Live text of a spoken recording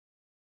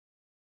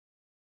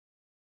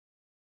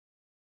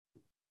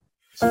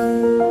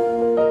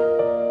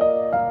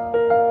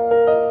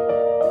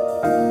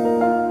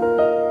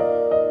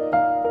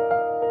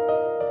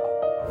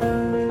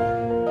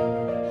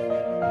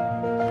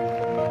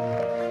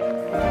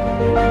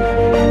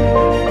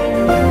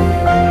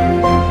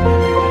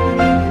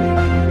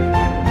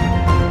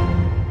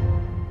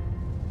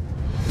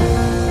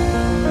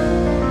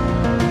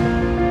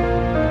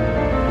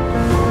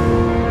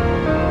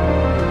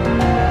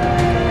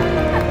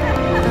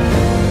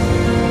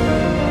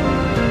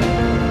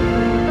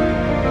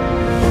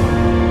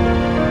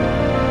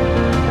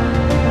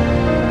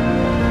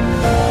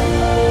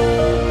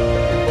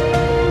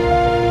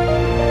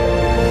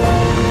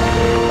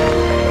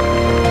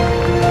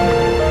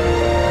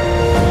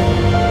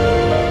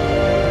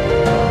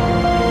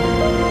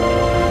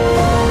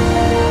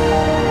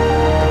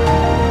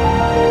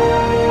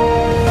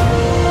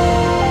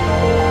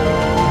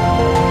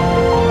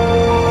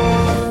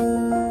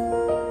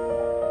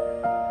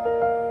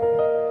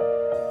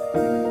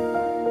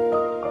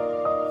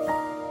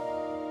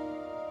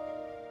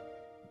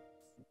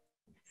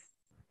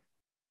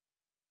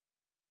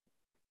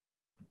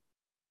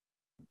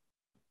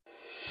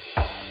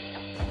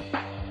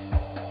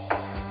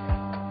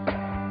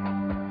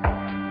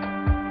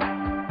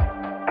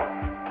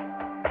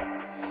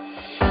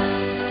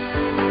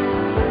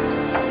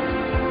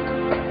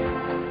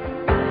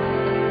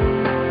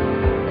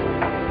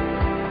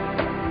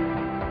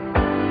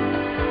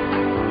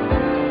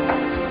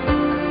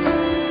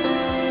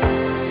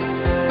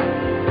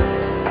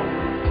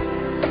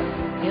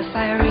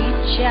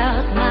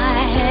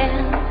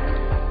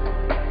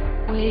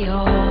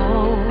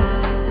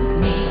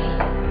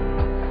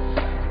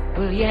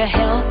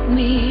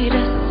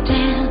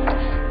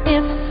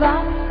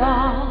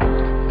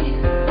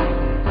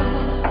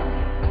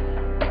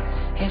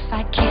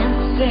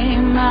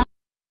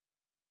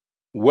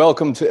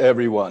Welcome to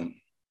everyone.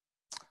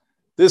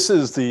 This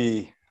is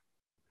the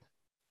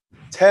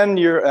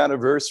 10-year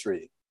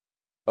anniversary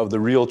of The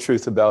Real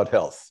Truth About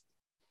Health.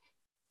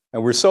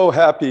 And we're so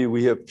happy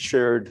we have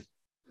shared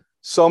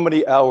so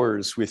many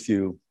hours with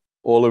you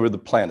all over the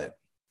planet.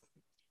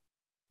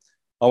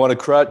 I want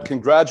to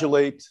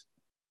congratulate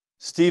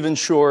Stephen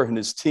Shore and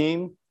his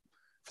team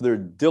for their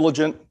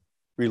diligent,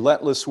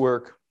 relentless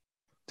work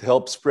to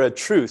help spread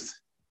truth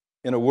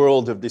in a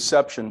world of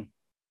deception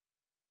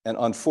and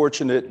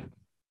unfortunate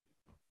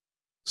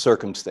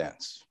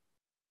circumstance.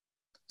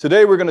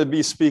 Today, we're going to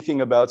be speaking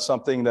about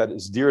something that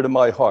is dear to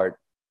my heart,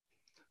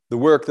 the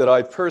work that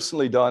I've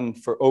personally done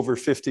for over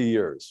 50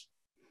 years,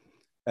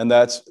 and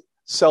that's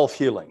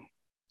self-healing.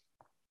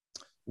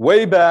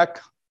 Way back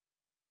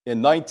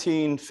in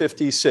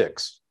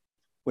 1956,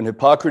 when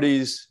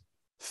Hippocrates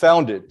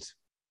founded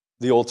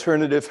the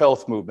alternative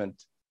health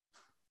movement,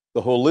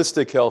 the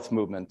holistic health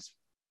movement,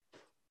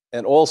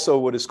 and also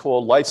what is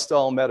called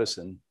lifestyle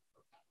medicine,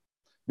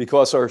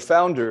 because our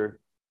founder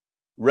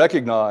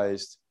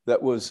recognized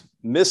that was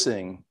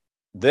missing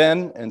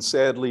then and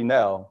sadly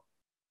now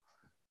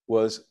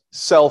was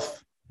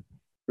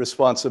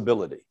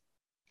self-responsibility.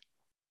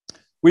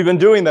 We've been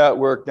doing that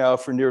work now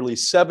for nearly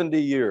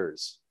 70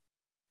 years,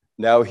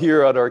 now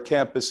here at our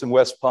campus in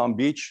West Palm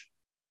Beach,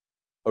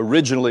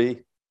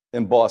 originally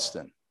in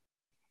Boston.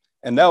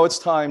 And now it's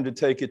time to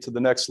take it to the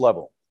next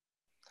level.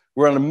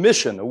 We're on a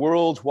mission, a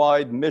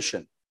worldwide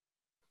mission,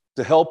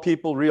 to help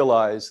people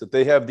realize that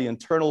they have the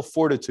internal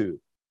fortitude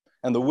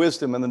and the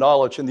wisdom and the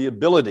knowledge and the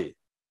ability,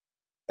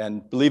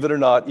 and believe it or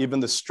not, even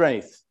the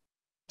strength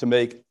to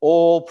make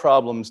all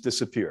problems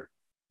disappear.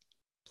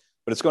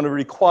 But it's going to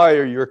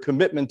require your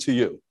commitment to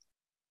you.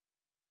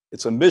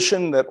 It's a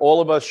mission that all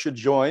of us should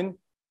join,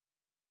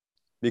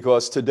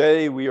 because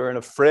today we are in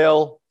a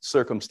frail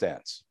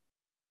circumstance.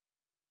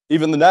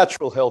 Even the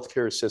natural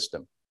healthcare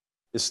system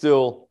is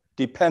still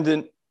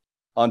dependent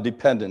on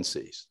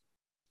dependencies.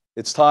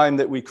 It's time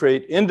that we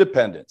create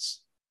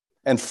independence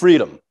and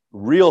freedom,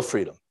 real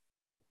freedom,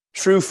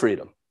 true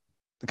freedom,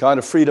 the kind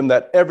of freedom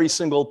that every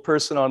single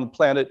person on the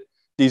planet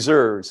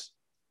deserves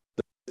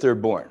if they're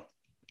born.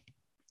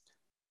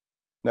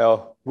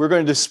 Now, we're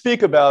going to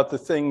speak about the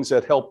things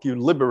that help you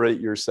liberate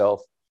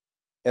yourself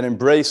and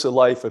embrace a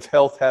life of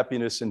health,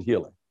 happiness, and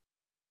healing.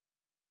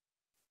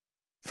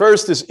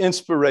 First is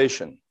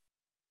inspiration.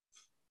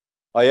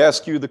 I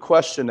ask you the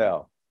question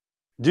now,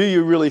 do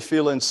you really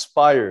feel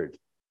inspired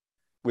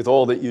with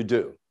all that you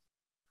do?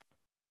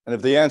 And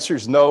if the answer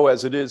is no,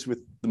 as it is with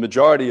the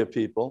majority of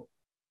people,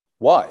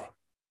 why?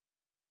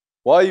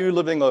 Why are you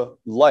living a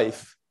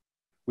life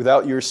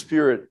without your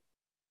spirit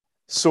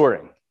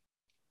soaring?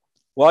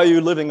 Why are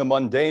you living a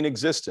mundane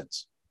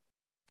existence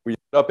where you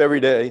get up every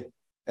day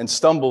and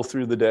stumble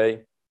through the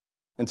day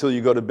until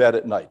you go to bed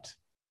at night?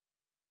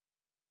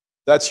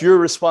 That's your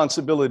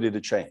responsibility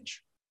to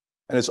change.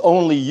 And it's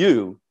only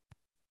you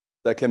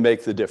that can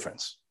make the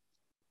difference.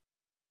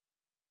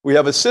 We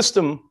have a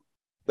system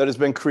that has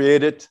been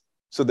created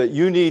so that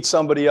you need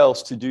somebody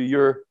else to do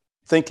your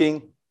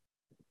thinking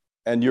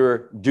and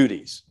your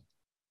duties.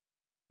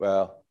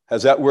 Well,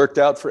 has that worked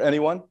out for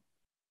anyone?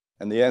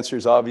 And the answer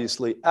is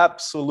obviously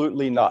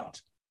absolutely not.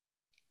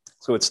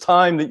 So it's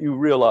time that you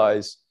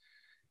realize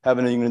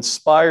having an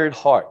inspired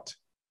heart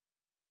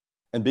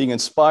and being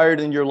inspired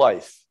in your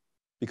life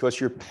because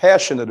you're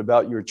passionate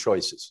about your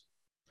choices.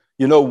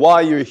 You know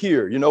why you're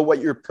here. You know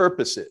what your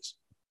purpose is.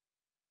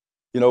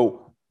 You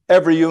know,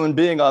 every human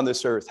being on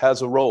this earth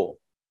has a role.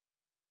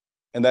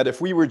 And that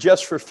if we were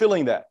just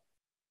fulfilling that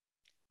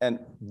and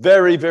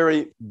very,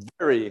 very,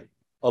 very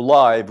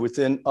alive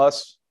within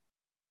us,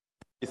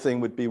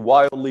 everything would be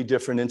wildly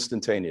different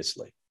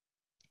instantaneously.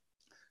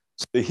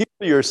 So to heal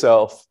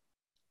yourself,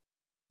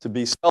 to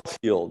be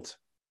self-healed,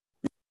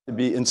 to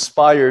be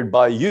inspired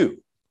by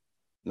you,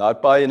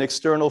 not by an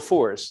external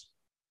force,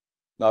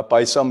 not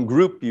by some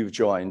group you've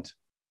joined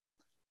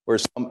or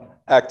some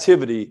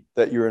activity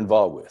that you're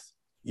involved with.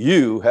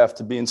 You have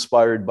to be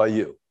inspired by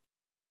you.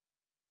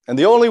 And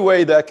the only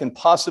way that can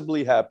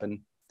possibly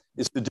happen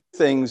is to do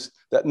things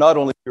that not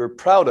only you're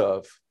proud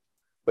of,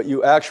 but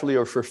you actually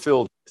are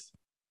fulfilled with.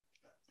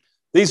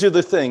 These are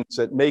the things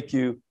that make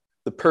you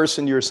the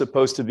person you're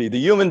supposed to be, the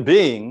human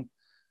being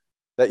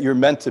that you're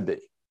meant to be.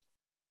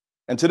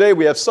 And today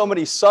we have so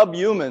many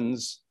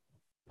subhumans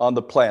on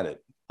the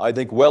planet. I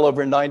think well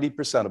over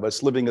 90% of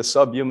us living a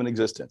subhuman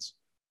existence.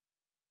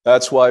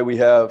 That's why we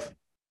have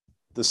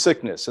the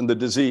sickness and the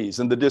disease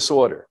and the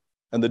disorder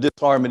and the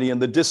disharmony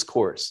and the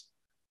discourse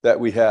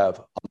that we have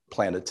on the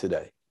planet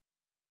today.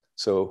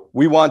 So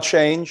we want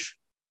change?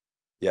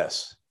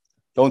 Yes.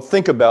 Don't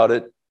think about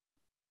it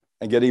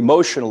and get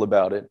emotional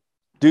about it.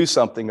 Do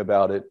something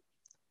about it.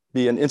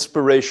 Be an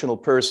inspirational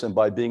person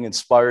by being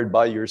inspired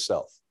by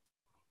yourself.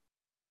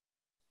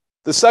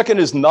 The second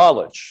is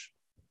knowledge.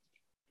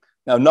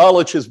 Now,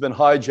 knowledge has been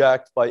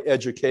hijacked by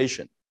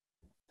education.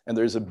 And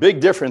there's a big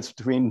difference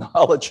between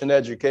knowledge and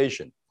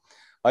education.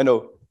 I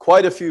know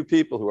quite a few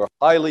people who are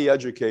highly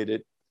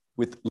educated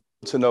with little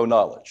to no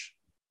knowledge.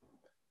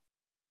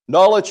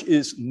 Knowledge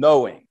is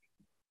knowing.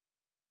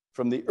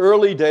 From the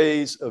early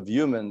days of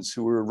humans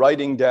who were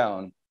writing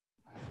down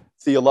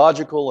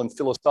theological and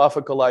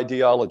philosophical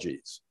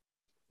ideologies,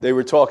 they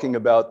were talking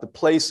about the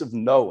place of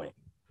knowing.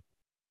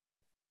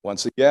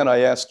 Once again,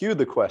 I ask you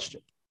the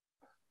question,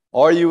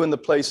 are you in the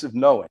place of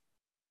knowing?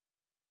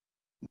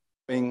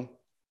 Knowing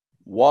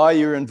why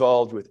you're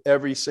involved with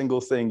every single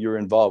thing you're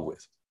involved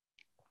with.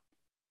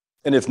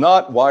 And if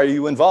not, why are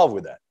you involved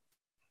with that?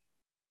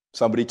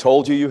 Somebody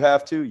told you you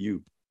have to,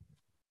 you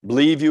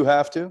believe you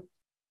have to,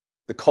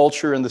 the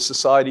culture and the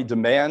society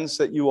demands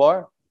that you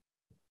are.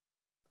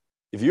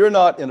 If you're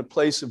not in a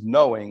place of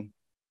knowing,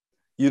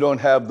 you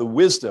don't have the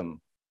wisdom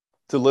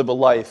to live a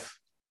life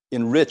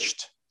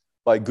enriched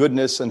by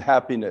goodness and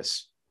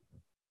happiness.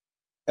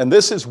 And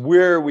this is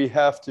where we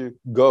have to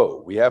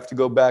go. We have to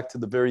go back to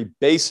the very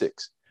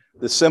basics,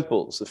 the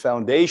simples, the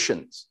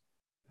foundations.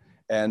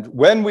 And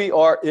when we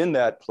are in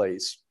that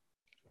place,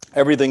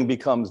 everything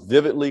becomes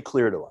vividly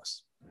clear to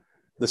us.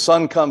 The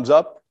sun comes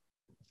up,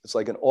 it's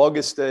like an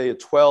August day at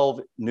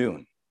 12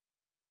 noon,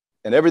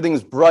 and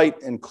everything's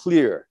bright and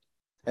clear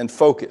and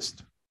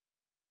focused.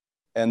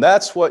 And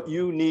that's what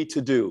you need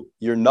to do.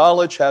 Your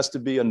knowledge has to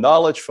be a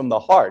knowledge from the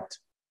heart,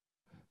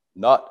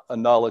 not a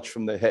knowledge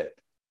from the head.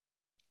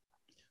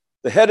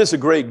 The head is a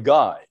great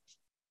guide.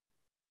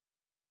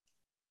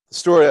 The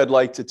story I'd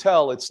like to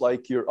tell, it's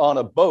like you're on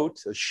a boat,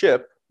 a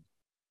ship,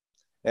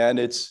 and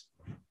it's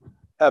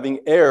having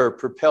air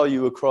propel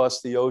you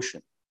across the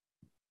ocean.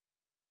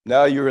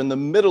 Now you're in the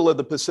middle of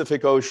the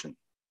Pacific Ocean,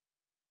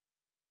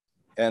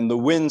 and the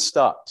wind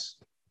stops.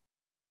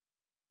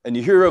 And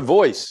you hear a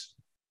voice.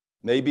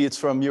 Maybe it's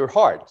from your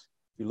heart.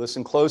 If you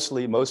listen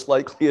closely, most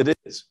likely it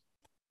is.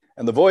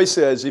 And the voice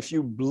says, if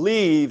you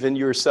believe in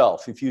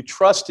yourself, if you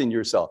trust in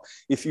yourself,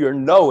 if you're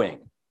knowing,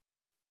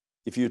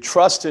 if you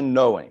trust in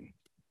knowing,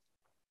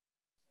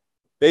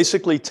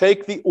 basically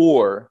take the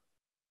oar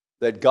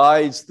that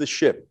guides the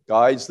ship,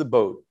 guides the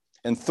boat,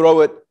 and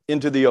throw it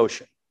into the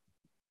ocean.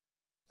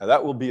 Now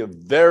that will be a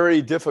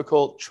very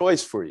difficult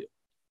choice for you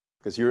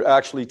because you're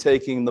actually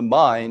taking the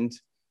mind,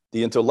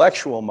 the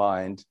intellectual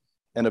mind,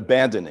 and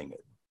abandoning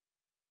it.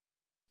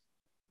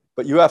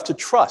 But you have to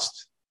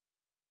trust.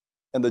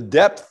 And the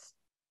depth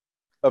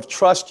of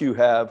trust you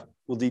have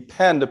will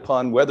depend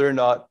upon whether or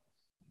not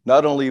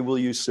only will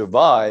you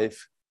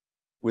survive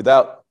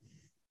without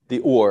the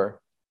oar,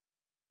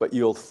 but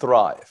you'll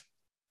thrive.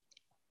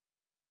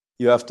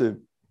 You have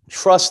to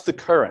trust the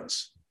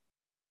currents,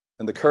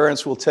 and the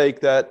currents will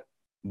take that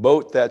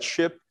boat, that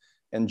ship,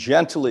 and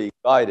gently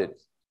guide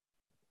it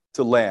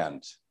to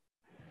land.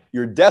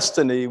 Your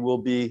destiny will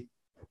be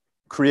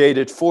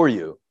created for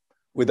you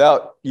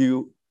without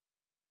you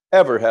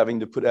ever having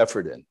to put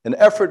effort in. And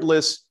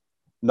effortless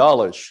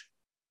knowledge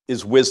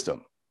is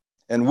wisdom.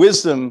 And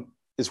wisdom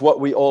is what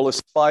we all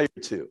aspire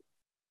to,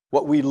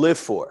 what we live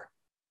for.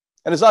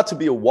 And it's not to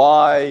be a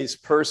wise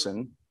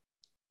person,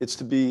 it's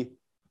to be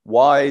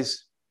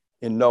wise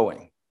in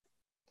knowing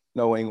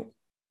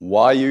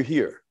why you're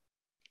here,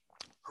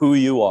 who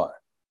you are,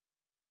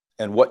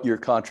 and what your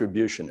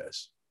contribution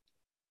is.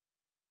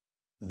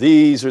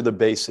 These are the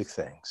basic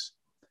things.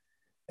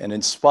 An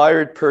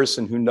inspired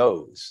person who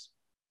knows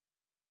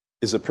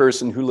is a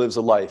person who lives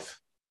a life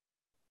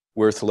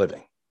worth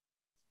living.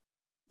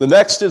 The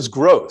next is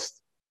growth,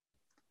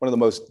 one of the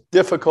most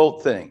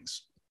difficult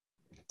things.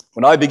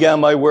 When I began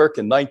my work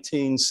in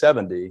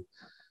 1970,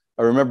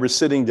 I remember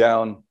sitting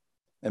down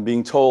and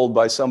being told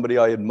by somebody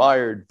I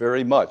admired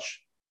very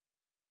much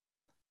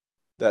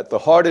that the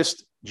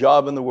hardest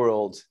job in the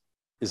world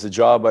is the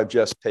job I've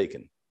just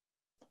taken,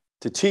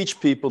 to teach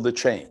people to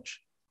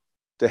change,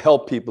 to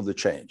help people to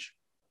change.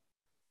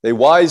 They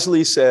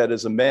wisely said,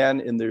 as a man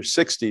in their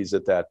 60s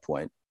at that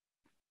point,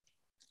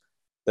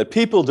 that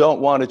people don't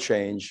want to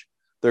change,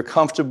 they're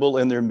comfortable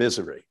in their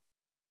misery.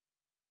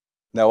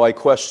 Now I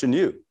question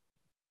you.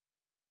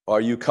 Are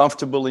you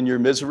comfortable in your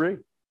misery?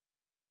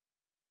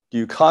 Do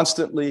you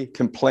constantly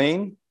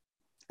complain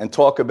and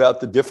talk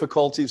about the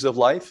difficulties of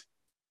life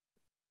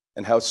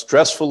and how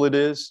stressful it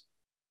is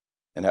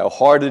and how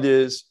hard it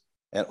is?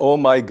 And oh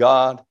my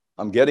God,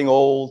 I'm getting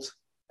old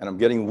and I'm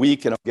getting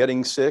weak and I'm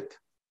getting sick.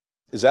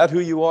 Is that who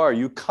you are? Are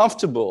you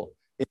comfortable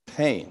in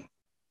pain?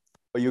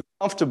 Are you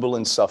comfortable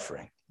in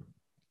suffering?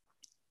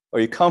 Are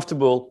you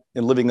comfortable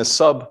in living a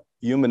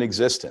subhuman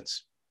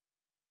existence?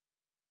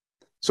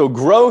 So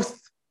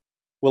growth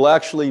will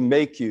actually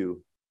make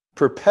you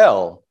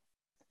propel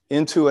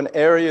into an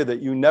area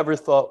that you never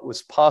thought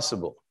was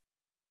possible,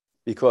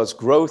 because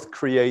growth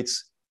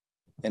creates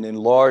an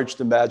enlarged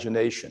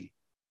imagination.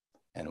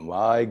 And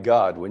my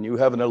God, when you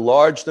have an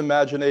enlarged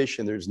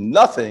imagination, there's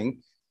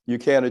nothing you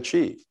can't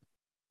achieve.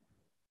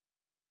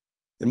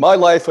 In my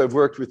life, I've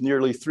worked with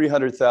nearly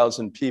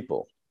 300,000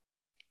 people.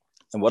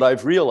 And what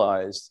I've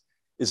realized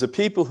is that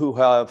people who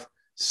have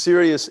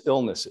serious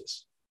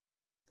illnesses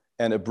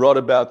and have brought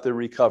about their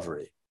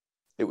recovery,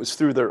 it was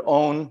through their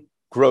own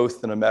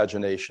growth and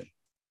imagination.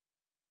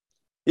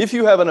 If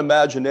you have an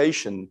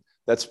imagination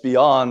that's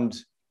beyond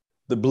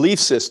the belief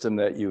system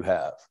that you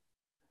have,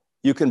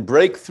 you can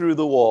break through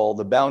the wall,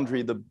 the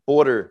boundary, the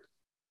border,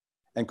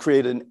 and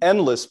create an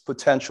endless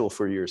potential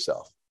for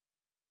yourself.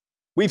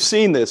 We've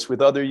seen this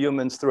with other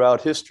humans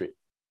throughout history.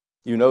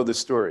 You know the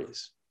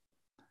stories.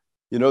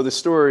 You know the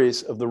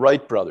stories of the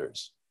Wright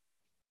brothers,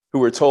 who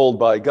were told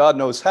by God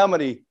knows how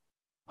many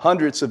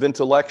hundreds of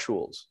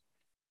intellectuals,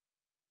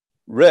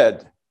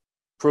 read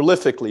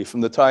prolifically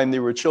from the time they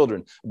were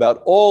children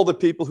about all the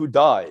people who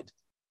died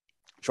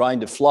trying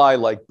to fly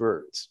like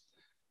birds.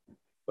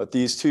 But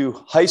these two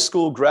high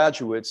school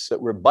graduates that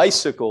were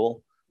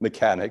bicycle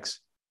mechanics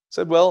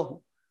said,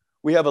 well,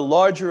 we have a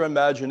larger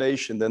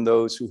imagination than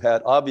those who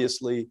had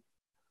obviously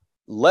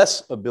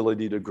less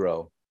ability to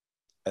grow,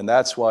 and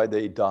that's why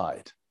they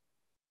died.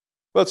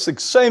 Well, it's the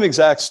same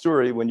exact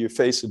story when you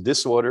face a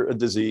disorder, a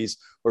disease,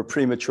 or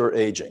premature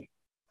aging.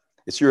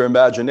 It's your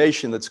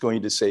imagination that's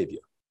going to save you.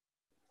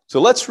 So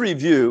let's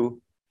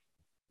review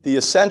the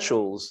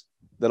essentials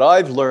that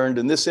I've learned,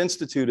 and this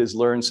institute has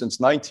learned since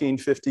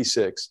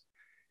 1956,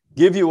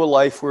 give you a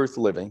life worth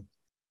living.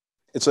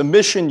 It's a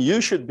mission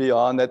you should be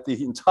on, that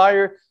the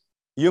entire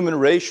human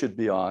race should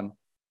be on,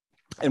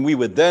 and we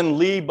would then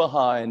leave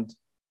behind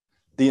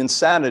the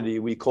insanity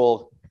we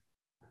call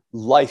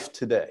life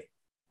today.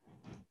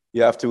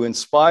 You have to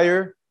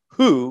inspire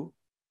who?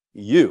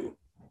 You.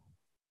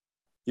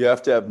 You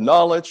have to have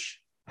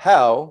knowledge,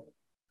 how?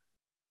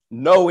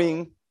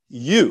 Knowing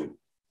you.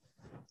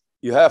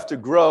 You have to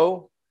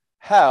grow,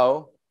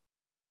 how?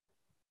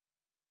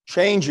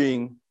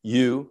 Changing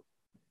you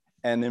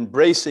and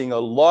embracing a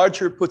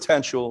larger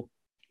potential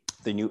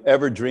than you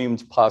ever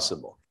dreamed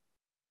possible.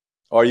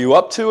 Are you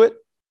up to it?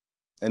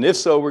 And if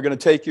so, we're going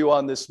to take you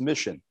on this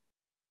mission.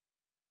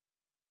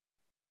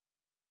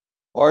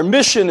 Our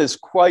mission is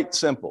quite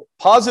simple.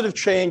 Positive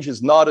change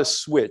is not a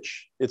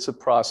switch, it's a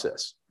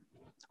process.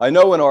 I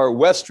know in our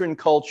Western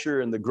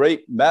culture and the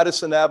great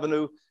Madison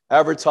Avenue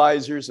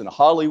advertisers and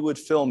Hollywood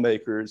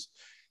filmmakers,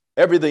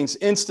 everything's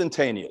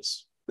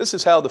instantaneous. This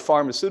is how the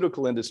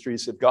pharmaceutical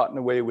industries have gotten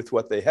away with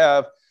what they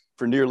have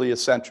for nearly a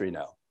century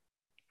now.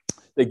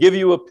 They give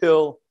you a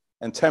pill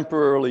and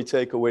temporarily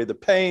take away the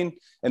pain,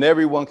 and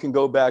everyone can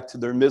go back to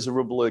their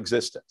miserable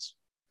existence.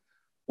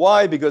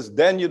 Why? Because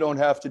then you don't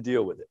have to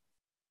deal with it.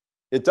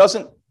 It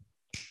doesn't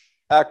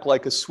act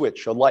like a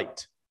switch, a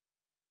light.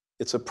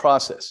 It's a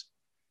process.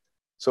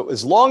 So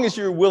as long as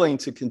you're willing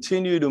to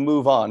continue to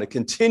move on, a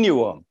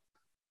continuum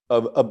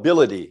of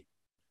ability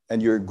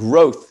and your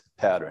growth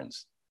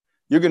patterns,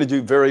 you're going to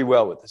do very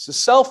well with this. The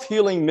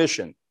self-healing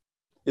mission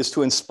is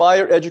to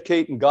inspire,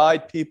 educate, and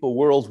guide people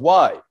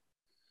worldwide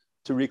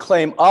to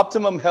reclaim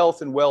optimum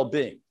health and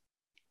well-being.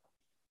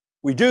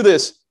 We do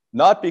this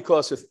not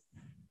because of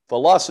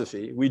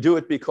philosophy, we do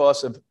it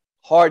because of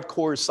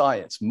hardcore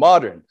science,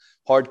 modern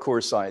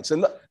hardcore science,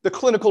 and the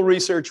clinical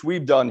research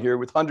we've done here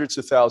with hundreds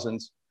of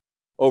thousands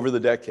over the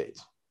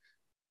decades.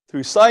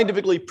 Through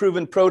scientifically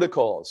proven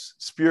protocols,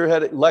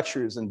 spearheaded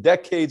lectures, and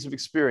decades of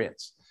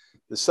experience,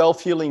 the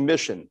self-healing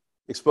mission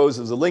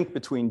exposes a link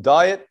between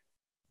diet,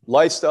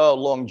 lifestyle,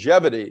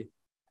 longevity,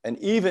 and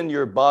even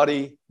your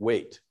body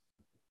weight.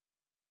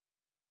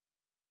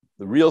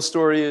 The real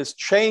story is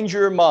change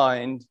your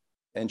mind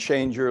and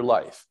change your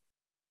life.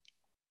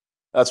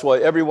 That's why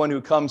everyone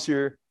who comes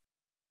here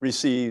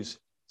receives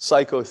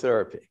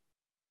psychotherapy.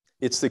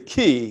 It's the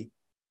key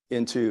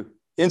into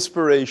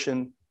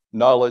inspiration,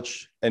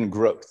 knowledge, and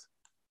growth.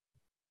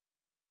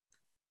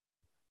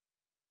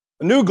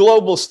 A new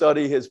global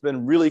study has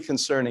been really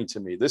concerning to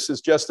me. This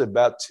is just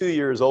about 2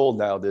 years old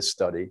now, this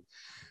study,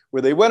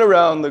 where they went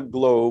around the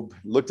globe,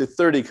 looked at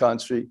 30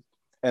 countries,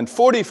 and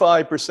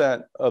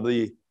 45% of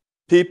the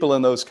people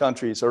in those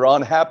countries are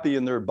unhappy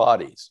in their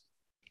bodies.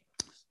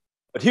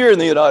 But here in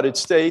the United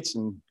States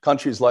and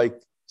countries like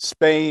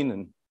Spain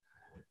and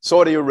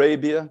Saudi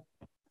Arabia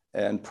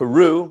and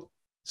Peru,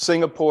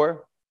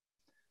 Singapore,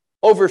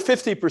 over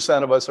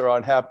 50% of us are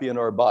unhappy in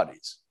our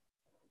bodies.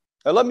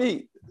 Now, let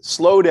me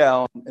slow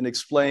down and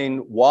explain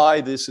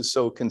why this is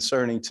so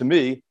concerning to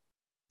me,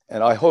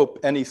 and I hope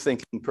any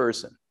thinking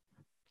person.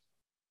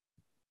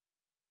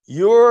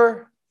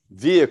 Your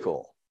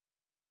vehicle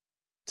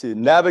to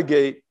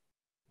navigate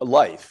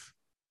life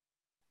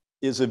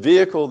is a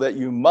vehicle that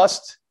you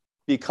must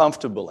be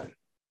comfortable in.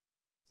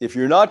 If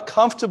you're not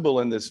comfortable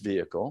in this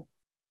vehicle,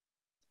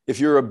 if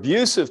you're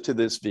abusive to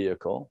this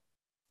vehicle,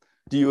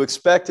 do you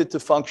expect it to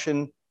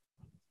function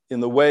in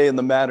the way and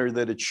the manner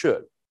that it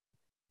should?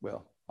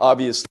 Well,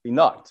 obviously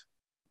not.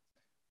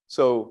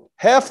 So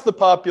half the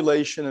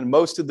population in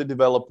most of the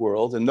developed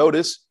world, and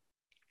notice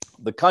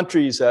the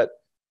countries that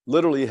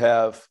literally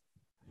have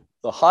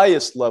the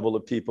highest level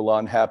of people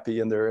unhappy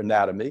in their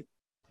anatomy,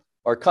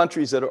 are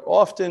countries that are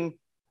often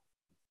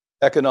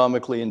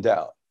economically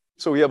endowed.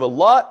 So we have a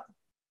lot,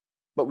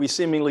 but we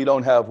seemingly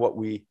don't have what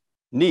we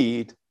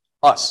need,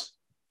 us.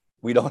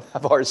 We don't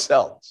have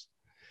ourselves.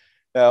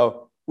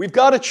 Now, we've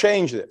got to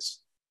change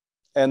this.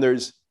 And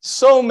there's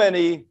so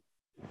many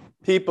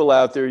people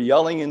out there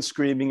yelling and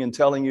screaming and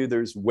telling you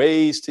there's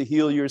ways to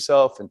heal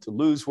yourself and to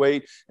lose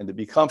weight and to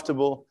be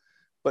comfortable,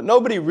 but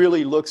nobody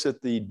really looks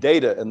at the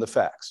data and the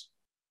facts.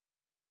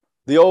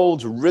 The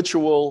old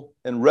ritual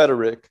and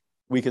rhetoric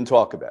we can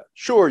talk about.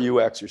 Sure, you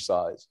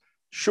exercise.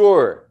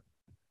 Sure,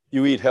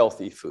 you eat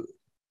healthy food.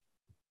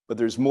 But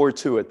there's more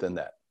to it than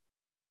that.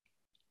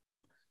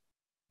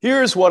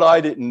 Here's what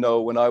I didn't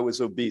know when I was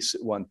obese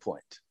at one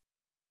point,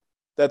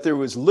 that there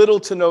was little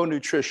to no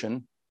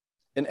nutrition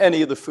in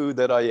any of the food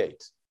that I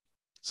ate.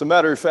 As a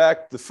matter of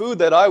fact, the food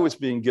that I was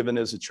being given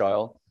as a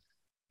child,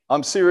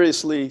 I'm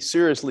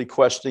seriously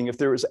questioning if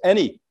there was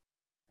any,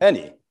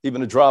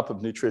 even a drop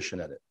of nutrition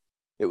in it.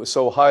 It was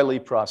so highly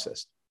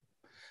processed.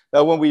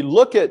 Now, when we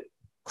look at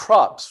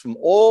crops from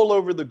all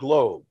over the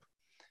globe,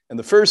 and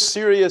the first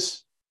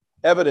serious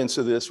evidence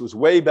of this was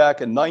way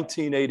back in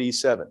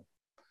 1987,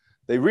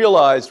 they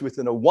realized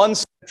within a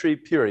 1-century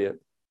period,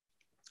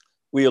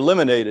 we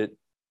eliminated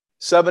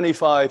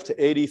 75 to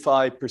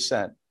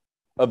 85%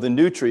 of the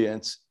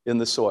nutrients in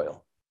the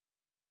soil.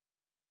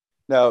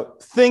 Now,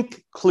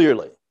 think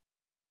clearly.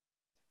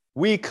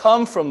 We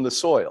come from the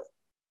soil.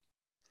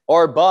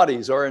 Our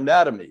bodies, our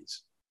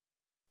anatomies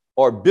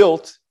are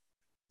built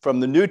from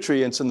the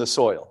nutrients in the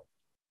soil.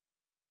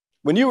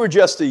 When you were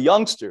just a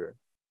youngster,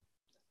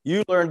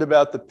 you learned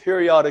about the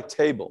periodic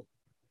table,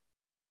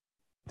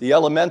 the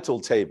elemental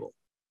table.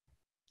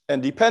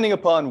 And depending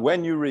upon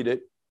when you read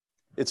it,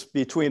 it's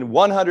between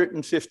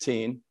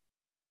 115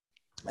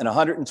 and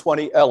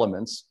 120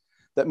 elements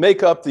that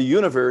make up the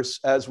universe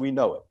as we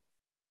know it.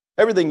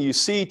 Everything you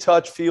see,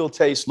 touch, feel,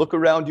 taste, look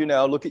around you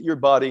now, look at your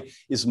body,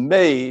 is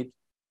made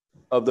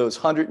of those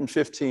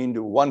 115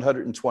 to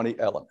 120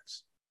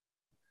 elements.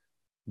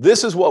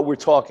 This is what we're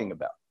talking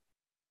about.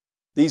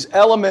 These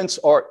elements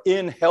are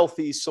in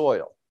healthy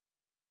soil,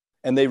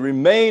 and they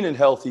remain in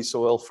healthy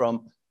soil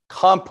from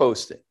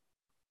composting,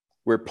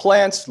 where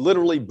plants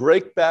literally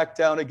break back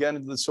down again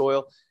into the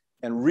soil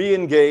and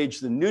re-engage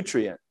the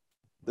nutrient,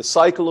 the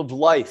cycle of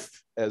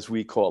life, as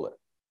we call it.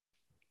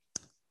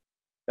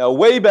 Now,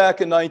 way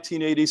back in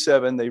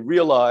 1987, they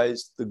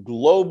realized the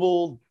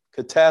global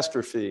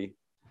catastrophe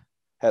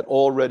had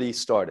already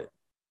started,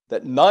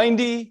 that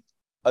 90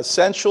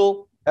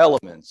 essential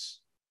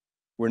elements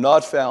were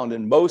not found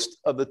in most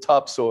of the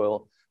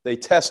topsoil they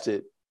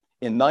tested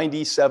in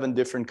 97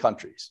 different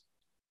countries.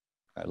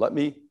 Now, let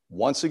me,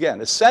 once again,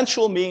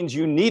 essential means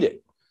you need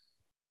it.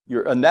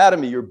 Your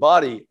anatomy, your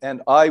body,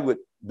 and I would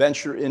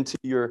venture into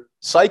your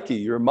psyche,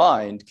 your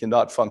mind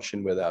cannot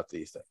function without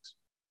these things,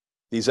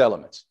 these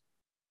elements.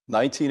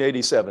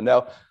 1987.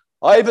 Now,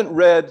 I haven't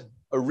read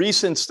a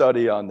recent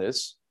study on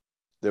this.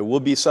 There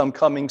will be some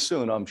coming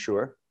soon, I'm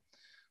sure.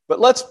 But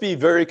let's be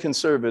very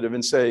conservative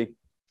and say,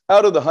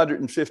 out of the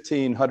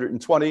 115,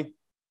 120,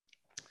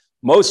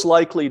 most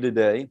likely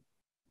today,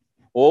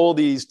 all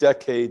these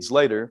decades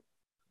later,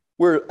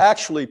 we're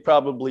actually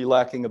probably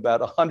lacking about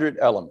 100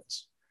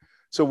 elements.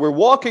 So we're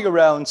walking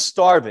around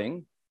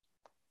starving.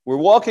 We're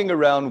walking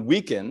around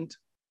weakened.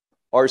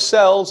 Our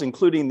cells,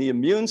 including the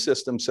immune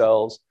system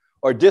cells,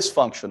 are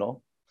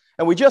dysfunctional,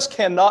 and we just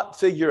cannot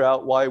figure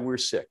out why we're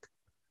sick.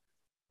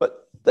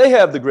 But they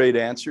have the great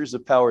answers, the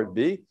powers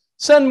be.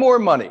 Send more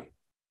money.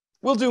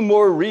 We'll do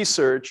more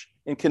research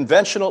in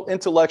conventional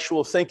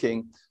intellectual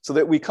thinking so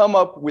that we come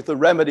up with a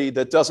remedy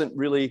that doesn't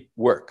really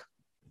work.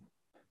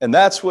 And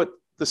that's what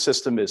the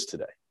system is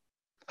today.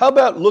 How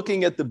about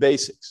looking at the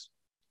basics?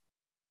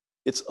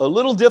 it's a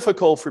little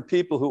difficult for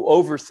people who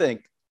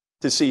overthink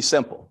to see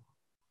simple.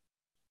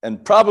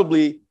 And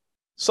probably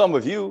some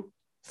of you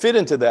fit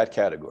into that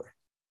category.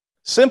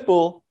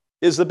 Simple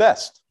is the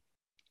best.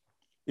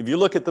 If you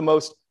look at the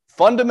most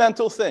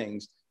fundamental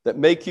things that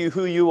make you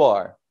who you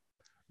are,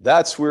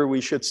 that's where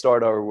we should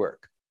start our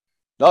work.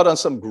 Not on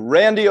some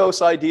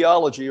grandiose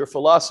ideology or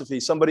philosophy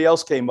somebody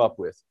else came up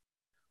with,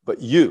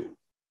 but you,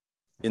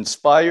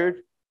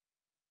 inspired,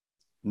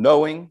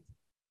 knowing,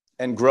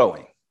 and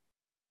growing.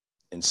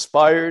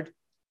 Inspired,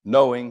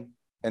 knowing,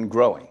 and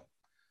growing.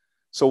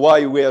 So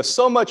while we have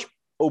so much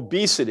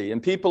obesity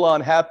and people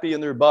unhappy in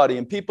their body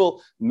and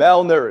people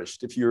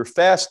malnourished, if you're a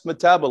fast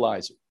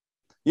metabolizer,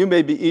 you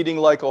may be eating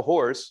like a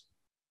horse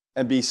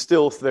and be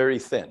still very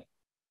thin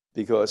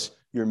because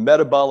your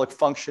metabolic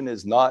function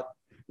is not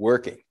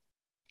working.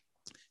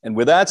 And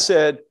with that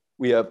said,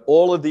 we have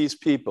all of these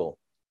people,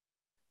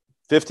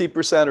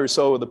 50% or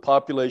so of the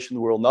population of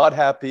the world, not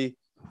happy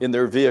in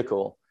their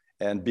vehicle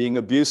and being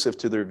abusive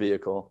to their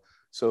vehicle.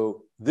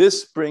 So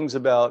this brings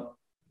about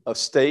a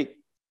state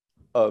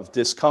of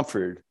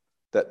discomfort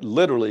that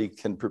literally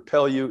can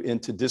propel you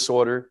into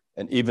disorder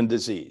and even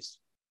disease.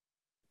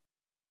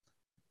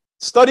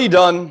 Study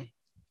done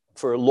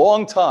for a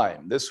long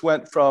time. This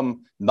went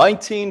from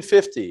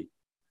 1950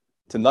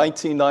 to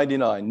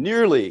 1999,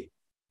 nearly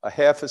a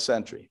half a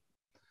century.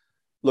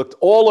 Looked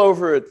all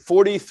over at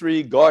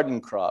 43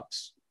 garden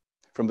crops,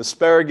 from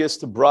asparagus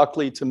to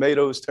broccoli,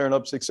 tomatoes,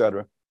 turnips,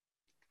 etc.,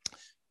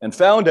 and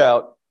found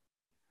out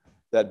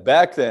that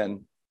back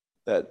then,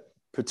 that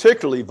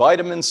particularly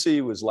vitamin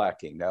C was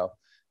lacking. Now,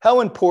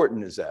 how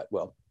important is that?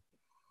 Well,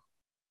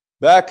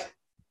 back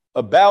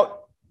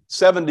about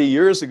 70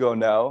 years ago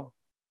now,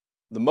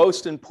 the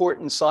most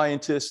important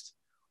scientist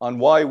on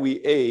why we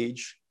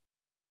age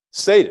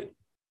stated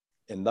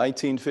in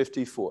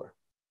 1954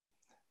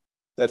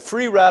 that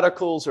free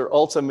radicals are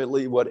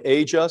ultimately what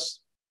age us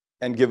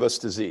and give us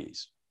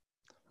disease.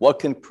 What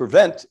can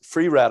prevent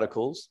free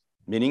radicals,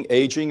 meaning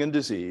aging and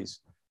disease,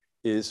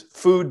 is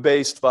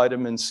food-based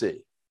vitamin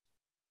C.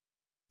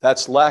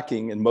 That's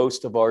lacking in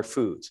most of our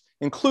foods,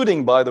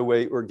 including, by the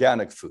way,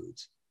 organic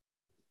foods.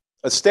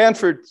 A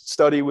Stanford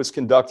study was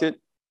conducted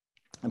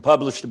and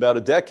published about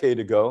a decade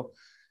ago,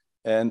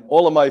 and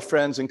all of my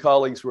friends and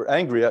colleagues were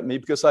angry at me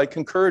because I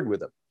concurred with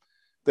them.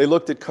 They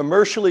looked at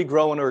commercially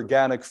grown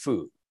organic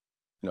food,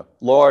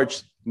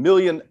 large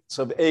millions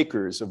of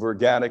acres of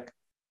organic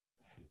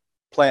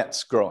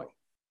plants growing.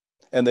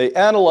 And they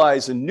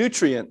analyzed the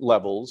nutrient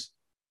levels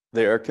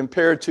there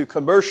compared to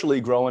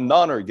commercially grown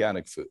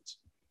non-organic foods.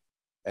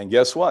 And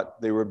guess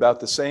what? They were about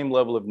the same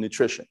level of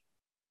nutrition.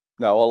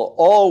 Now, I'll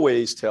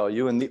always tell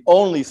you, and the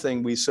only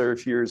thing we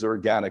serve here is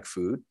organic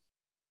food.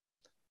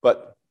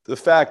 But the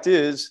fact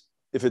is,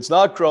 if it's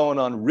not grown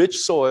on rich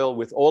soil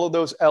with all of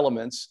those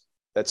elements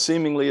that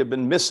seemingly have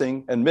been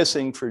missing and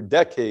missing for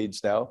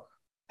decades now,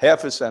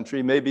 half a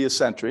century, maybe a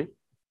century,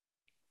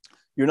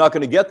 you're not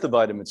going to get the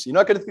vitamin C. You're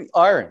not going to get the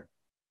iron,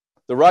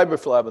 the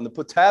riboflavin, the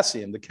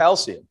potassium, the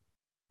calcium.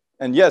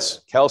 And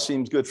yes,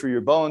 calcium's good for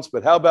your bones,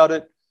 but how about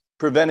it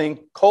preventing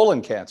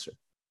colon cancer?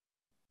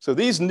 So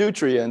these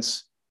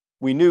nutrients,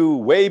 we knew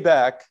way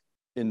back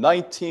in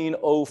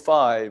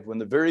 1905 when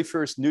the very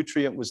first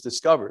nutrient was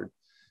discovered,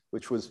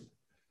 which was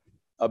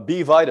a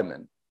B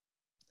vitamin,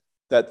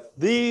 that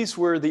these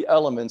were the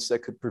elements that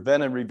could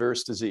prevent and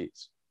reverse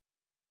disease.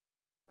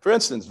 For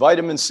instance,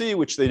 vitamin C,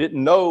 which they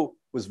didn't know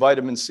was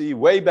vitamin C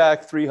way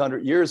back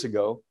 300 years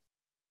ago,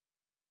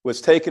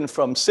 was taken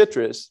from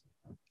citrus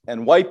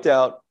and wiped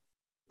out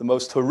the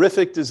most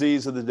horrific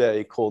disease of the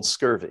day called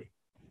scurvy.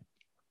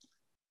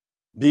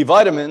 B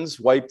vitamins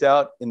wiped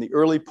out in the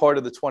early part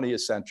of the 20th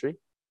century,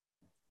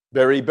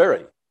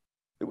 beriberi.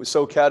 It was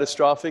so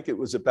catastrophic, it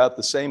was about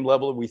the same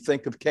level we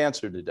think of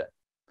cancer today.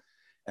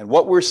 And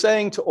what we're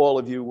saying to all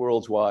of you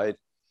worldwide,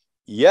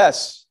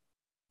 yes,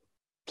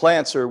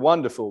 plants are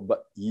wonderful,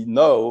 but you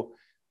know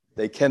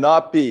they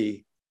cannot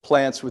be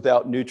plants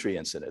without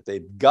nutrients in it.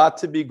 They've got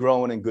to be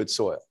grown in good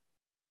soil.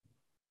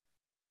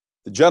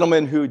 The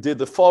gentleman who did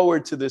the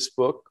foreword to this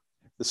book,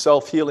 The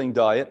Self-Healing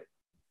Diet,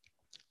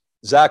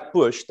 Zach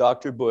Bush,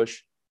 Dr.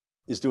 Bush,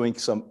 is doing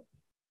some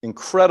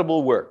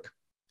incredible work.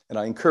 And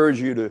I encourage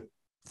you to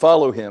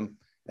follow him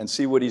and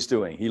see what he's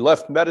doing. He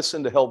left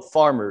medicine to help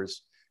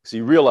farmers because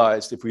he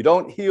realized if we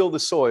don't heal the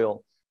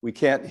soil, we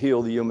can't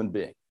heal the human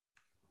being.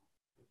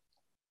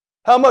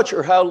 How much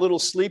or how little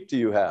sleep do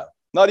you have?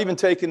 Not even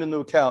taken into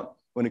account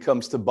when it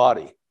comes to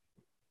body.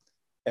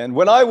 And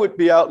when I would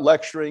be out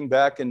lecturing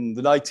back in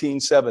the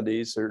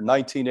 1970s or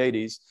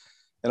 1980s,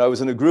 and I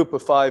was in a group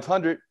of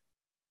 500,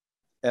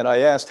 and I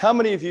asked, how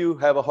many of you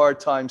have a hard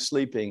time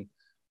sleeping?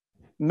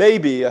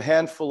 Maybe a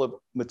handful of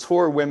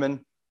mature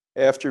women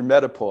after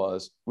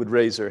menopause would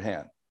raise their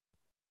hand.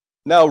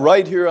 Now,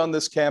 right here on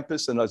this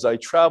campus, and as I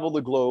travel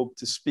the globe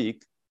to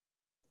speak,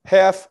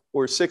 half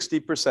or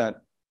 60%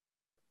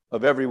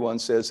 of everyone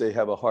says they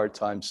have a hard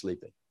time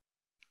sleeping.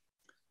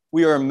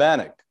 We are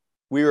manic.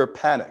 We are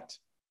panicked.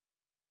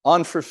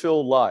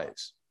 Unfulfilled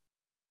lives.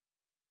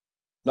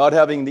 Not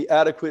having the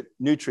adequate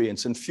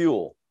nutrients and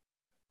fuel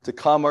to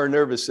calm our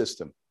nervous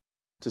system,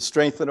 to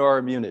strengthen our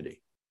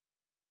immunity.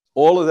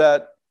 All of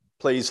that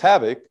plays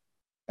havoc,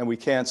 and we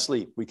can't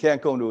sleep. We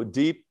can't go into a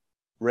deep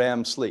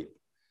REM sleep.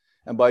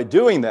 And by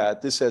doing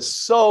that, this has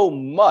so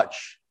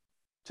much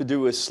to do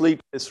with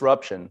sleep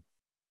disruption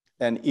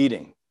and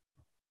eating.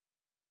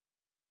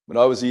 When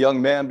I was a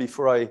young man,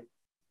 before I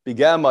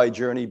began my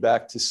journey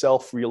back to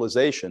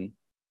self-realization,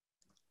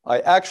 I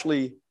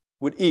actually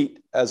would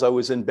eat as I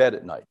was in bed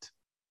at night,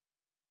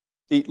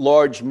 eat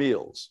large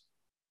meals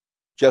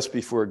just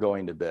before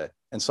going to bed,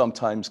 and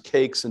sometimes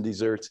cakes and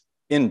desserts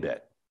in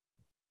bed.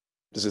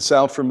 Does it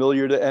sound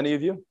familiar to any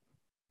of you?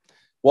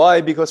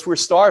 Why? Because we're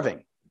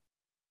starving.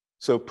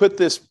 So put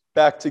this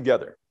back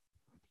together.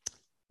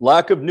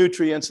 Lack of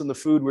nutrients in the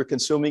food we're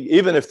consuming,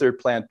 even if they're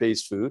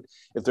plant-based food,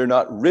 if they're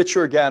not rich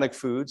organic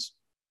foods,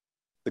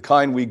 the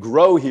kind we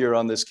grow here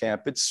on this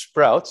campus,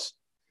 sprouts,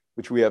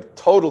 which we have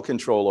total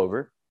control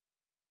over,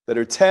 that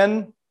are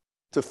 10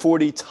 to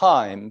 40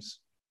 times,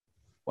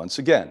 once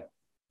again,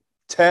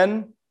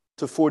 10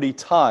 to 40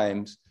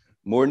 times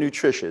more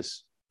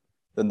nutritious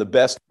than the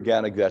best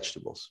organic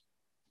vegetables.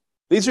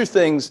 These are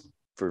things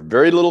for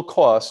very little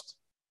cost,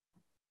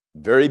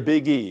 very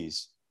big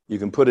ease, you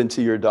can put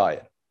into your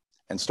diet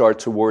and start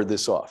to ward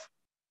this off.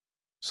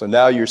 So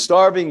now you're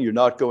starving, you're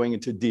not going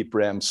into deep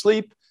REM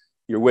sleep,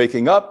 you're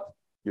waking up,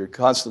 you're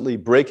constantly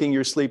breaking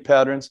your sleep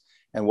patterns.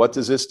 And what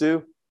does this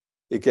do?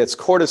 It gets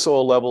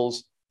cortisol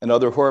levels and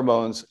other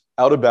hormones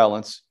out of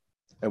balance.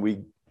 And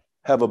we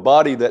have a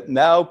body that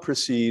now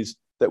perceives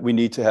that we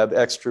need to have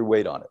extra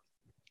weight on it.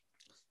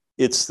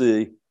 It's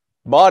the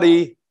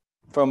body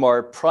from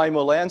our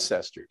primal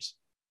ancestors.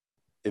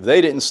 If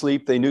they didn't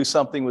sleep, they knew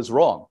something was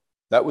wrong.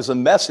 That was a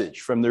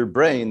message from their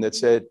brain that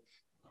said,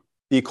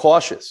 be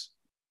cautious.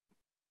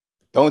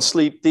 Don't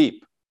sleep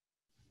deep.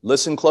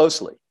 Listen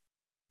closely.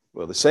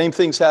 Well, the same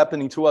thing's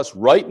happening to us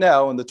right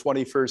now in the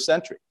 21st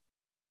century.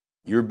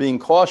 You're being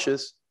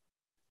cautious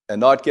and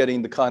not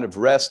getting the kind of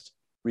rest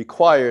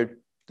required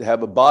to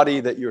have a body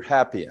that you're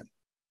happy in,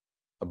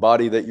 a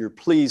body that you're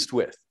pleased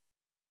with,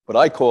 what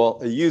I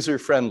call a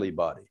user-friendly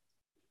body.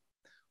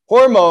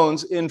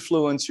 Hormones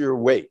influence your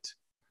weight.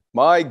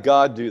 My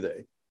God, do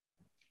they?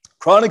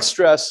 Chronic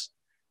stress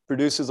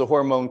produces a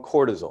hormone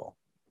cortisol.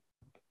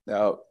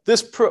 Now,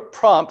 this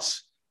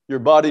prompts your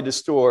body to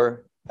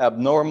store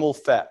abnormal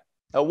fat.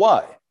 Now,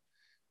 why?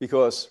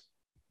 Because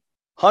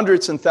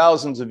hundreds and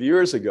thousands of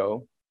years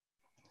ago,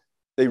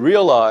 they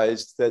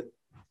realized that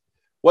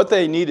what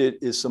they needed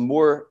is some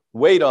more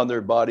weight on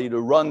their body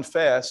to run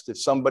fast if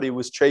somebody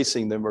was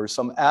chasing them or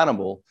some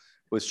animal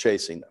was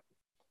chasing them.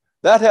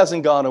 That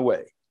hasn't gone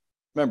away.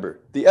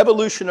 Remember, the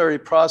evolutionary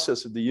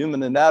process of the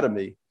human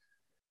anatomy,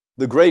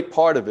 the great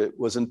part of it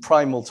was in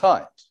primal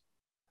times.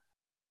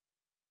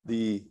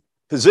 The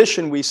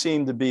position we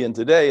seem to be in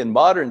today in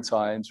modern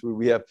times, where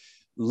we have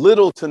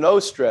little to no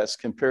stress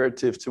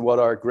comparative to what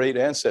our great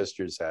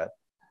ancestors had,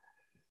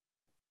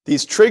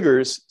 these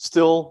triggers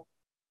still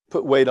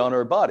put weight on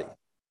our body.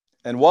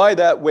 And why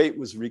that weight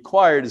was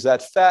required is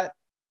that fat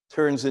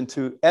turns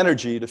into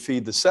energy to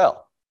feed the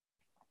cell.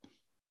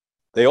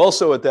 They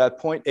also, at that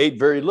point, ate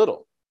very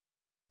little.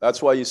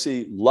 That's why you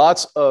see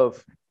lots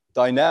of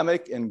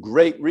dynamic and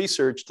great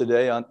research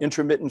today on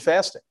intermittent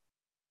fasting.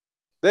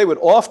 They would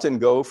often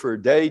go for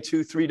a day,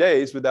 2, 3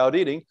 days without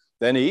eating,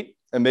 then eat,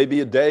 and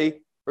maybe a day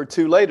or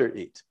two later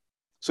eat.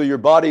 So your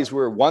bodies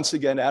were once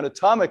again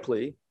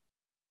anatomically,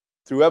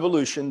 through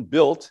evolution,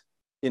 built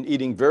in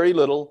eating very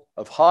little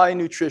of high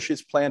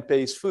nutritious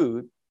plant-based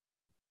food.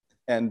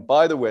 And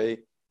by the way,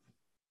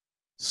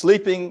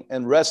 sleeping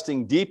and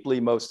resting deeply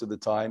most of the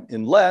time,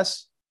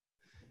 unless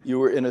you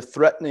were in a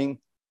threatening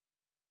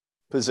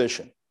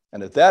position.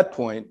 And at that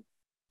point,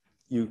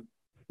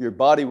 your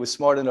body was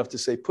smart enough to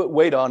say, put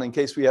weight on in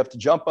case we have to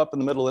jump up in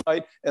the middle of the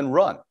night and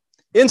run.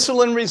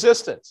 Insulin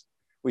resistance.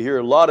 We hear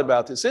a lot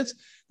about this.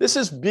 This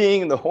is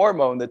being the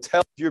hormone that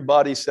tells your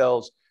body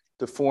cells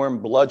to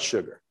form blood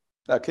sugar.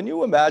 Now, can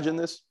you imagine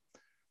this?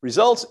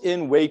 Results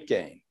in weight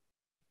gain.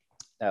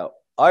 Now,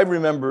 I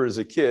remember as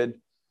a kid,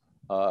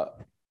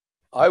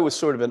 I was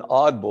sort of an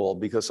oddball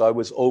because I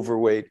was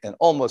overweight and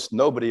almost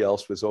nobody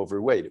else was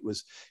overweight. It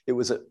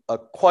was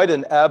quite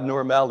an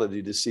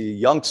abnormality to see a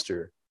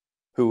youngster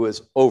who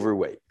was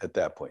overweight at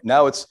that point.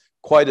 Now it's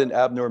quite an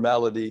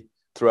abnormality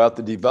throughout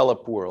the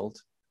developed world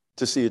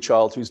to see a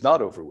child who's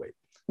not overweight.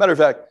 Matter of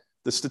fact,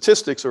 the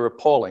statistics are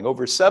appalling.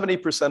 Over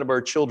 70% of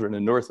our children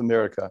in North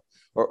America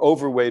are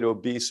overweight,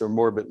 obese, or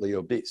morbidly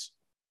obese.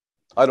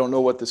 I don't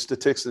know what the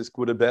statistics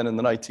would have been in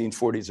the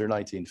 1940s or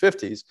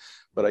 1950s,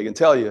 but I can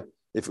tell you,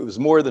 if it was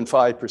more than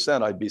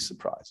 5%, I'd be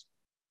surprised.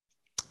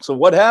 So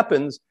what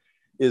happens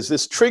is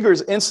this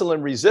triggers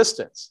insulin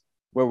resistance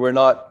where we're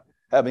not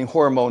having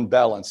hormone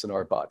balance in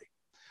our body.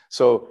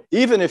 So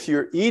even if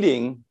you're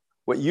eating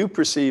what you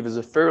perceive as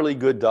a fairly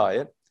good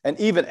diet and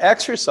even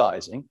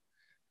exercising,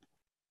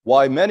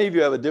 why many of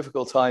you have a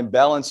difficult time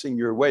balancing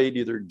your weight,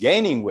 either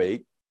gaining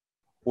weight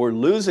or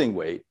losing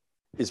weight,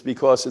 is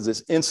because of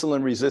this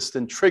insulin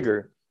resistant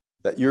trigger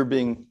that you're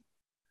being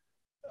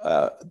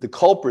the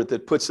culprit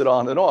that puts it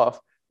on and off,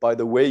 by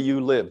the way you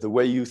live, the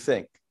way you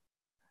think.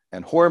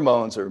 And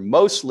hormones are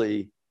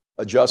mostly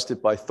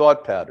adjusted by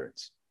thought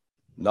patterns,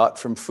 not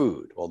from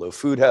food. Although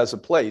food has a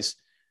place,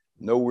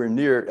 nowhere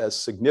near as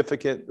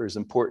significant or as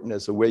important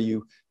as the way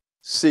you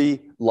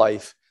see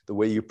life, the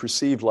way you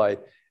perceive life,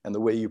 and the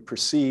way you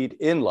proceed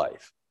in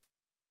life.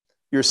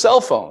 Your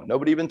cell phone,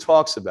 nobody even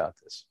talks about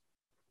this.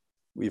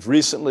 We've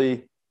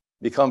recently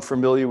become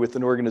familiar with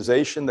an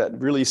organization that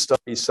really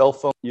studies cell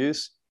phone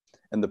use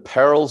and the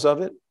perils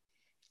of it.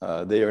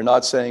 They are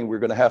not saying we're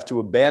going to have to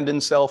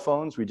abandon cell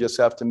phones. We just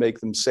have to make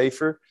them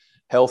safer,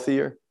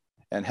 healthier,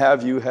 and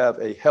have you have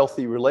a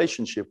healthy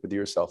relationship with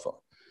your cell phone.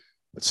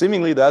 But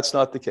seemingly that's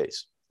not the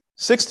case.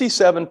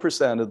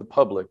 67% of the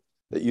public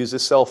that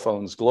uses cell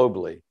phones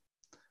globally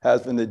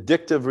has an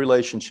addictive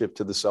relationship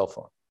to the cell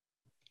phone.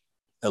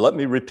 And let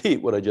me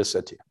repeat what I just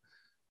said to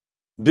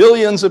you.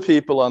 Billions of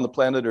people on the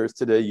planet Earth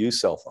today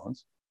use cell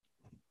phones.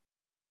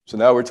 So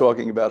now we're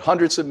talking about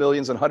hundreds of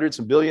millions and hundreds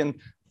of billion,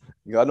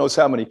 God knows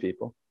how many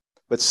people.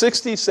 But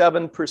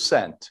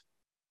 67%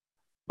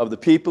 of the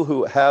people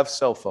who have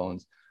cell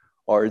phones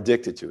are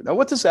addicted to it. Now,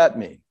 what does that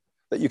mean?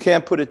 That you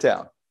can't put it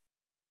down.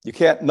 You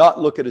can't not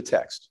look at a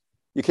text.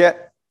 You can't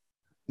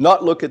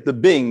not look at the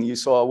Bing you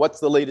saw, what's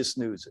the latest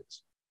news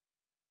is.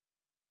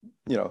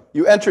 You know,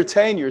 you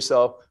entertain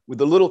yourself with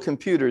the little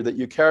computer that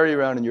you carry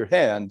around in your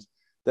hand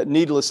that,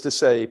 needless to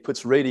say,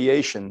 puts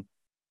radiation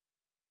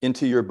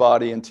into your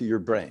body, into your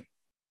brain.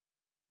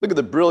 Look at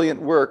the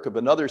brilliant work of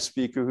another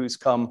speaker who's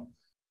come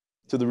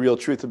to the real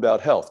truth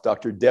about health,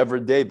 Dr.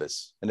 Devra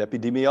Davis, an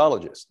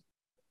epidemiologist,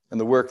 and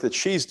the work that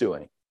she's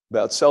doing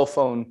about cell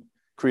phone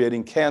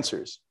creating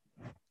cancers,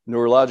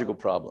 neurological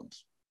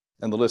problems,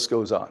 and the list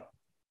goes on.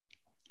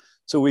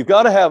 So we've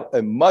got to have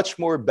a much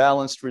more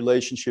balanced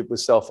relationship with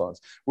cell phones.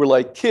 We're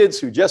like kids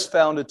who just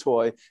found a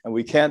toy and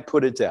we can't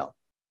put it down.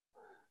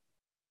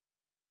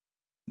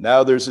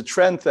 Now there's a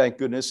trend, thank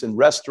goodness, in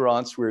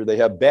restaurants where they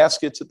have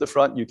baskets at the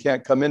front. You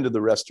can't come into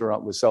the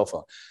restaurant with cell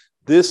phone.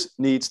 This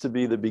needs to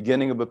be the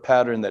beginning of a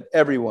pattern that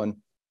everyone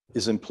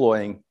is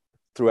employing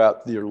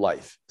throughout their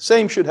life.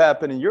 Same should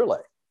happen in your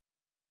life.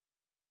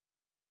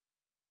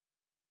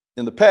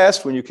 In the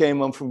past, when you came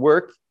home from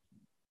work,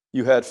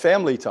 you had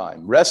family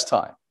time, rest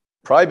time,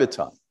 private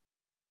time.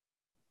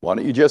 Why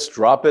don't you just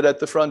drop it at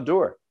the front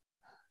door?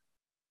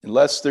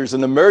 Unless there's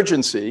an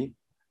emergency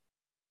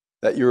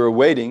that you're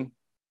awaiting,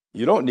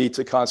 you don't need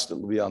to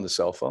constantly be on the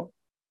cell phone.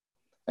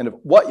 And if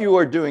what you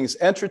are doing is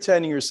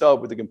entertaining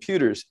yourself with the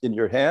computers in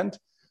your hand,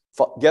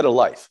 get a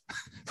life.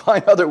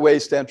 Find other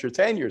ways to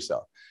entertain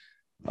yourself.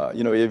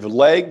 You know, you have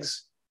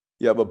legs,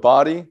 you have a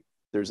body,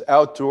 there's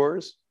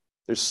outdoors.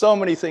 There's so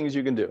many things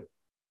you can do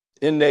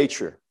in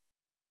nature,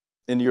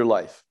 in your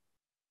life.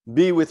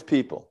 Be with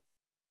people,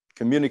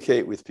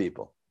 communicate with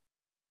people.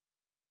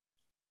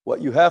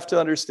 What you have to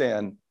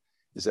understand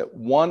is that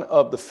one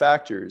of the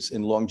factors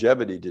in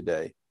longevity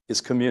today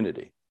is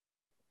community.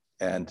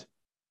 And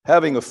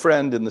having a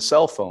friend in the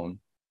cell phone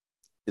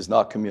is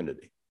not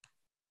community.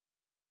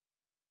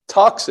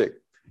 Toxic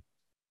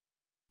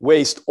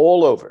waste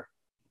all over.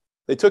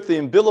 They took the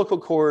umbilical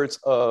cords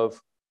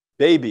of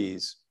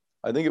babies,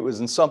 I think it was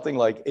in something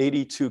like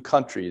 82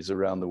 countries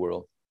around the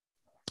world,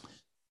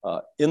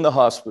 in the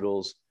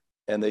hospitals,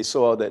 and they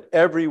saw that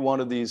every one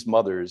of these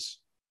mothers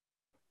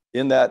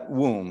in that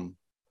womb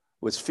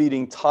was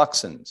feeding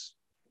toxins,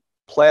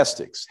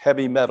 plastics,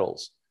 heavy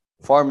metals,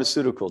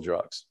 pharmaceutical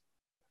drugs,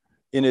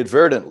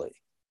 inadvertently,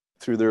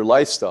 through their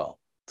lifestyle,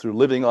 through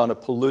living on a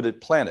polluted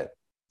planet,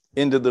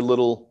 into the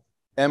little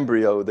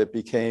embryo that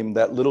became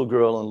that little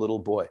girl and little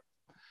boy.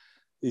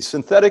 These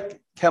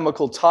synthetic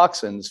chemical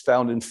toxins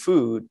found in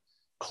food,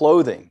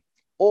 clothing,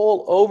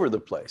 all over the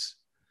place,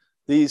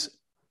 these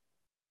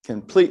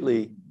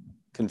completely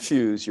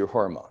confuse your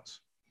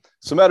hormones.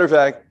 As a matter of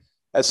fact,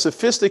 as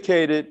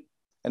sophisticated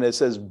and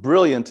as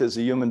brilliant as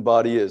the human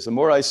body is, the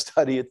more I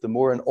study it, the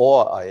more in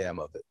awe I am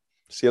of it.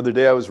 Just the other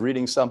day I was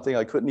reading something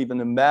I couldn't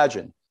even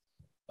imagine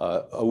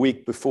a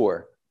week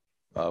before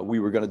we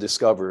were going to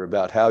discover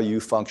about how you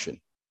function.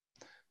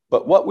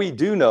 But what we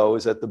do know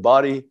is that the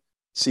body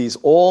sees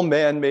all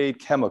man-made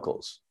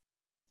chemicals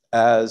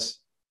as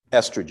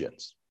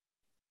estrogens.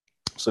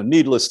 So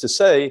needless to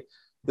say,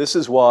 this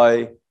is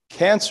why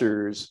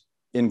cancers,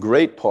 in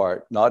great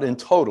part, not in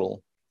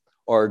total,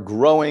 are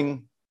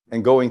growing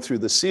and going through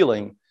the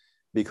ceiling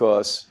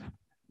because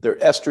they're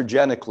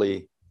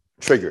estrogenically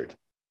triggered.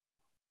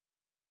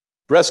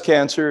 Breast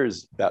cancer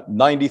is about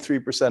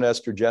 93%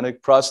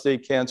 estrogenic,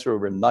 prostate cancer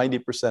over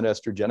 90%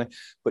 estrogenic,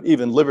 but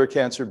even liver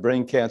cancer,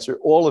 brain cancer,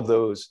 all of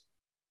those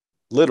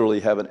literally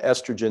have an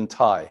estrogen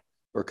tie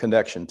or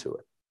connection to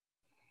it.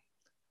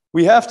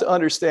 We have to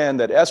understand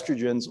that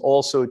estrogens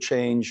also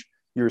change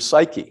your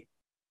psyche,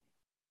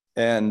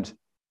 and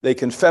they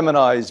can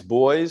feminize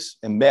boys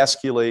and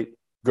masculate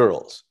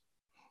girls.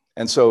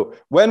 And so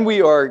when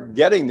we are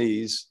getting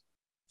these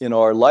in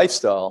our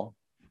lifestyle,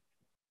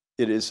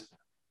 it is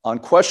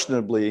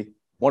unquestionably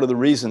one of the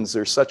reasons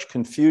there's such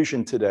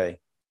confusion today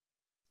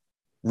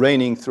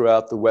reigning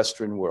throughout the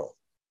Western world.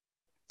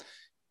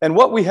 And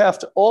what we have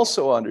to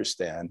also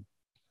understand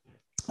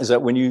is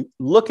that when you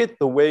look at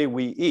the way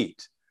we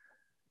eat,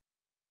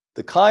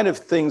 the kind of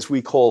things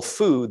we call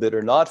food that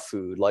are not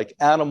food, like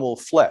animal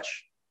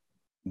flesh,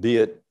 be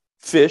it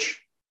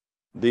fish,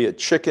 be it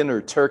chicken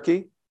or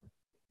turkey,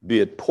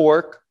 be it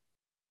pork,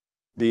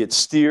 be it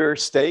steer,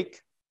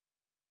 steak,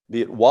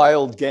 be it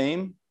wild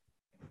game,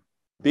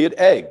 be it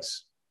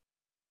eggs.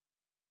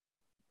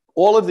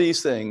 All of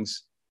these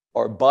things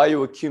are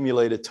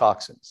bioaccumulated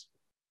toxins.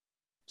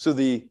 So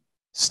the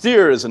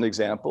steer, as an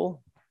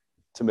example,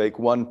 to make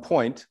one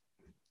point,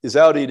 is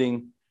out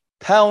eating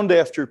pound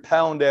after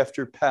pound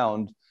after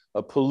pound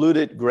of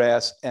polluted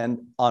grass, and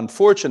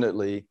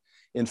unfortunately,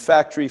 in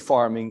factory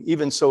farming,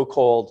 even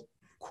so-called,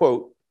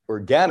 quote,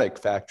 organic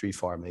factory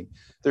farming,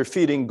 they're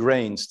feeding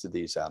grains to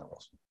these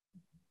animals.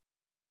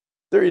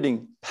 They're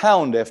eating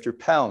pound after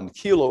pound,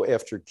 kilo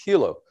after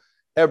kilo,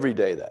 every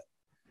day that.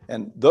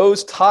 And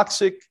those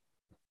toxic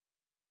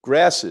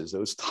grasses,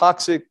 those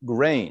toxic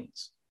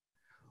grains,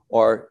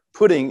 are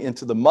putting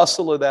into the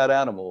muscle of that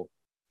animal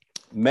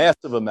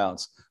massive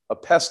amounts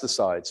of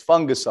pesticides,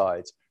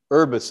 fungicides,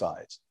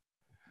 herbicides.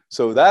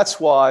 So that's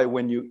why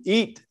when you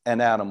eat an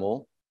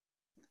animal,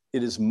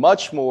 it is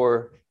much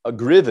more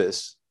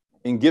aggressive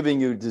in giving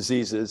you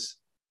diseases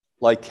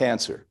like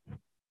cancer.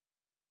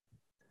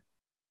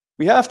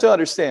 We have to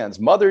understand,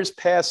 mothers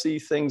pass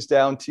these things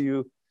down to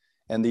you,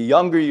 and the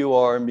younger you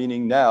are,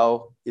 meaning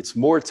now, it's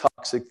more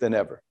toxic than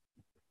ever.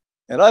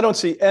 And I don't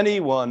see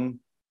anyone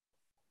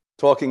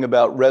talking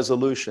about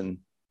resolution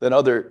than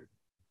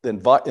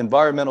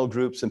environmental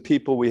groups and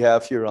people we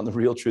have here on The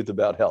Real Truth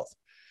About Health.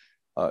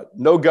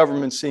 No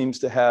government seems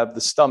to have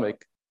the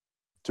stomach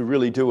to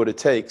really do what it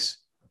takes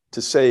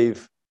to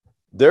save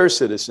their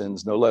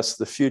citizens, no less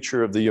the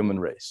future of the human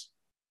race.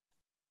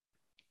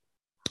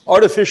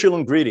 Artificial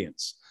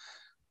ingredients.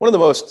 One of the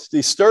most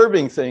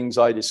disturbing things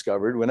I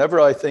discovered, whenever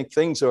I think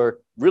things are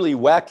really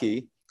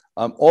wacky,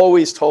 I'm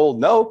always told,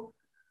 no,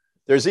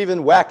 there's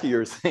even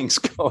wackier things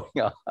going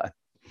on.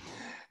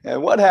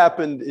 And what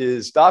happened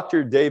is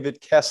Dr.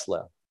 David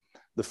Kessler,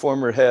 the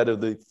former head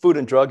of the Food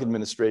and Drug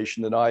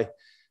Administration, and I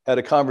had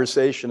a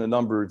conversation a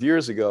number of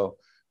years ago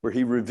where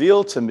he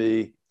revealed to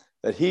me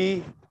that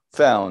he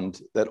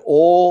found that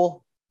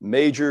all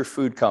major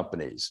food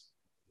companies,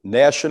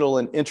 national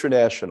and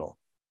international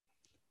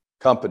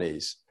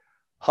companies,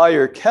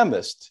 hire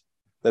chemists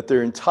that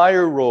their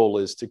entire role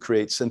is to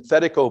create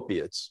synthetic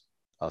opiates.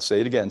 I'll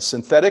say it again,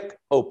 synthetic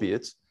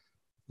opiates,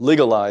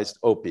 legalized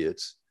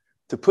opiates,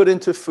 to put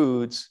into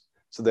foods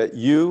so that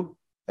you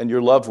and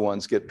your loved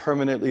ones get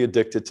permanently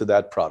addicted to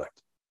that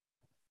product.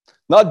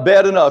 Not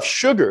bad enough,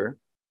 sugar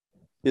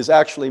is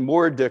actually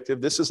more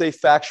addictive, this is a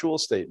factual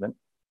statement,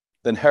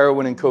 than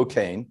heroin and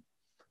cocaine.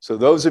 So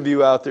those of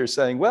you out there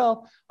saying,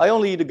 well, I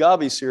only eat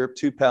agave syrup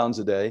 2 pounds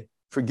a day,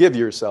 forgive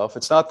yourself.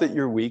 It's not that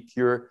you're weak,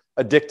 you're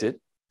addicted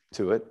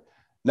to it.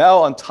 Now,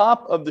 on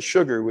top of the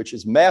sugar, which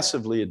is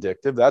massively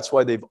addictive, that's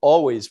why they've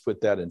always put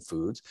that in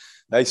foods.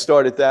 They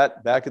started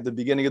that back at the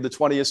beginning of the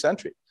 20th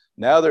century.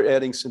 Now they're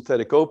adding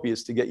synthetic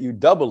opiates to get you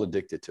double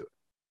addicted to it.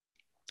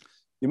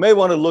 You may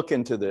want to look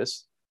into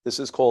this. This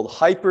is called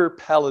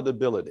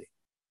hyperpalatability.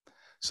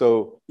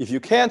 So if you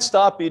can't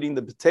stop eating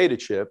the potato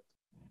chip,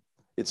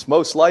 it's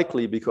most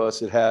likely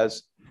because it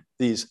has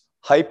these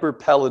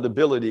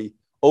hyperpalatability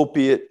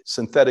opiate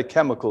synthetic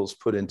chemicals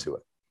put into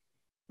it.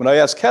 When I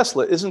asked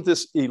Kessler, isn't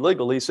this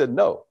illegal? He said,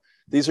 no,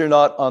 these are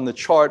not on the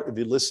chart of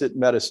illicit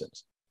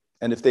medicines.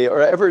 And if they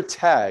are ever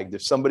tagged,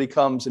 if somebody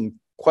comes and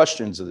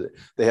questions it,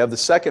 they have the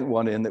second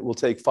one in that will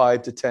take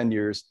 5 to 10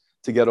 years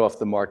to get off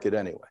the market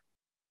anyway.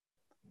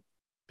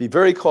 Be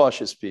very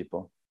cautious,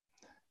 people.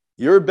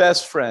 Your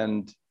best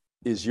friend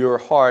is your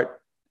heart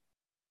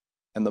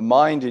and the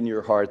mind in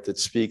your heart that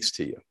speaks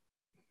to you.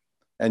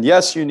 And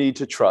yes, you need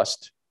to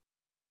trust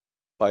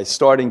by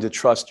starting to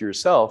trust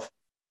yourself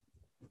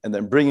and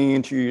then bringing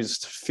into your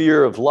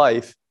sphere of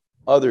life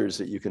others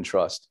that you can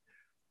trust.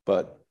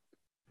 But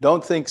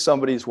don't think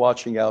somebody's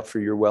watching out for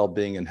your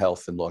well-being and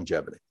health and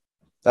longevity.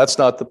 That's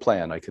not the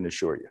plan, I can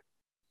assure you.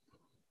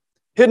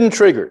 Hidden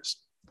triggers.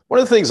 One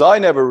of the things I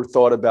never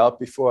thought about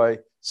before I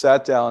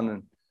sat down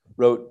and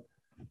wrote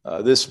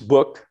this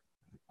book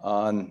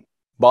on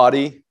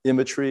body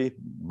imagery,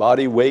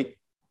 body weight,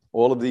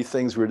 all of these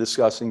things we're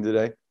discussing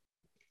today,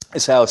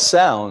 is how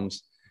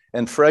sounds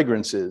and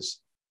fragrances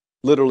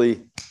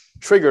literally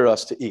trigger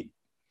us to eat.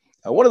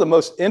 Now, one of the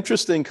most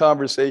interesting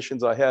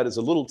conversations I had as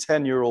a little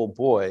 10-year-old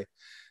boy,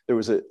 there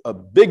was a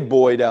big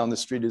boy down the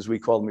street, as we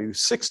called him. He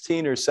was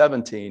 16 or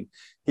 17.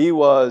 He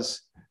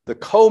was the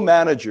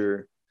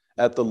co-manager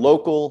at the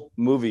local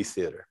movie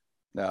theater.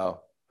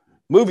 Now,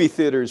 movie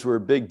theaters were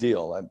a big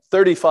deal. At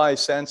 35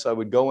 cents, I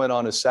would go in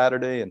on a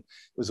Saturday, and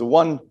it was a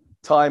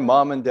one-time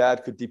mom and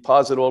dad could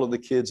deposit all of the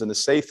kids in a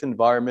safe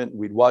environment.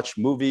 We'd watch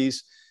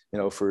movies,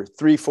 for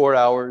 3-4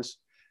 hours.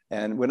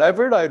 And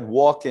whenever I'd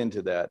walk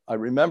into that, I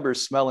remember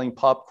smelling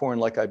popcorn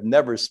like I've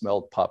never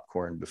smelled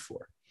popcorn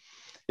before.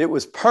 It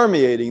was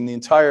permeating the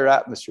entire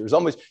atmosphere. It was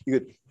almost,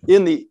 you could,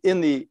 in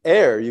the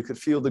air, you could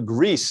feel the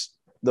grease,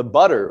 the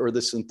butter, or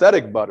the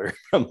synthetic butter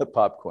from the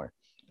popcorn.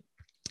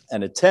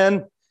 And at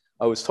 10,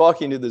 I was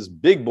talking to this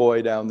big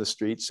boy down the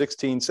street,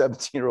 16,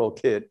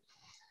 17-year-old kid.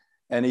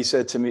 And he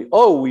said to me,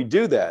 oh, we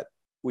do that.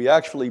 We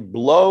actually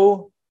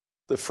blow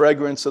the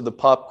fragrance of the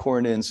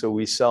popcorn in so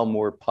we sell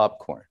more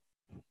popcorn.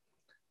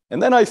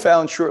 And then I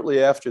found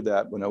shortly after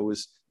that, when I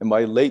was in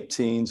my late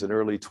teens and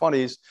early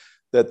 20s,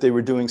 that they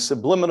were doing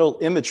subliminal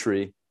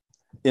imagery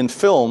in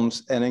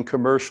films and in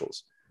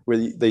commercials, where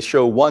they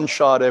show one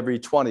shot every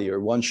 20 or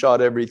one shot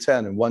every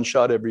 10 and one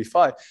shot every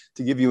 5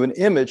 to give you an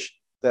image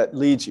that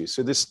leads you.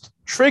 So this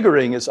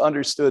triggering is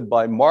understood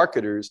by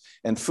marketers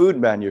and food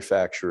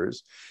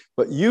manufacturers,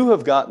 but you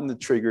have gotten the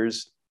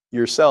triggers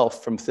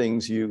yourself from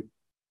things you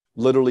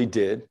literally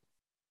did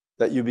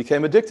that you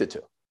became addicted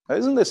to. Now,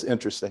 isn't this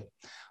interesting?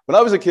 When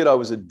I was a kid, I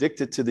was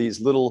addicted to these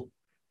little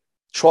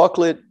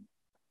chocolate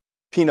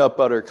peanut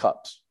butter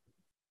cups.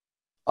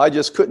 I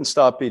just couldn't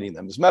stop eating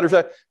them. As a matter of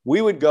fact,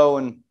 we would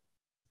go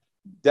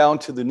down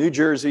to the New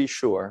Jersey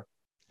shore,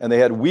 and they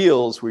had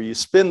wheels where you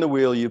spin the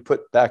wheel, you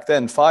put back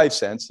then 5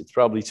 cents, it's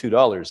probably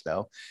 $2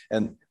 now.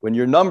 And when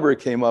your number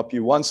came up,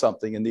 you won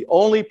something. And the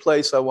only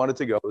place I wanted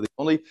to go, the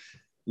only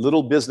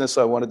little business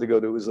I wanted to go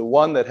to was the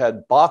one that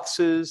had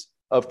boxes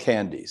of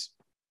candies.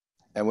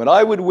 And when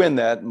I would win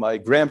that, my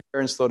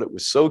grandparents thought it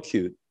was so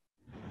cute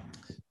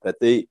that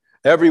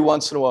every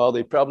once in a while,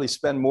 they'd probably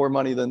spend more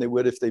money than they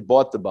would if they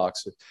bought the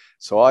box.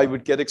 So I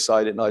would get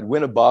excited and I'd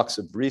win a box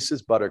of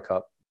Reese's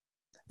Buttercup,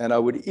 and I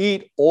would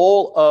eat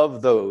all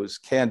of those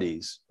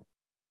candies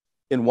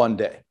in one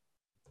day.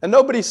 And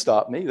nobody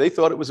stopped me. They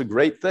thought it was a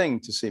great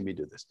thing to see me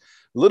do this.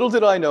 Little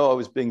did I know I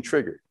was being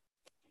triggered.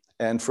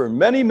 And for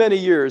many, many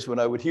years, when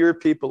I would hear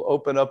people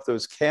open up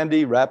those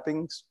candy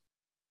wrappings,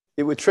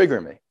 it would trigger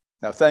me.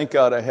 Now, thank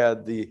God I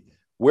had the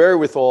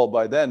wherewithal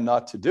by then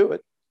not to do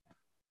it.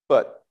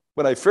 But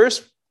when I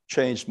first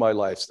changed my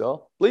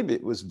lifestyle, believe me,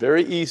 it was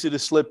very easy to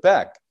slip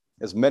back,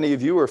 as many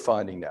of you are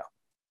finding now.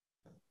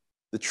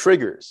 The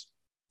triggers,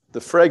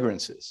 the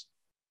fragrances,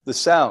 the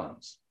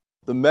sounds,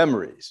 the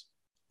memories,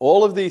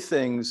 all of these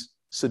things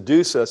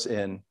seduce us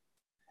in,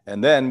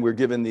 and then we're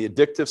given the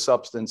addictive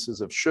substances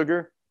of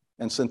sugar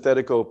and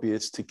synthetic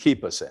opiates to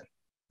keep us in.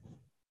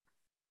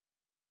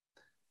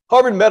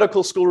 Harvard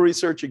Medical School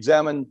research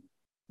examined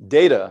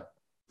data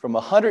from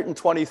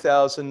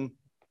 120,000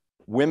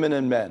 women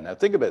and men. Now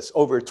think of this,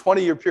 over a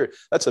 20-year period.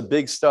 That's a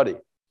big study.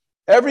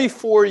 Every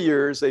 4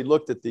 years, they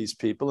looked at these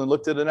people and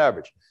looked at an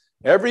average.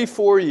 Every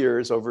 4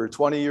 years, over a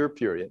 20-year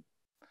period,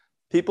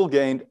 people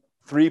gained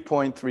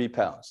 3.3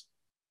 pounds.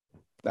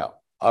 Now,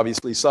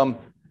 obviously, some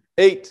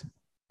ate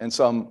and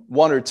some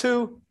 1 or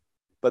 2,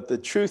 but the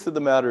truth of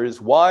the matter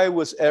is, why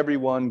was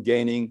everyone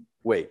gaining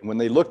weight? And when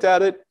they looked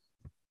at it,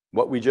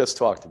 what we just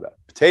talked about,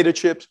 potato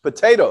chips,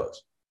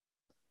 potatoes,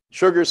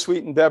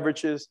 sugar-sweetened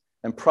beverages,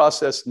 and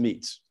processed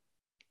meats.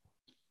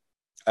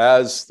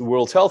 As the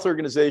World Health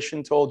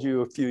Organization told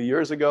you a few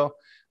years ago,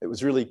 it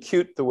was really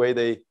cute the way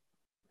they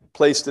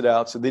placed it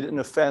out so they didn't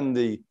offend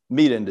the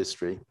meat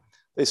industry.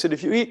 They said,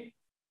 if you eat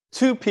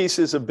 2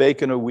 pieces of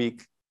bacon a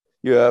week,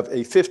 you have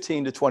a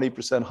 15 to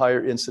 20%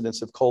 higher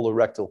incidence of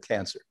colorectal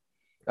cancer.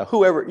 Now,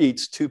 whoever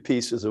eats 2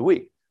 pieces a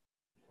week,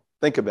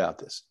 think about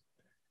this.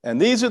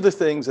 And these are the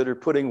things that are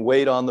putting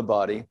weight on the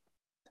body.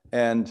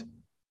 And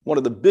one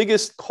of the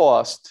biggest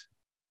costs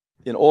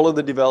in all of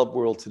the developed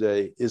world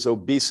today is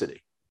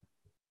obesity.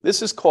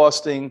 This is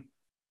costing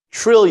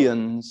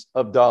trillions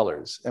of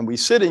dollars. And we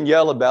sit and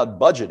yell about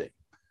budgeting.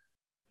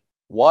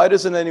 Why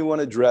doesn't anyone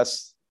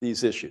address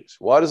these issues?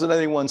 Why doesn't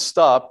anyone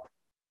stop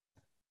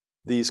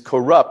these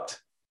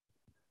corrupt,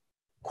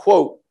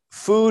 quote,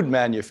 food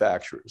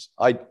manufacturers?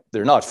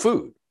 They're not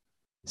food,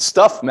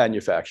 stuff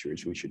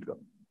manufacturers, we should go.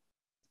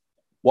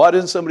 Why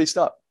doesn't somebody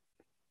stop?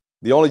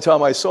 The only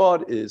time I saw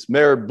it is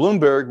Mayor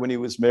Bloomberg, when he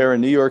was mayor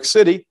in New York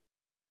City,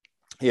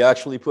 he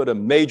actually put a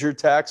major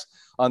tax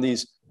on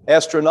these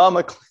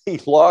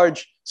astronomically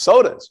large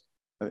sodas.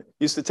 It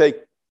used to take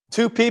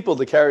 2 people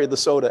to carry the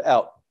soda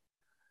out.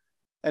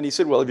 And he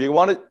said, well, if you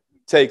want to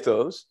take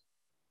those,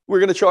 we're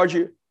going to charge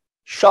you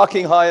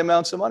shocking high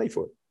amounts of money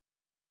for it.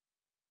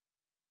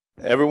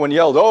 Everyone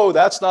yelled, oh,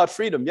 that's not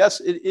freedom. Yes,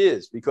 it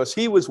is, because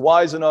he was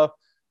wise enough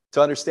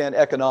to understand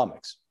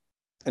economics.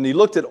 And he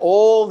looked at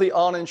all the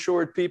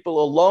uninsured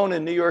people alone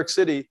in New York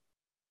City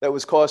that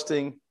was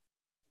costing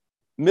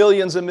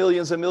millions and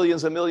millions and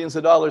millions and millions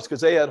of dollars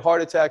because they had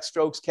heart attacks,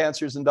 strokes,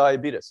 cancers, and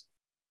diabetes.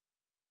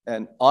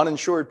 And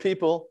uninsured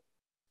people,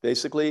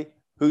 basically,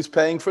 who's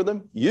paying for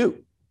them?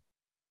 You.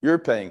 You're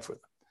paying for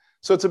them.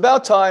 So it's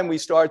about time we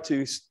start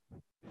to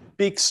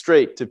speak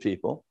straight to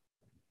people.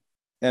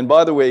 And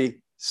by the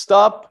way,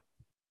 stop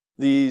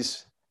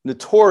these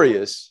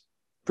notorious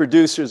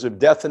producers of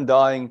death and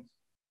dying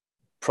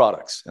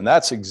products. And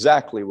that's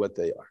exactly what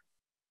they are.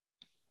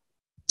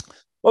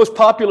 Most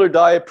popular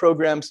diet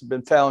programs have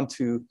been found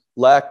to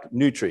lack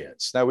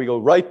nutrients. Now we go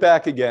right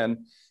back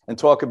again and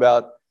talk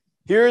about,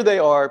 here they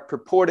are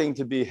purporting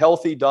to be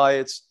healthy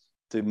diets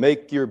to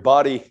make your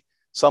body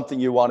something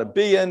you want to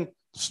be in,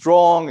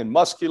 strong and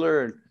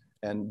muscular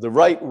and the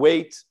right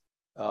weight.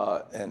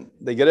 And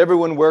they get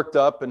everyone worked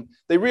up, and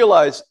they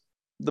realize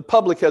the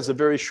public has a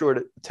very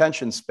short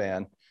attention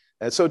span.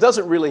 And so it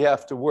doesn't really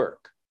have to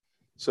work.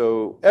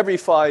 So every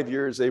 5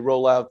 years, they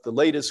roll out the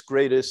latest,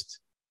 greatest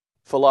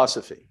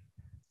philosophy,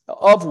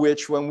 of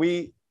which when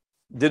we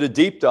did a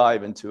deep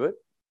dive into it,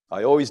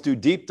 I always do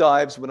deep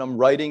dives when I'm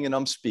writing and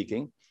I'm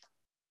speaking.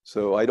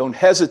 So I don't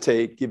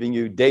hesitate giving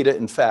you data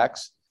and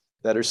facts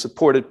that are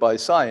supported by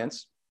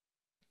science.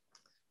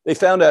 They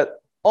found that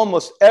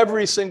almost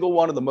every single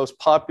one of the most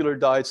popular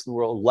diets in the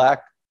world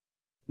lack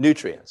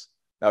nutrients.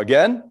 Now,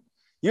 again,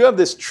 you have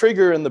this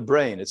trigger in the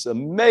brain. It's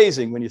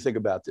amazing when you think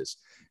about this.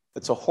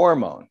 It's a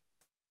hormone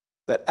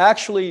that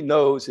actually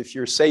knows if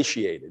you're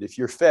satiated, if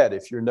you're fed,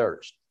 if you're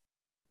nourished.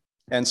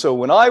 And so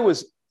when I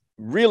was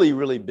really,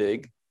 really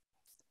big,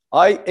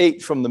 I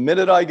ate from the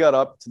minute I got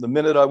up to the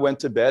minute I went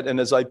to bed. And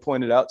as I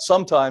pointed out,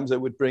 sometimes I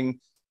would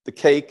bring the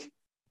cake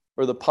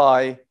or the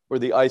pie or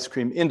the ice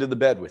cream into the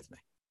bed with me.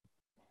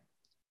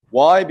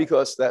 Why?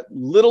 Because that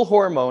little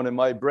hormone in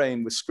my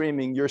brain was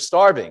screaming, "You're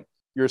starving,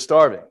 you're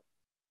starving."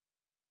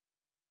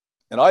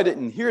 And I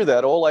didn't hear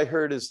that. All I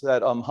heard is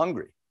that I'm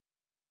hungry.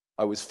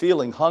 I was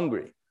feeling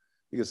hungry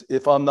because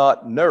if I'm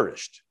not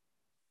nourished.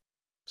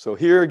 So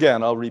here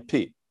again, I'll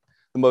repeat.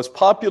 The most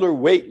popular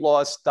weight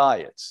loss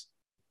diets,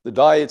 the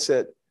diets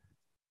that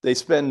they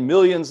spend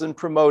millions in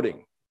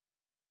promoting,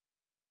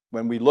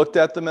 when we looked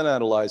at them and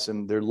analyzed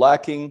them, they're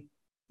lacking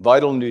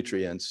vital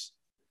nutrients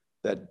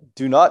that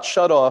do not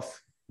shut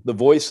off the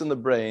voice in the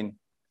brain,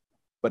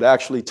 but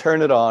actually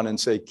turn it on and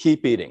say,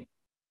 keep eating.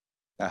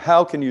 Now,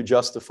 how can you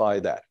justify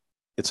that?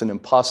 It's an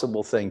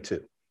impossible thing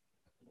too.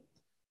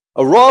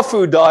 A raw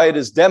food diet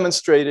is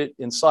demonstrated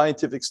in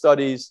scientific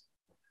studies,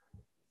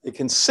 a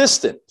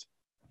consistent,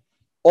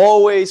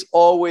 always,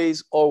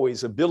 always,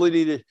 always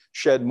ability to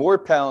shed more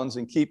pounds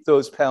and keep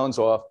those pounds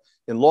off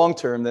in long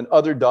term than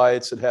other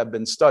diets that have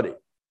been studied.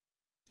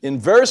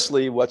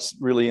 Inversely, what's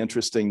really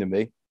interesting to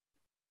me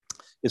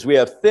is we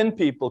have thin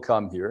people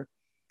come here,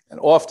 and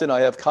often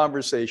I have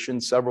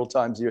conversations several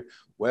times a year.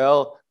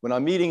 Well, when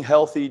I'm eating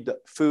healthy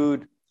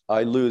food,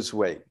 I lose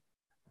weight.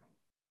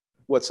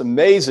 What's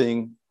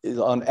amazing is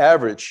on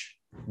average,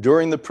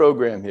 during the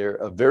program here,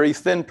 a very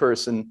thin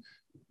person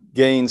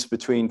gains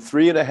between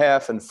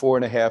 3.5 and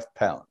 4.5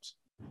 pounds.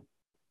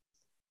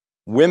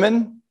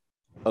 Women,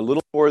 a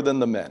little more than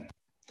the men.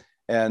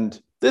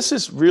 And this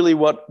is really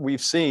what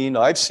we've seen,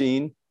 I've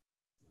seen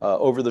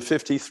over the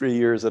 53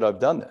 years that I've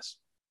done this.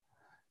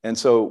 And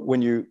so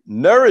when you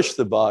nourish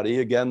the body,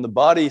 again, the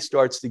body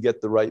starts to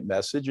get the right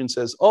message and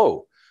says,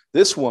 oh,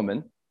 this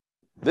woman,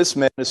 this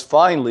man is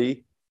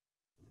finally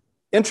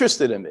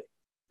interested in me.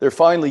 They're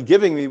finally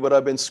giving me what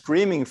I've been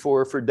screaming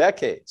for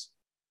decades.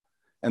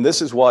 And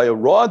this is why a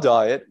raw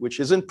diet, which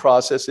isn't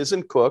processed,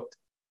 isn't cooked,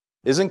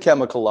 isn't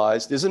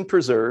chemicalized, isn't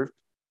preserved,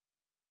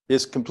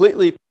 is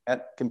completely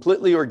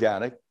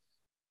organic,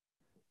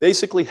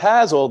 basically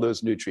has all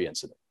those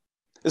nutrients in it.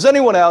 Is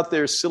anyone out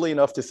there silly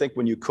enough to think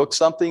when you cook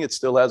something, it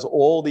still has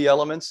all the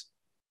elements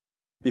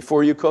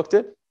before you cooked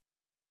it?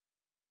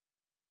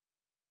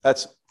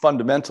 That's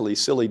fundamentally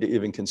silly to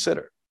even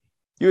consider.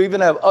 You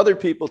even have other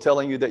people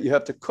telling you that you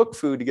have to cook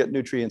food to get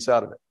nutrients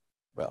out of it.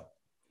 Well,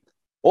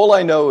 all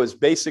I know is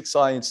basic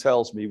science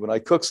tells me when I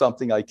cook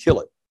something, I kill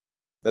it,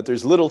 that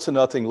there's little to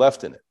nothing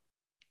left in it.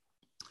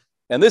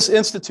 And this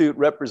institute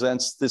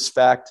represents this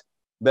fact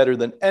better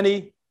than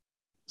any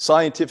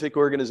scientific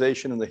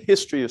organization in the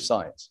history of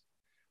science.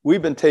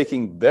 We've been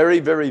taking very,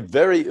 very,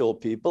 very ill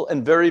people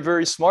and very,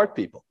 very smart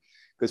people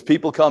because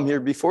people come here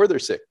before they're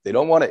sick. They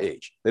don't want to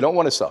age. They don't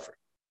want to suffer.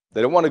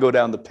 They don't want to go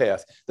down the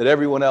path that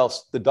everyone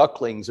else, the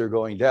ducklings, are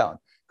going down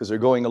because they're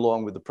going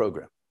along with the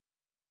program.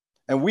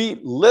 And we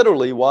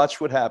literally watch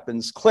what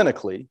happens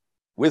clinically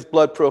with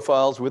blood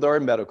profiles, with our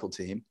medical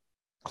team,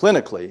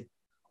 clinically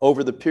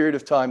over the period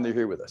of time they're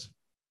here with us.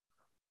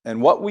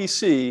 And what we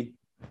see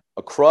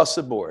across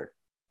the board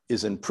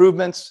is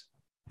improvements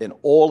in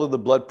all of the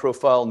blood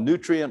profile,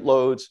 nutrient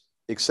loads,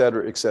 et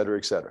cetera, et cetera,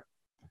 et cetera.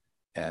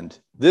 And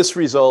this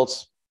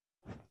results,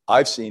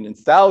 I've seen in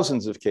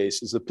thousands of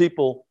cases of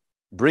people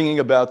bringing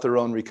about their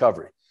own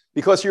recovery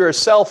because you're a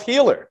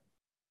self-healer.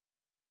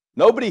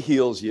 Nobody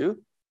heals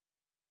you.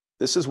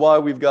 This is why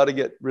we've got to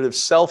get rid of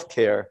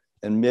self-care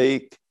and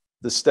make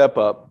the step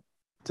up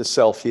to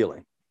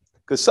self-healing.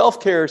 Because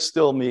self-care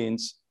still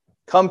means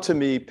come to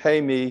me, pay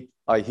me,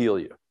 I heal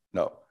you.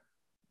 No.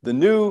 The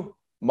new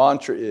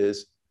mantra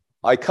is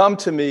I come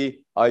to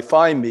me, I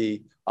find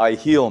me, I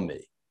heal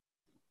me.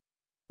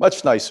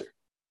 Much nicer.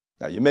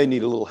 Now, you may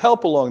need a little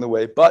help along the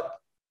way, but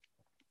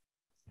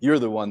you're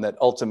the one that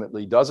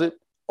ultimately does it.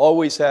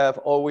 Always have,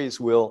 always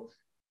will,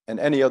 and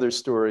any other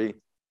story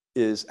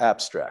is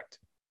abstract.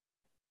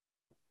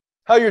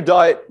 How your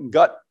diet and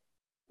gut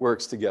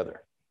works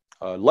together.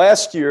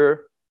 Last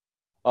year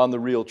on The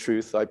Real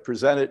Truth, I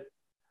presented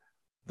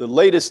the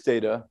latest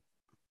data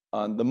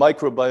on the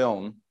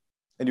microbiome.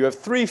 And you have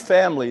 3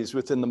 families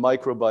within the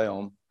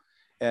microbiome,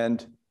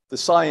 and the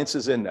science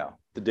is in now.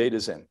 The data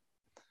is in.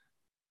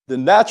 The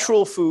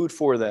natural food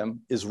for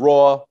them is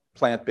raw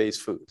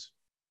plant-based foods.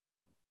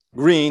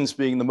 Greens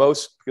being the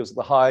most because of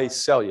the high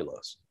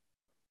cellulose.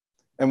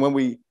 And when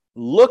we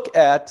look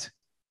at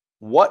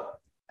what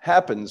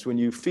happens when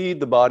you feed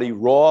the body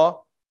raw,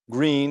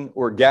 green,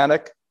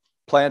 organic,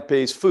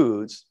 plant-based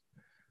foods,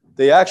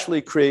 they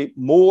actually create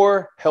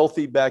more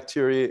healthy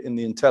bacteria in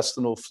the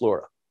intestinal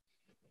flora.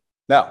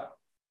 Now,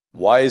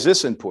 why is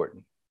this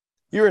important?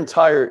 Your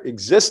entire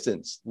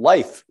existence,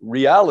 life,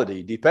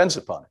 reality depends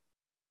upon it.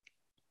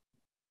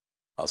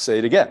 I'll say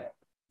it again.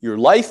 Your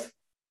life,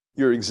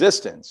 your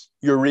existence,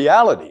 your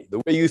reality, the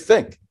way you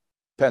think,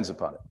 depends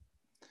upon it.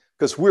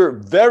 Because we're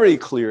very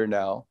clear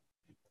now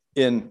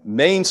in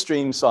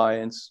mainstream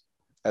science,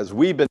 as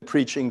we've been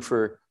preaching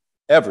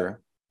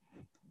forever,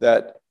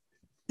 that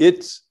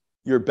it's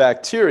your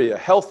bacteria,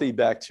 healthy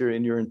bacteria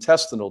in your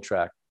intestinal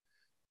tract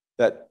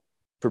that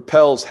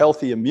propels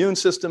healthy immune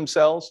system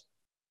cells,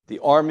 the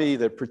army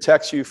that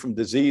protects you from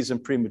disease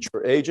and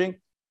premature aging,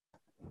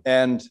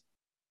 and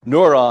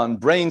neuron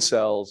brain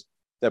cells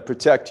that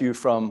protect you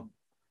from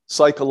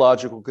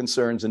psychological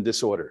concerns and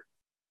disorder.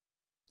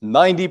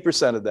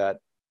 90% of that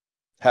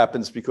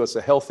happens because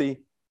of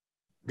healthy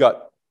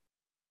gut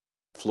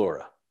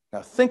flora.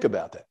 Now think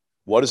about that.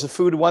 What is the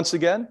food once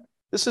again?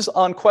 This is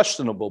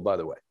unquestionable, by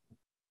the way.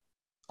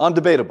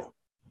 Undebatable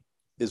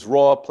is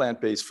raw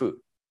plant-based food.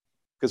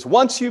 Because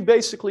once you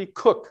basically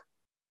cook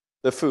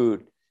the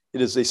food,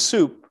 it is a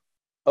soup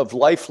of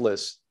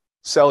lifeless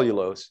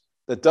cellulose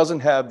that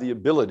doesn't have the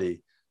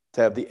ability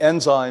to have the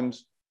enzymes,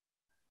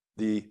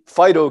 the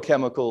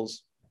phytochemicals,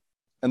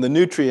 and the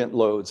nutrient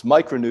loads,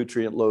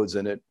 micronutrient loads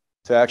in it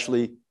to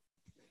actually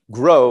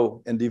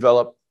grow and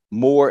develop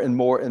more and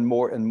more and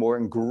more and more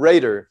and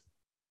greater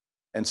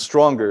and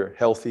stronger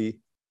healthy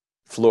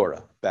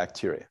flora,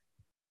 bacteria.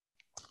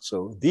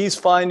 So these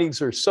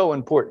findings are so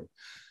important.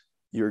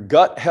 Your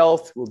gut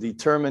health will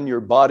determine your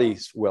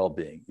body's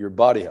well-being, your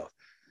body health.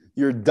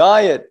 Your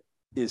diet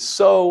is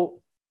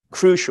so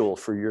crucial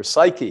for your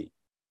psyche,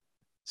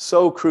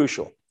 so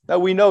crucial. Now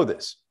we know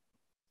this.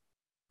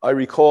 I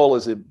recall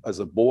as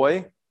a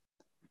boy,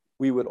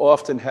 we would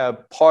often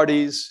have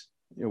parties.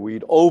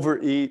 We'd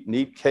overeat and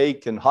eat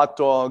cake and hot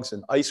dogs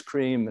and ice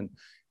cream and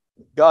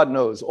God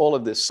knows all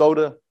of this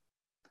soda.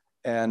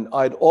 And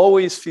I'd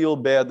always feel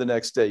bad the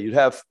next day. You'd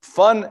have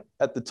fun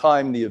at the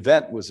time the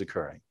event was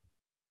occurring.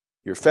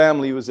 Your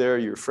family was there,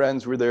 your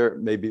friends were there.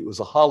 Maybe it was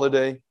a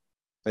holiday,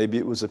 maybe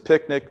it was a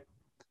picnic,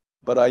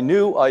 but I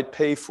knew I'd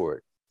pay for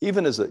it.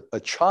 Even as a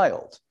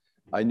child,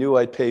 I knew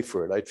I'd pay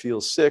for it. I'd feel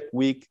sick,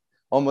 weak,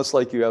 almost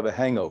like you have a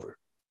hangover,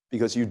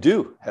 because you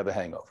do have a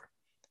hangover.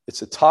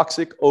 It's a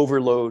toxic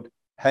overload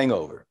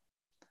hangover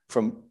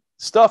from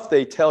stuff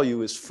they tell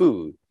you is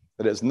food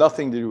that has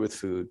nothing to do with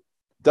food,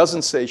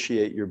 doesn't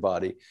satiate your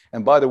body,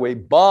 and by the way,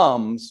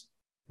 bombs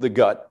the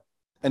gut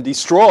and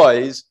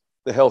destroys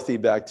the healthy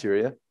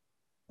bacteria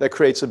that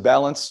creates a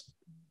balanced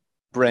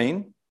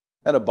brain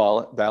and a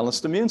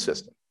balanced immune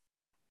system.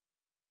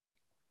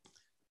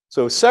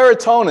 So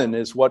serotonin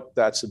is what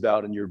that's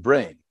about in your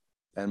brain.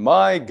 And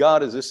my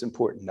God, is this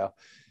important. Now,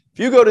 if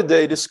you go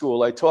today to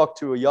school, I talked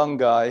to a young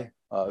guy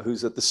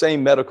who's at the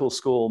same medical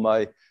school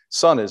my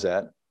son is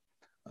at,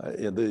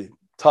 in the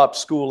top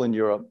school in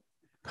Europe,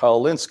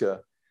 Karolinska,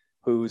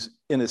 who's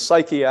in a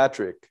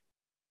psychiatric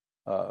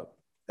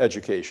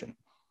education.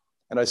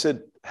 And I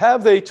said,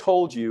 have they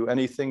told you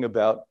anything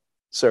about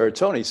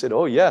serotonin? He said,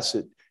 oh, yes,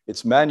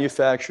 it's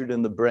manufactured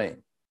in the brain.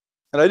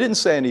 And I didn't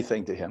say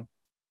anything to him.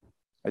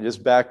 I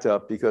just backed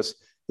up because,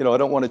 I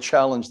don't want to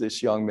challenge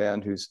this young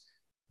man who's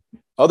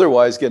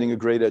otherwise getting a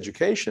great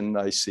education,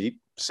 I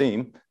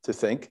seem to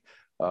think.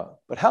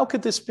 But how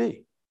could this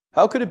be?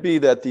 How could it be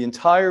that the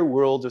entire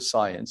world of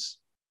science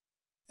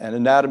and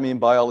anatomy and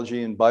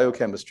biology and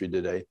biochemistry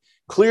today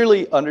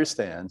clearly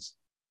understands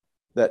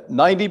that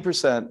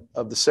 90%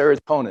 of the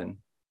serotonin,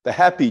 the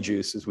happy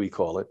juice as we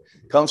call it,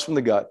 comes from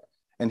the gut.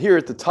 And here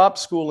at the top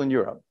school in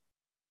Europe,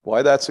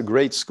 why that's a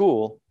great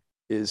school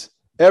is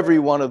every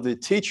one of the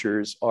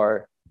teachers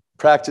are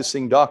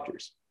practicing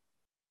doctors.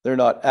 They're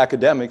not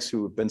academics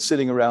who have been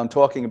sitting around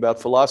talking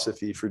about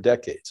philosophy for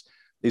decades.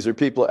 These are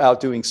people out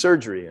doing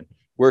surgery and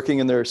working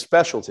in their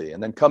specialty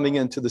and then coming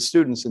into the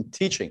students and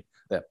teaching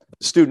them.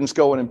 The students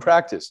go in and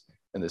practice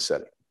in this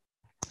setting.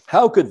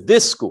 How could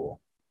this school,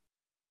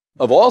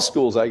 of all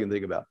schools I can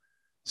think about,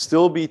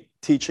 still be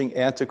teaching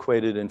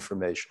antiquated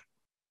information?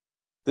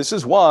 This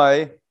is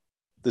why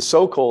the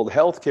so-called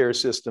healthcare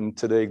system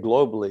today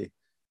globally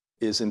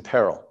is in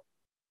peril.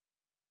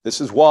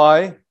 This is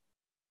why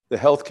the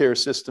healthcare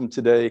system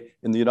today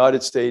in the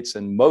United States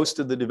and most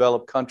of the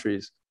developed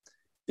countries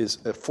is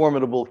a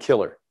formidable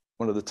killer.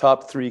 One of the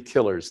top 3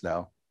 killers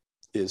now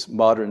is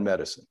modern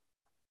medicine.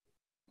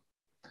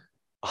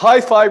 A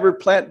high-fiber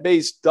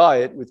plant-based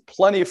diet with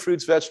plenty of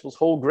fruits, vegetables,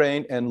 whole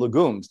grain, and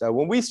legumes. Now,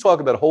 when we talk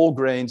about whole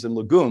grains and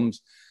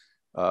legumes,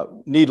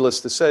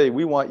 needless to say,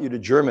 we want you to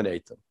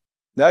germinate them.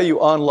 Now you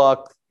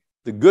unlock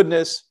the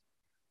goodness,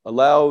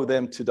 allow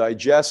them to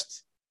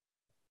digest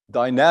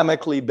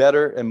dynamically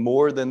better and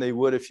more than they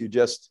would if you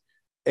just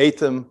ate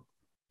them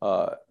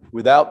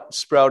without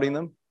sprouting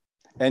them.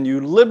 And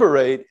you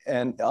liberate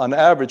and on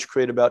average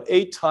create about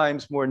 8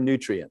 times more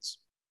nutrients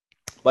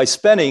by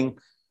spending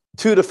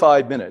 2 to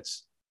 5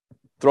 minutes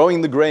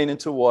throwing the grain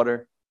into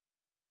water,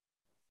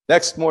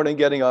 Next morning,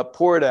 getting up,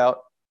 pour it out,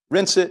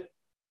 rinse it.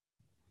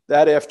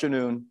 That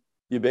afternoon,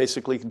 you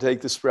basically can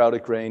take the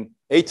sprouted grain,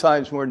 8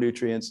 times more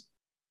nutrients.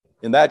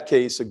 In that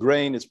case, a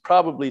grain is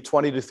probably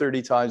 20 to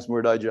 30 times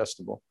more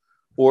digestible,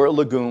 or a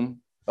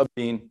legume, a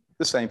bean,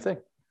 the same thing.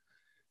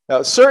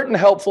 Now, certain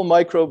helpful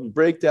microbes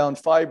break down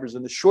fibers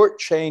in the short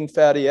chain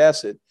fatty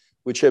acid,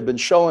 which have been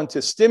shown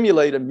to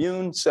stimulate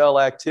immune cell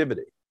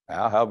activity.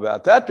 Now, how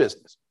about that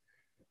business?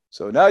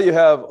 So now you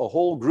have a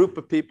whole group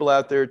of people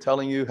out there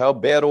telling you how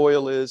bad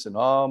oil is, and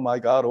oh my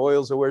God,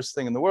 oil's the worst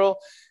thing in the world.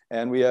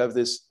 And we have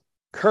this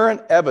current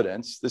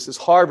evidence. This is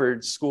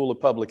Harvard School of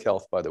Public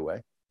Health, by the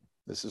way.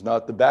 This is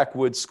not the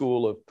backwoods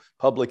school of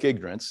public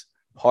ignorance,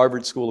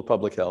 Harvard School of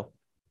Public Health.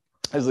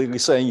 As they're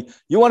saying,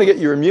 you want to get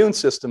your immune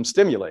system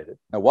stimulated.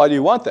 Now, why do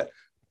you want that?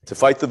 To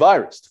fight the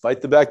virus, to fight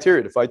the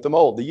bacteria, to fight the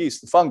mold, the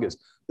yeast, the fungus,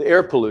 the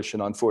air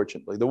pollution,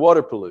 unfortunately, the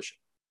water pollution.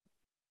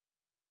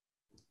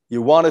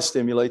 You want to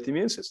stimulate the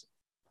immune system.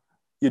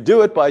 You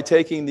do it by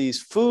taking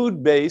these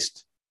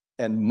food-based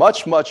and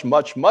much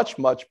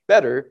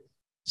better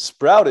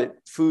sprouted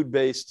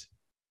food-based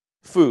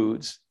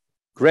foods,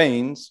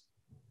 grains,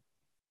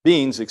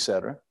 beans,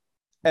 etc.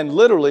 And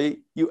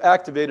literally, you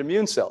activate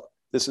immune cells.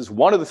 This is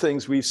one of the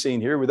things we've seen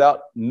here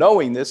without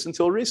knowing this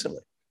until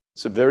recently.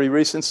 It's a very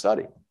recent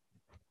study.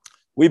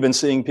 We've been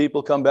seeing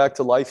people come back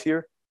to life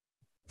here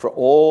for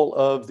all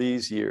of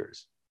these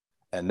years.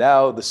 And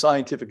now the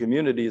scientific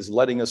community is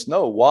letting us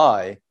know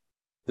why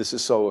this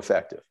is so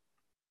effective.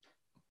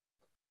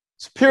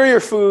 Superior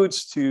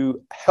foods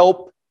to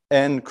help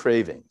end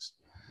cravings.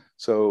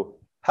 So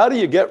how do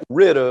you get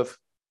rid of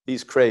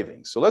these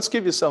cravings? So let's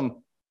give you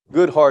some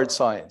good hard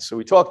science. So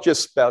we talked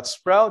just about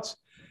sprouts,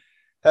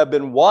 have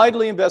been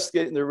widely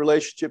investigated in their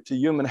relationship to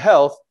human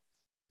health,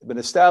 have been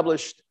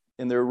established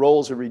in their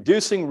roles of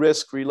reducing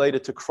risk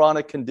related to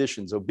chronic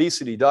conditions,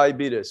 obesity,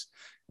 diabetes,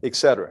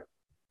 etc.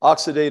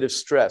 Oxidative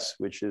stress,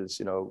 which is,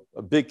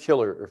 a big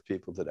killer of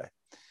people today.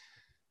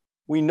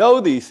 We know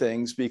these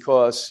things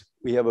because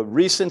we have a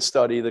recent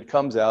study that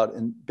comes out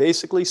and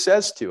basically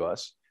says to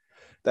us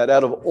that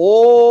out of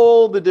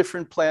all the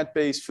different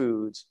plant-based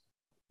foods,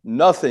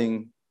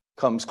 nothing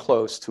comes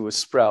close to a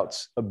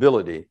sprout's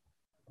ability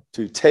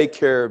to take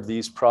care of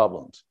these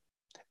problems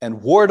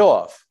and ward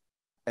off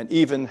and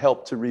even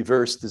help to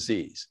reverse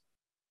disease.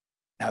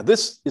 Now,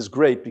 this is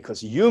great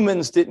because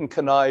humans didn't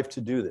connive to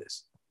do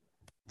this.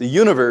 The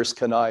universe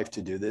connived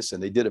to do this,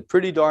 and they did a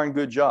pretty darn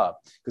good job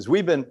because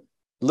we've been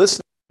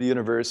listening to the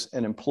universe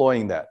and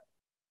employing that.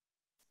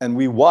 And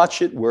we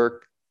watch it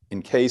work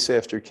in case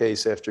after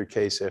case after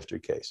case after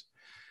case.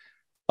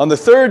 On the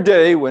third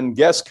day, when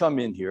guests come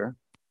in here,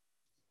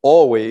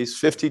 always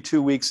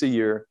 52 weeks a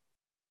year,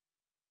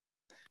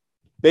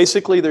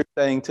 basically they're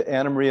saying to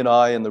Anna Marie and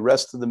I and the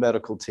rest of the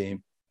medical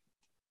team,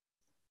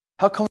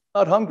 how come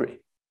they're not hungry?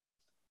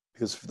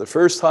 Because for the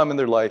first time in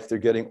their life, they're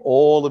getting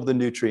all of the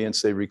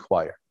nutrients they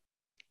require.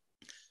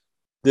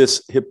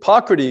 This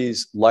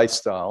Hippocrates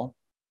lifestyle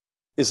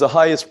is the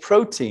highest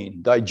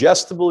protein,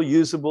 digestible,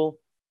 usable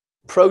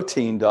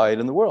protein diet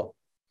in the world.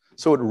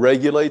 So it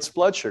regulates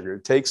blood sugar.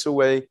 It takes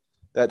away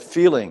that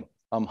feeling,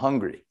 I'm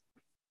hungry.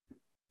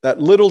 That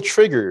little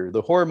trigger,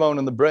 the hormone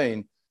in the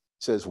brain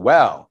says,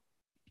 wow,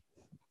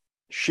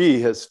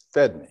 she has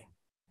fed me.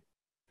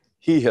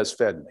 He has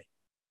fed me.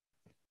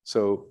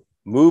 So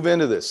move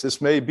into this.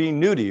 This may be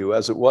new to you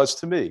as it was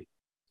to me.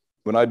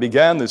 When I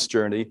began this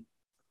journey,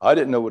 I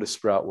didn't know what a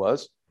sprout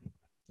was.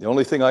 The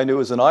only thing I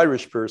knew as an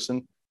Irish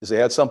person is they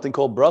had something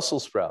called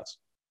Brussels sprouts.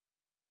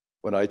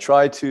 When I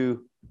tried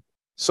to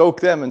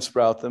soak them and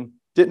sprout them,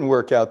 didn't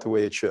work out the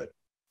way it should.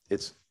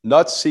 It's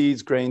nuts,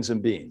 seeds, grains,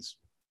 and beans.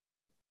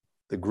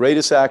 The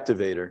greatest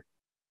activator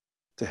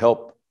to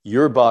help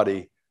your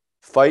body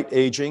fight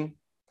aging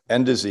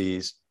and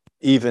disease,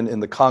 even in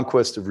the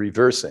conquest of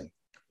reversing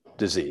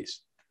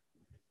disease.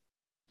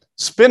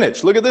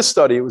 Spinach, look at this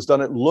study. It was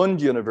done at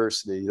Lund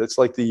University. That's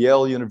like the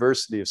Yale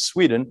University of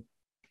Sweden.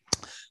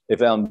 They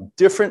found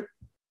different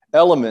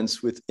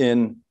elements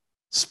within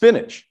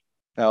spinach.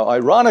 Now,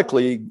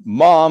 ironically,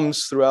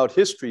 moms throughout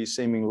history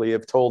seemingly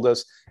have told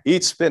us,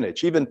 eat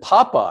spinach. Even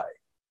Popeye,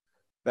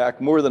 back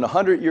more than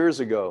 100 years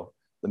ago,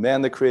 the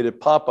man that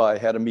created Popeye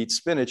had him eat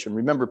spinach. And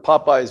remember,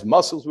 Popeye's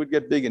muscles would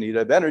get big and he'd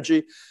have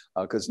energy,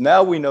 because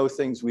now we know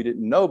things we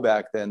didn't know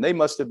back then. They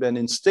must have been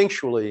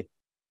instinctually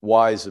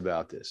wise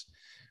about this.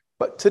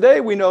 But today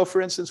we know, for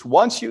instance,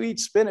 once you eat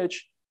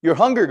spinach, your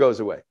hunger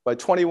goes away by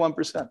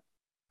 21%.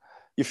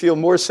 You feel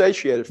more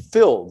satiated,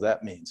 filled,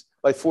 that means,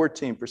 by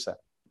 14%.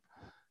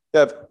 You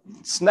have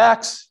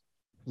snacks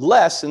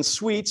less and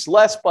sweets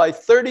less by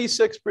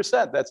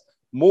 36%. That's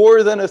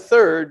more than a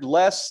third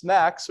less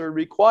snacks are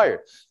required.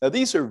 Now,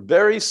 these are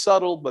very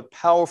subtle but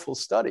powerful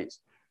studies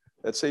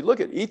that say, look,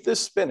 eat this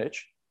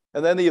spinach,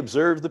 and then they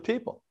observe the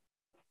people.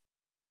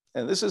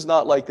 And this is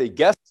not like they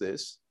guessed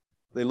this.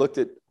 They looked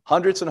at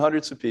hundreds and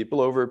hundreds of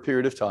people over a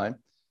period of time,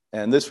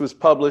 and this was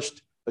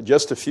published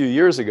just a few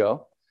years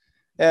ago.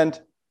 And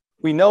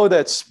we know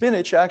that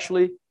spinach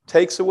actually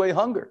takes away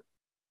hunger.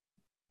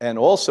 And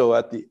also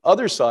at the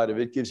other side of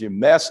it gives you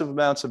massive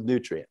amounts of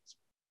nutrients.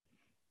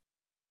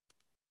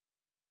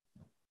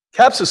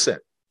 Capsaicin,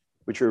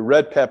 which are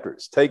red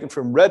peppers, taken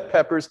from red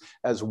peppers,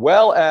 as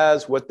well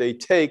as what they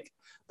take,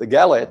 the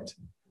gallette,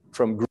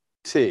 from green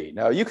tea.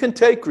 Now, you can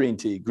take green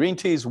tea. Green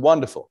tea is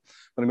wonderful,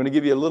 but I'm going to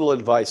give you a little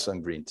advice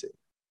on green tea.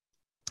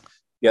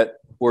 Get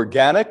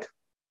organic,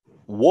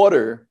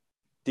 water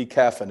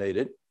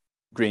decaffeinated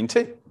green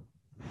tea.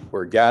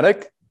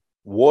 Organic,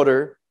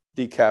 water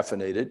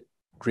decaffeinated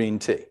green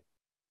tea.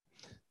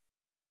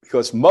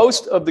 Because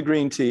most of the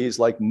green teas,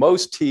 like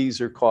most teas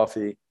or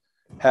coffee,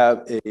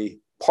 have a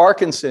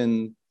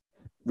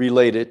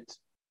Parkinson-related,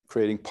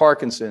 creating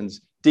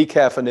Parkinson's,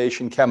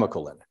 decaffeination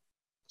chemical in it.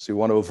 So you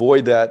want to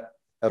avoid that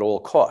at all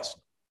costs.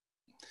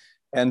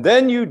 And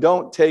then you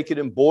don't take it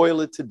and boil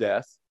it to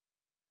death.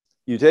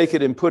 You take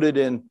it and put it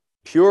in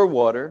pure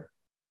water,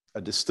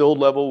 a distilled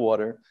level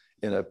water,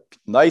 in a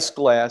nice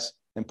glass,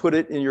 and put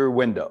it in your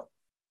window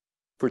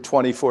for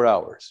 24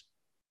 hours.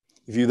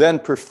 If you then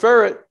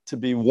prefer it to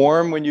be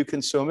warm when you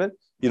consume it,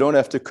 you don't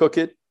have to cook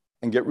it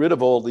and get rid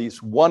of all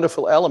these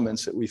wonderful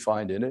elements that we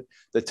find in it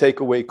that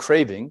take away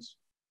cravings.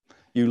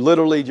 You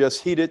literally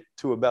just heat it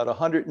to about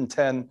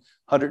 110,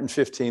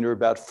 115, or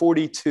about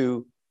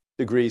 42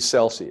 degrees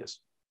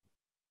Celsius.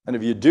 And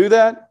if you do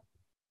that,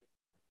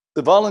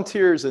 the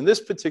volunteers in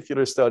this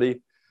particular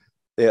study,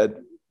 they had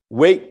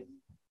weight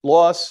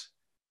loss,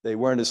 they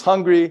weren't as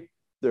hungry,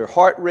 their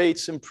heart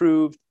rates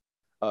improved,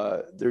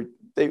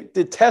 they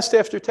did test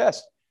after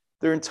test.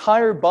 Their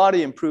entire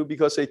body improved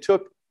because they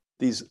took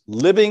these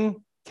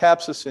living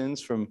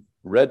capsaicins from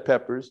red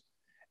peppers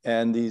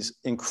and these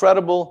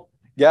incredible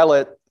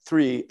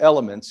gallette-3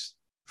 elements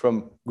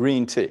from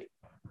green tea.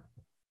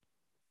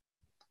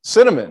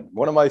 Cinnamon,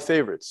 one of my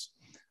favorites.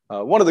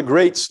 One of the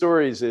great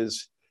stories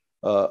is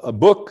a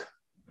book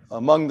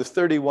among the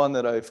 31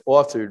 that I've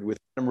authored with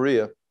Anna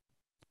Maria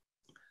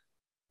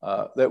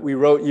that we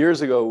wrote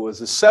years ago was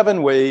the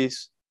 7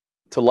 Ways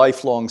to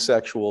Lifelong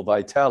Sexual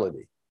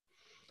Vitality.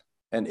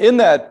 And in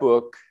that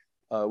book,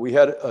 we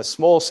had a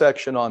small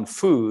section on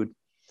food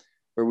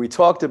where we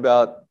talked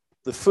about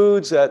the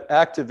foods that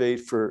activate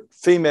for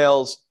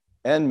females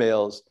and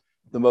males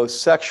the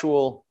most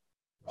sexual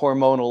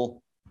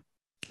hormonal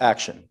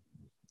action.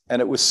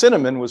 And it was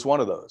cinnamon was one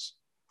of those.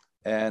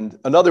 And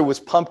another was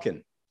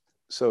pumpkin.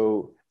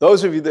 So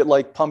those of you that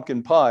like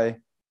pumpkin pie,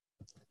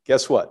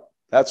 guess what?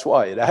 That's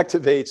why it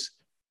activates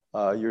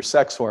your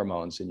sex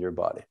hormones in your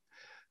body.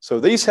 So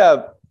these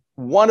have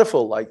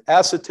wonderful, like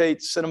acetate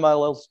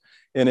cinnamomyls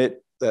in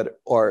it that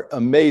are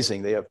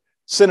amazing. They have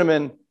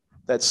cinnamon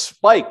that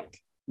spike,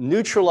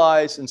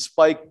 neutralize and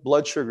spike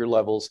blood sugar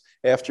levels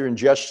after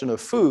ingestion of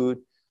food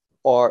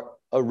are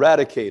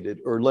eradicated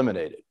or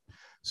eliminated.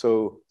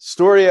 So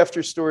story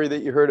after story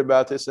that you heard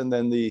about this, and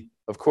then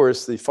of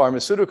course, the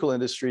pharmaceutical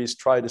industries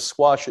try to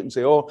squash it and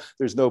say, oh,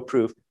 there's no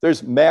proof.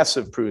 There's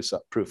massive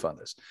proof on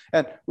this.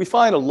 And we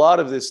find a lot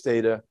of this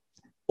data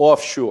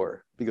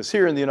offshore, because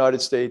here in the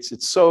United States,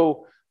 it's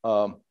so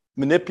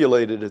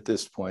manipulated at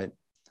this point.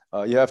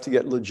 You have to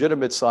get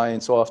legitimate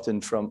science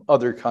often from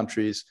other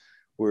countries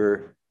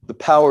where the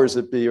powers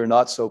that be are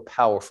not so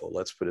powerful,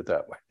 let's put it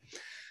that way.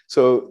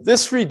 So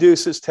this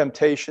reduces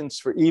temptations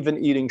for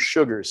even eating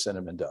sugar,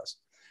 cinnamon does.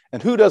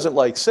 And who doesn't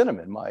like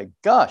cinnamon? My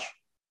gosh,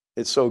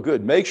 it's so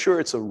good. Make sure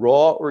it's a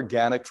raw,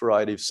 organic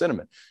variety of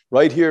cinnamon.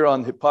 Right here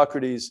on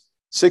Hippocrates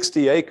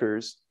 60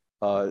 acres,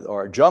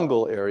 our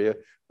jungle area,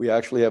 we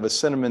actually have a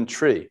cinnamon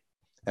tree.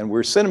 And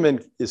where cinnamon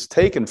is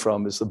taken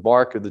from is the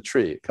bark of the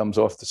tree. It comes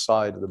off the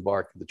side of the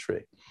bark of the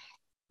tree.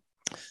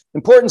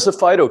 Importance of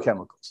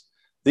phytochemicals.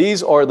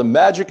 These are the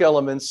magic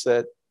elements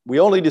that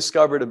we only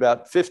discovered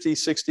about 50,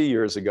 60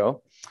 years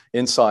ago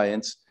in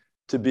science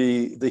to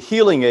be the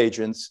healing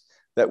agents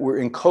that were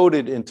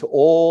encoded into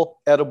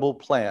all edible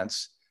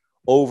plants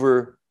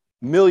over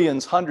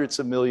millions, hundreds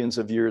of millions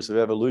of years of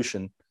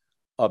evolution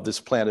of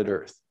this planet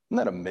Earth. Isn't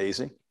that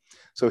amazing?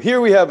 So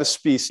here we have a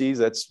species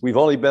we've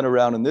only been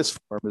around in this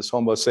form as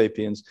Homo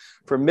sapiens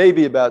for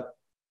maybe about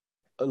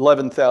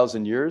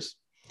 11,000 years.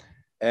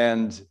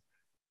 And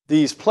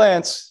these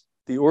plants,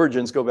 the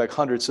origins go back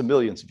hundreds of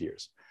millions of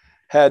years,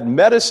 had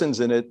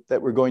medicines in it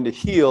that were going to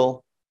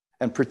heal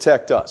and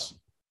protect us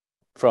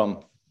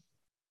from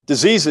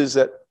diseases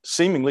that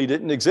seemingly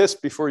didn't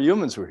exist before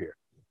humans were here.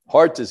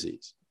 Heart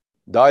disease,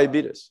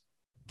 diabetes,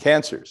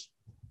 cancers,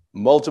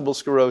 multiple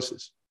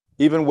sclerosis,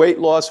 even weight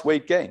loss,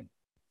 weight gain.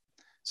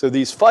 So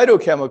these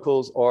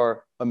phytochemicals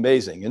are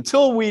amazing.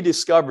 Until we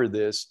discovered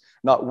this,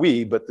 not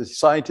we, but the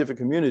scientific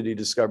community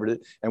discovered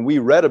it, and we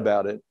read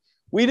about it,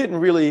 we didn't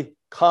really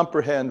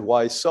comprehend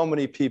why so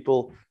many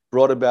people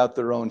brought about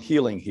their own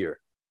healing here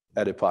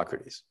at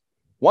Hippocrates.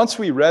 Once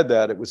we read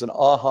that, it was an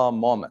aha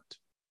moment.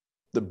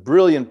 The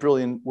brilliant,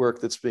 brilliant work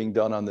that's being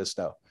done on this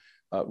now.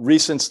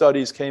 Recent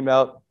studies came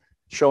out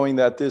showing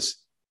that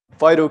this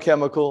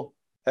phytochemical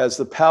has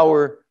the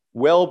power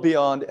well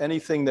beyond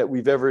anything that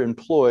we've ever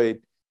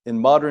employed in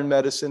modern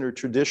medicine or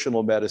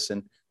traditional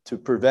medicine to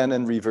prevent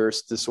and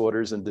reverse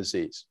disorders and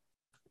disease.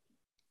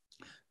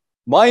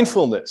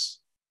 Mindfulness.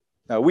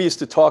 Now, we used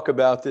to talk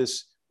about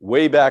this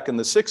way back in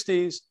the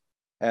 60s,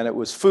 and it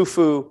was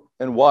foo-foo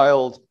and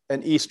wild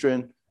and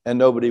Eastern and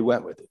nobody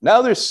went with it.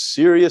 Now there's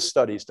serious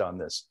studies on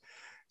this.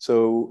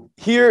 So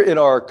here in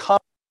our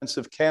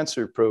comprehensive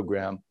cancer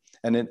program,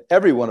 and in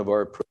every one of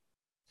our programs,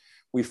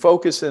 we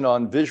focus in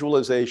on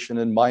visualization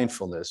and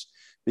mindfulness,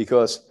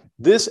 because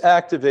this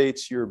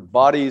activates your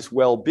body's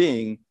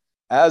well-being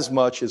as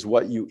much as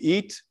what you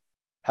eat,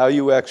 how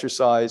you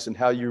exercise, and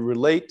how you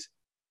relate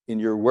in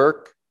your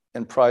work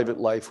and private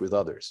life with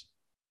others.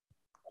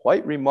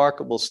 Quite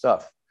remarkable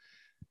stuff.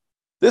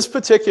 This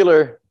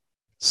particular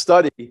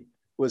study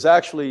was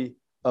actually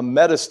a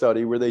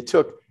meta-study where they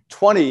took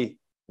 20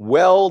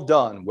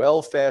 well-done,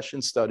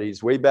 well-fashioned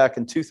studies way back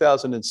in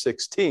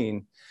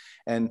 2016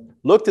 and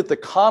looked at the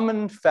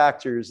common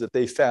factors that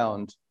they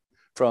found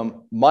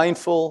from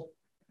mindfulness,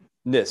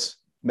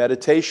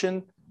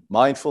 meditation,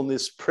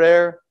 mindfulness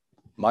prayer,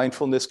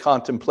 mindfulness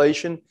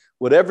contemplation.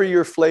 Whatever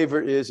your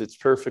flavor is, it's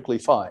perfectly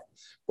fine.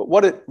 But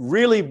what it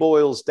really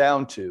boils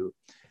down to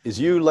is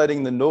you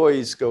letting the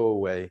noise go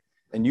away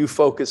and you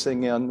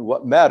focusing on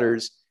what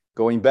matters,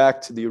 going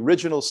back to the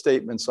original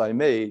statements I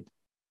made,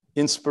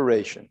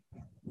 inspiration.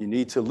 You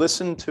need to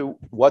listen to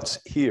what's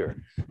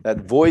here, that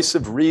voice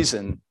of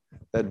reason,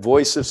 that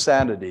voice of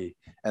sanity,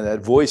 and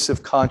that voice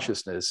of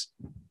consciousness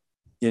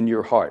in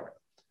your heart.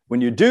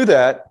 When you do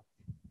that,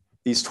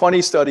 these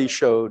 20 studies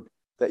showed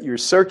that your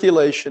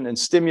circulation and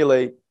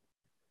stimulation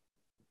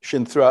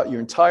throughout your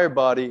entire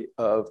body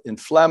of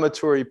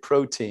inflammatory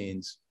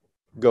proteins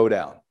go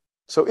down.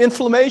 So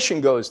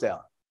inflammation goes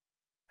down.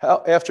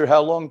 After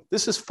how long?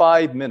 This is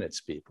 5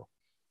 minutes, people.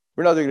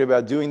 We're not thinking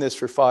about doing this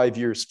for 5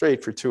 years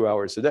straight for 2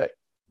 hours a day.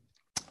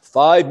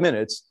 5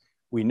 minutes,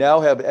 we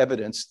now have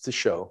evidence to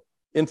show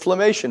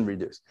inflammation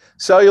reduced.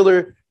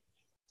 Cellular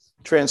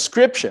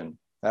transcription,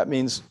 that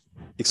means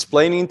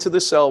explaining to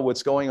the cell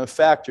what's going on,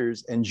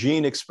 factors and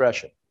gene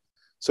expression.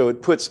 So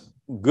it puts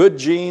good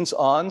genes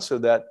on so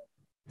that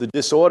the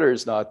disorder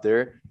is not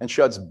there and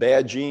shuts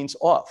bad genes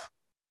off.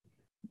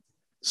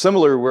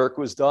 Similar work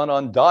was done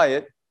on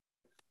diet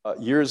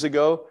years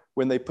ago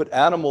when they put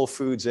animal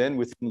foods in.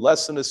 Within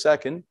less than a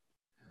second,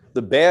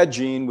 the bad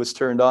gene was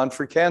turned on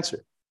for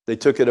cancer. They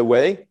took it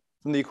away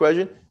from the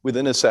equation.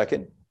 Within a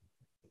second,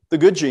 the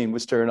good gene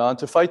was turned on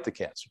to fight the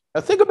cancer.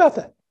 Now think about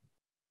that.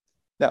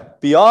 Now,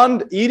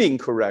 beyond eating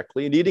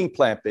correctly and eating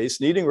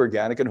plant-based and eating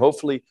organic and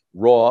hopefully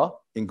raw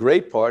in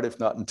great part, if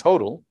not in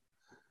total,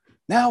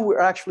 now we're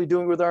actually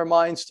doing with our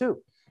minds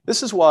too.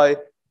 This is why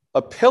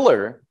a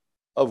pillar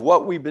of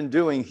what we've been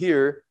doing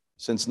here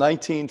since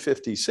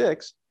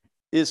 1956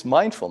 is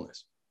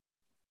mindfulness.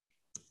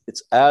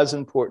 It's as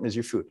important as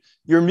your food.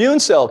 Your immune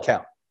cell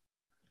count.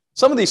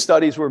 Some of these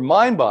studies were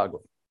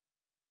mind-boggling.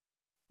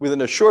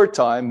 Within a short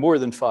time, more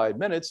than 5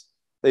 minutes,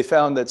 they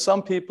found that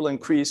some people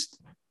increased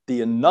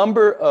the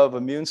number of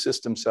immune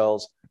system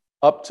cells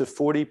up to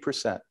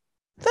 40%.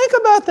 Think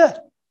about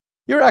that.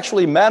 You're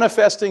actually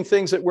manifesting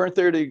things that weren't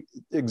there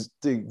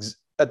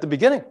at the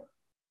beginning.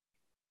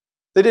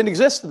 They didn't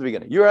exist at the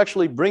beginning. You're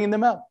actually bringing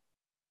them out.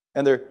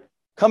 And they're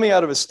coming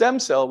out of a stem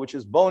cell, which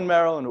is bone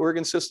marrow and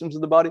organ systems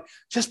of the body,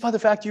 just by the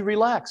fact you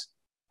relax.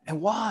 And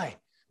why?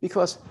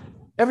 Because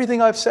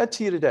everything I've said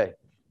to you today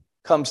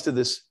comes to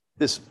this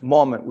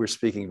moment we're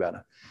speaking about,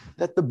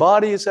 that the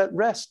body is at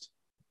rest.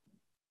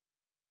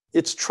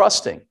 It's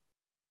trusting.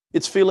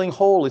 It's feeling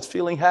whole. It's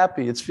feeling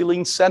happy. It's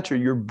feeling centered.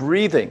 You're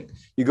breathing.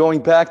 You're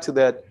going back to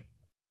that,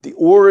 the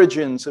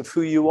origins of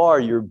who you are,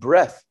 your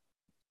breath.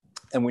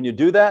 And when you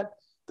do that,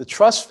 the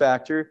trust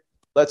factor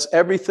lets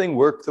everything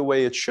work the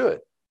way it should.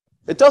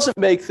 It doesn't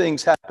make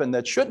things happen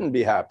that shouldn't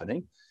be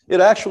happening. It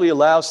actually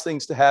allows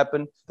things to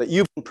happen that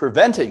you've been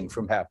preventing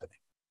from happening.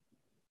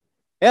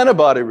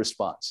 Antibody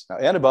response. Now,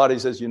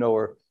 antibodies, as you know,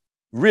 are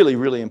really,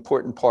 really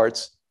important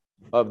parts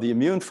of the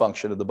immune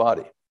function of the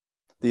body.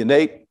 The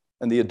innate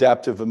and the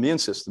adaptive immune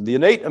system. The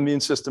innate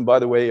immune system, by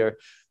the way, are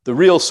the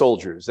real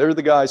soldiers. They're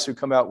the guys who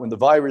come out when the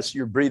virus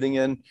you're breathing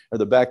in, or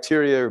the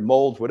bacteria or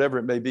mold, whatever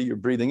it may be you're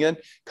breathing in,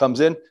 comes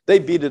in. They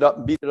beat it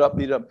up, beat it up,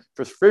 beat it up.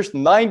 For the first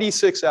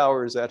 96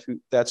 hours,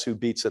 that's who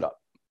beats it up.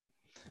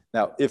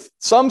 Now, if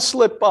some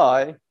slip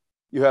by,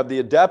 you have the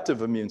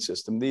adaptive immune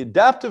system. The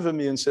adaptive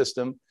immune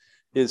system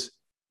is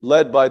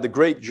led by the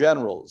great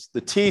generals,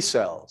 the T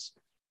cells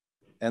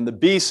and the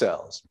B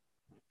cells.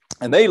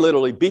 And they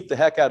literally beat the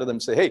heck out of them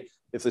and say, hey,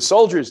 if the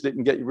soldiers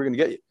didn't get you, we're going to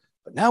get you.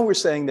 But now we're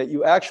saying that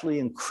you actually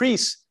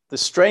increase the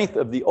strength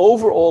of the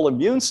overall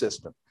immune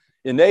system,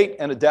 innate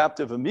and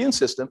adaptive immune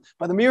system,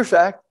 by the mere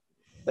fact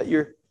that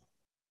you're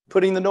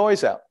putting the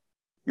noise out.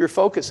 You're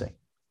focusing.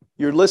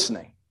 You're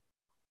listening.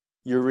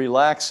 You're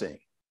relaxing.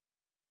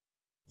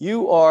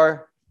 You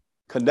are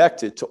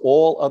connected to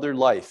all other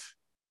life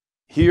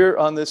here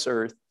on this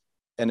earth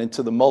and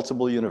into the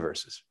multiple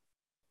universes.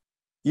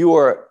 You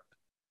are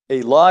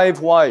a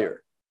live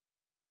wire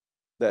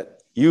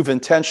that you've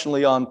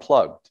intentionally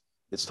unplugged.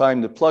 It's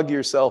time to plug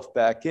yourself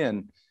back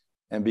in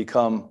and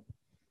become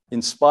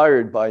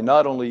inspired by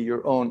not only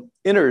your own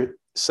inner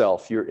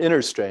self, your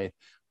inner strength,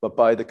 but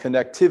by the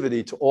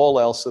connectivity to all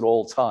else at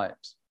all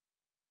times.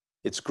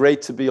 It's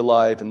great to be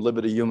alive and live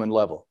at a human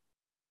level.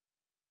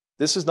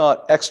 This is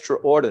not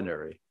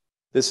extraordinary.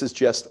 This is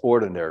just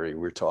ordinary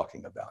we're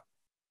talking about.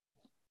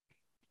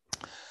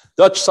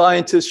 Dutch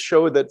scientists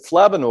showed that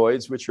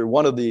flavonoids, which are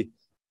one of the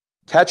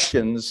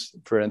catechins,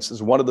 for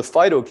instance, one of the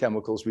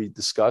phytochemicals we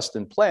discussed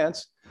in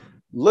plants,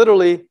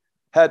 literally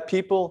had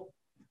people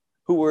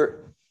who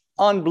were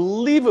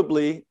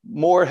unbelievably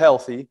more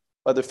healthy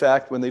by the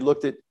fact when they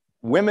looked at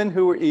women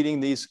who were eating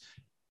these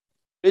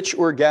rich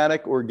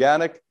organic,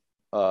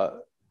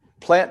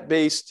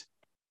 plant-based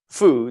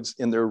foods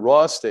in their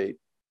raw state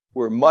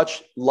were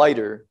much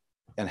lighter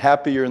and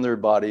happier in their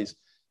bodies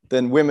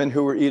than women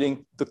who were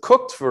eating the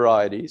cooked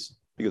varieties,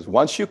 because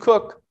once you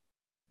cook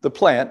the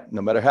plant,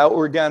 no matter how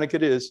organic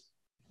it is,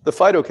 the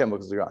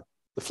phytochemicals are gone.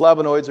 The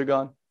flavonoids are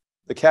gone,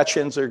 the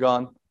catechins are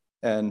gone,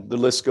 and the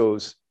list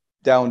goes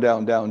down,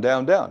 down, down,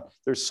 down, down.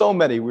 There's so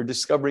many, we're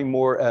discovering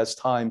more as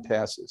time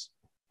passes.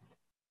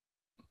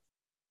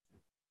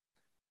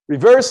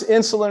 Reverse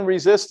insulin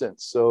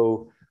resistance.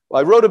 So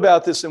I wrote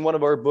about this in one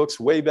of our books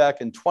way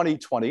back in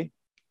 2020,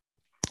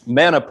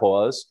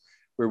 Menopause,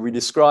 where we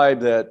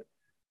describe that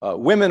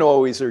women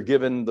always are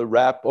given the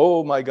rap,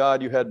 oh my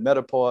God, you had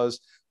menopause.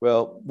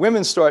 Well,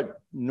 women start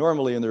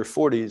normally in their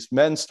 40s,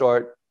 men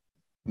start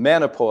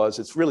menopause,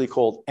 it's really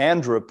called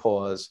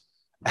andropause,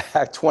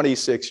 at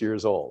 26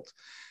 years old.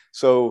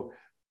 So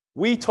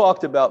we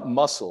talked about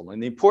muscle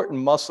and the important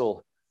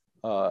muscle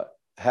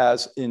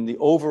has in the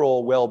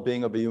overall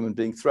well-being of a human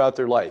being throughout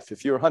their life.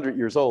 If you're 100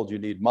 years old, you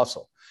need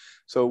muscle.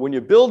 So when you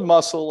build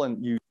muscle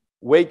and you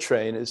weight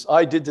train, as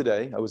I did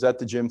today, I was at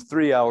the gym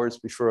 3 hours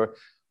before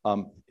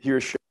here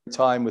sharing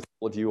time with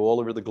all of you all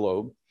over the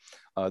globe.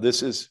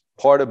 This is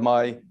part of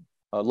my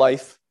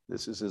life.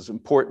 This is as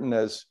important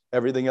as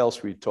everything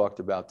else we talked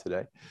about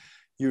today.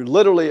 You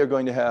literally are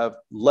going to have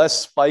less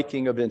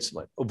spiking of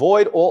insulin.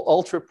 Avoid all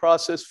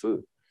ultra-processed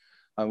food.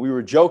 We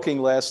were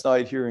joking last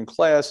night here in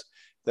class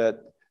that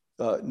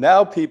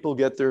now people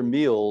get their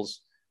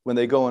meals when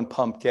they go and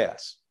pump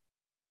gas.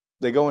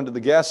 They go into the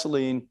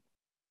gasoline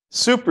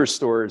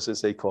superstores,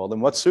 as they call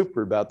them. What's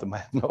super about them? I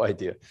have no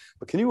idea.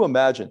 But can you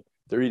imagine?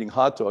 They're eating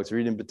hot dogs, they're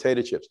eating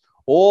potato chips,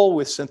 all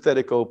with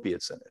synthetic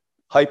opiates in it,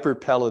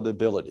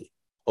 hyperpalatability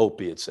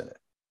opiates in it.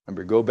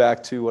 Remember, go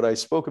back to what I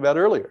spoke about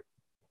earlier,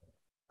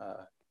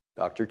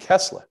 Dr.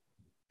 Kessler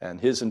and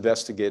his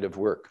investigative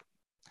work.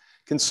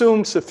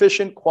 Consume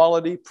sufficient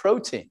quality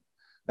protein.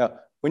 Now,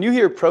 when you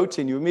hear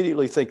protein, you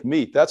immediately think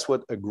meat. That's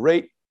what a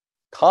great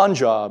con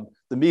job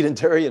the meat and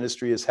dairy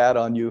industry has had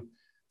on you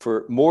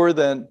for more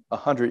than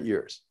 100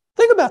 years.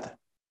 Think about that.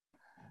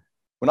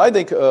 When I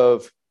think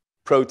of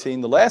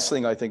protein, the last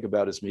thing I think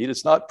about is meat.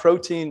 It's not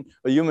protein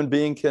a human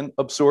being can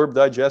absorb,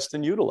 digest,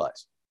 and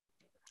utilize.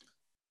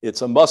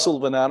 It's a muscle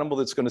of an animal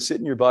that's going to sit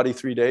in your body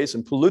 3 days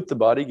and pollute the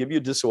body, give you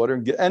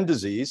disorder and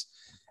disease.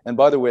 And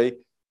by the way,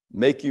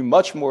 make you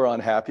much more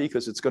unhappy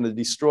because it's going to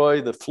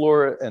destroy the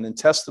flora and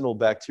intestinal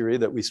bacteria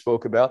that we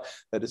spoke about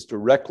that is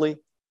directly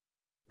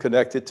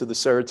connected to the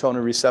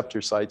serotonin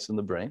receptor sites in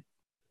the brain.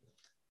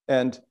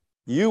 And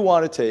you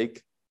want to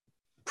take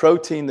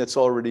protein that's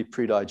already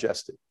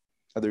pre-digested.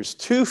 Now, there's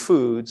two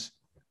foods,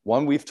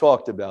 one we've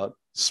talked about,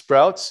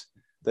 sprouts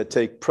that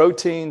take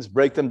proteins,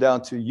 break them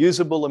down to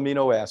usable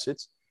amino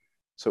acids.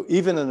 So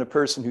even in a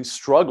person who's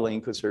struggling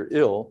because they're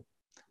ill,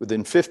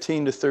 within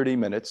 15 to 30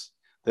 minutes,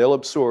 they'll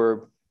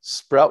absorb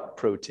sprout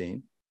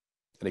protein.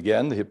 And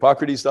again, the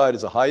Hippocrates diet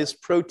is the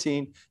highest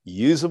protein,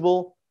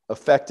 usable,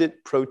 affected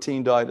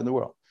protein diet in the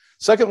world.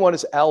 Second one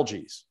is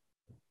algae.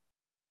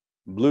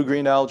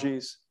 Blue-green algae,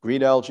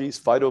 green algae,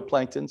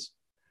 phytoplanktons,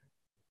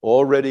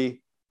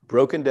 already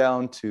broken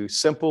down to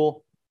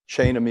simple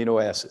chain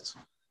amino acids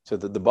so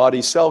that the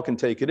body cell can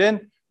take it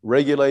in,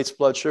 regulates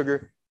blood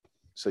sugar,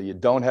 so you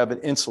don't have an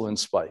insulin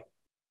spike.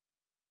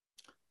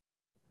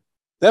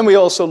 Then we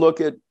also look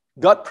at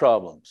gut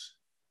problems.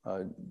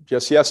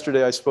 Just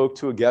yesterday, I spoke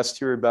to a guest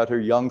here about her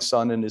young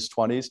son in his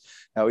 20s.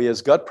 Now he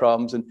has gut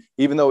problems, and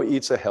even though he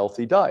eats a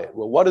healthy diet.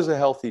 Well, what is a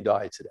healthy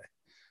diet today?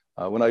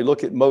 When I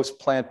look at most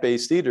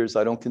plant-based eaters,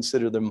 I don't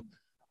consider them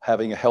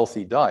having a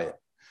healthy diet.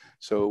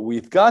 So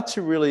we've got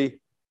to really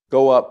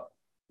go up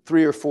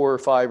 3 or 4 or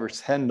 5 or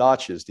 10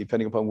 notches,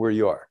 depending upon where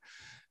you are.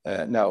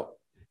 Now,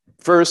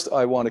 first,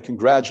 I want to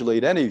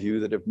congratulate any of you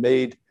that have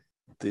made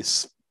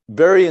this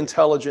very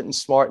intelligent and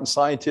smart and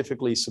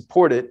scientifically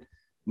supported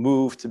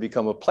move to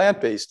become a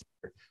plant-based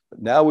eater.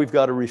 But now we've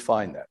got to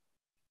refine that.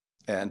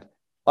 And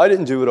I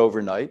didn't do it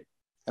overnight.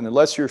 And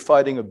unless you're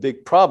fighting a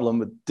big problem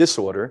with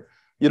disorder,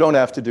 you don't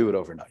have to do it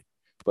overnight.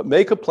 But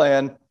make a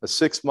plan, a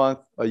 6-month,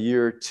 a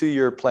year,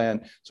 2-year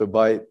plan. So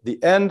by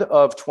the end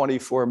of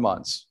 24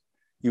 months,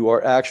 you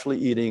are actually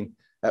eating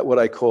at what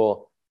I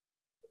call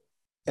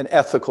an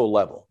ethical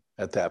level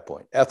at that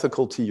point,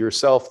 ethical to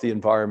yourself, the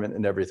environment,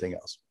 and everything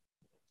else.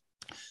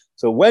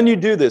 So when you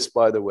do this,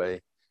 by the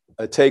way,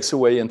 it takes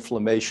away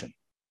inflammation.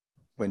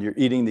 When you're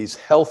eating these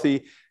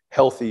healthy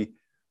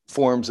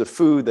forms of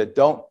food that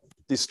don't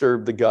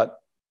disturb the gut,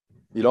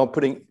 you don't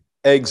putting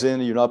eggs in,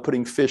 you're not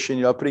putting fish in,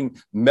 you're not putting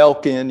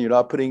milk in, you're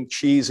not putting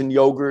cheese and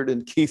yogurt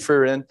and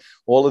kefir in,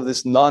 all of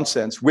this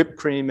nonsense, whipped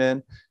cream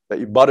in, that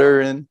you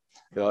butter in,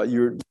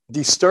 you're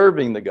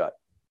disturbing the gut.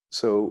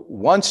 So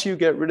once you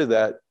get rid of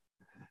that,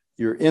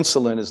 your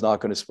insulin is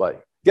not going to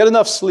spike. Get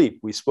enough sleep.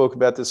 We spoke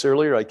about this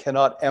earlier. I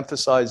cannot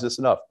emphasize this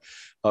enough.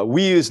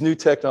 We use new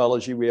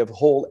technology. We have a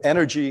whole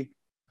energy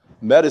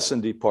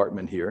medicine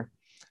department here.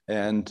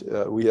 And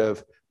we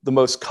have the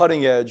most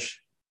cutting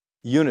edge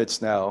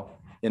units now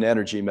in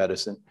energy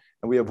medicine.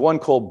 And we have one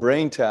called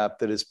BrainTap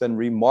that has been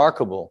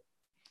remarkable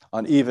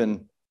on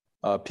even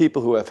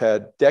people who have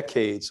had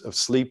decades of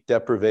sleep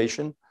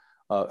deprivation,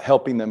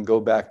 helping them go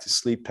back to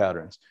sleep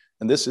patterns.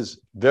 And this is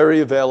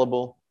very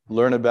available.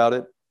 Learn about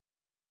it.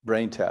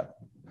 BrainTap.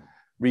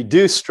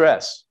 Reduce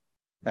stress.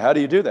 Now, how do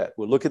you do that?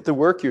 Well, look at the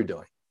work you're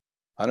doing.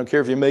 I don't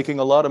care if you're making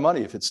a lot of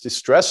money. If it's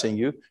distressing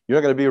you, you're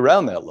not going to be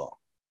around that long.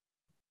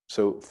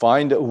 So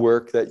find a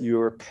work that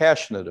you're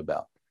passionate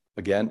about.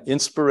 Again,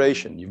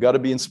 inspiration. You've got to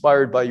be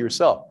inspired by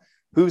yourself.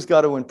 Who's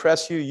got to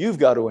impress you? You've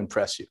got to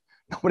impress you.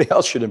 Nobody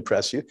else should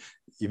impress you.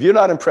 If you're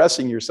not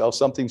impressing yourself,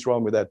 something's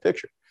wrong with that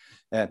picture.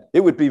 And it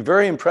would be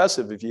very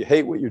impressive if you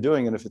hate what you're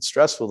doing and if it's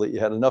stressful that you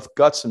had enough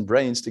guts and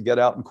brains to get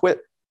out and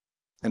quit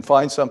and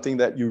find something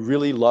that you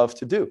really love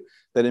to do,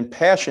 that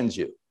impassions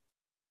you.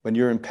 When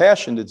you're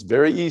impassioned, it's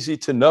very easy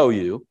to know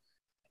you,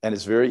 and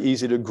it's very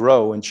easy to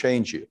grow and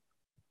change you.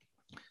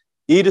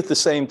 Eat at the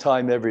same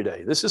time every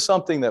day. This is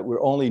something that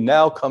we're only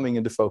now coming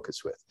into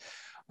focus with.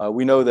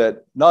 We know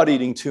that not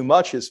eating too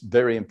much is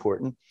very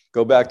important.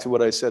 Go back to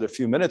what I said a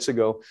few minutes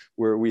ago,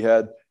 where we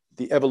had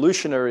the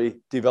evolutionary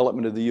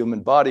development of the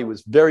human body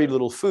was very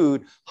little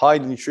food,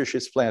 highly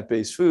nutritious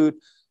plant-based food,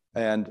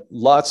 and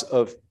lots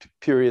of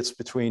periods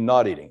between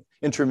not eating.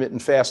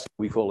 Intermittent fasting,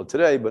 we call it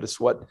today, but it's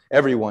what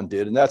everyone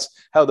did. And that's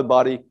how the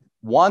body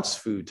wants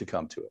food to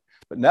come to it.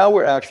 But now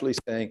we're actually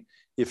saying,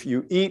 if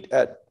you eat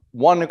at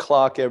 1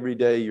 o'clock every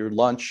day, your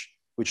lunch,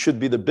 which should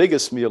be the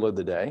biggest meal of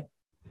the day,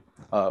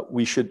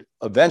 we should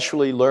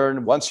eventually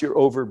learn, once you're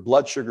over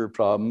blood sugar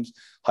problems,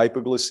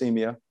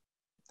 hypoglycemia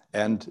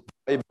and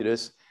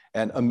diabetes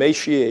and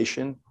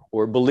emaciation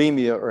or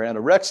bulimia or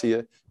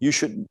anorexia, you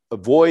should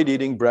avoid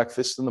eating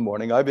breakfast in the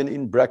morning. I've been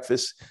eating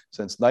breakfast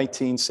since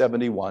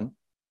 1971.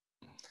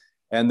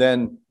 And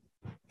then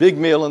big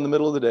meal in the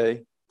middle of the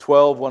day,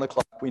 12, 1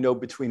 o'clock. We know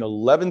between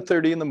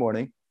 11:30 in the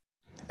morning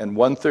and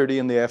 1:30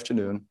 in the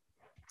afternoon,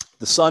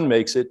 the sun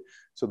makes it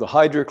so the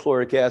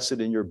hydrochloric acid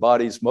in your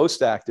body is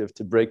most active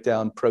to break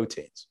down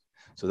proteins.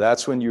 So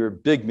that's when your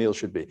big meal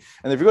should be.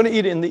 And if you're going to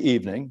eat in the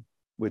evening,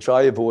 which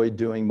I avoid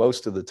doing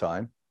most of the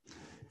time,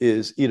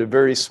 is eat a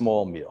very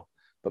small meal.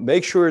 But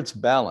make sure it's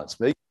balanced.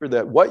 Make sure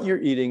that what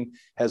you're eating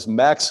has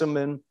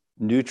maximum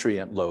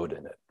nutrient load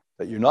in it.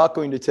 That you're not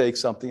going to take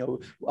something,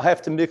 oh, I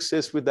have to mix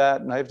this with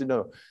that, and I have to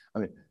know. I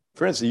mean,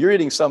 for instance, you're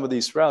eating some of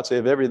these sprouts, they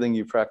have everything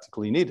you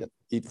practically need.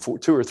 Eat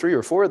 2 or 3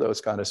 or 4 of those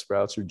kind of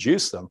sprouts or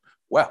juice them.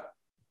 Wow.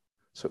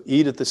 So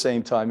eat at the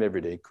same time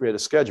every day, create a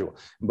schedule.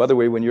 And by the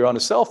way, when you're on a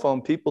cell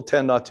phone, people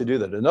tend not to do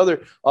that.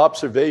 Another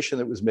observation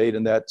that was made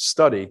in that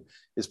study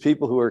is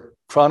people who are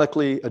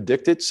chronically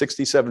addicted,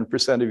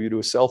 67% of you to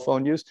a cell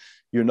phone use,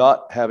 you're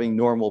not having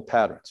normal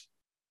patterns.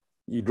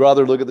 You'd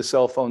rather look at the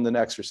cell phone than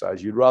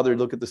exercise. You'd rather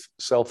look at the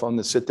cell phone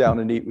than sit down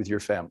and eat with your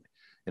family.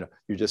 You know,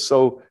 you're just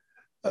so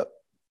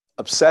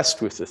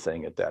obsessed with the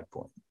thing at that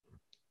point.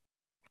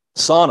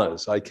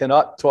 Saunas, I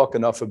cannot talk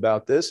enough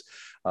about this.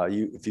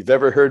 If you've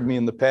ever heard me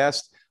in the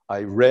past, I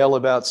rail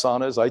about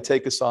saunas. I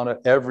take a sauna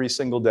every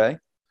single day.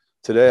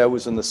 Today I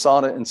was in the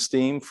sauna and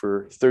steam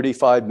for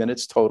 35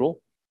 minutes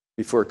total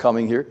before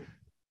coming here.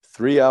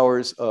 3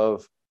 hours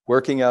of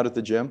working out at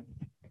the gym.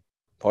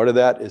 Part of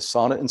that is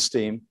sauna and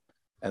steam.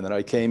 And then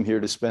I came here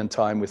to spend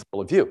time with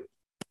all of you.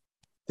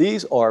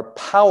 These are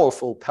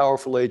powerful,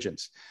 powerful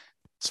agents,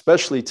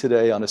 especially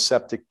today on a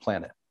septic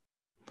planet.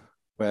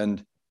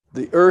 When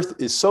the earth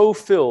is so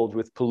filled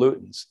with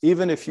pollutants,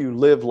 even if you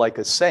live like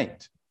a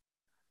saint,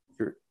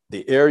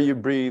 the air you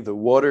breathe, the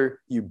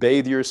water you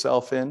bathe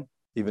yourself in,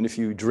 even if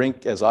you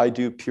drink, as I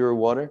do, pure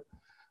water,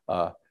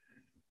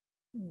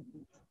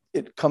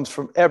 it comes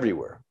from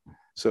everywhere.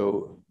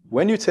 So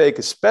when you take,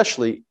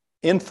 especially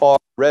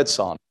infrared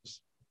saunas,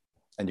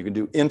 and you can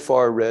do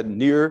infrared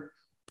near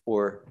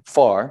or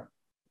far,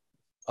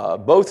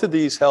 both of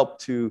these help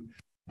to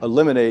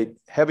eliminate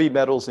heavy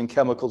metals and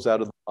chemicals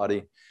out of the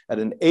body at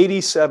an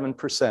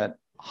 87%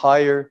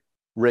 higher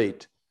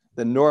rate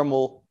than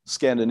normal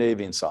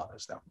Scandinavian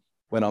saunas. Now,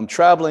 when I'm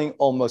traveling,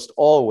 almost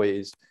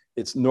always,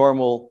 it's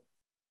normal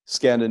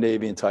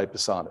Scandinavian type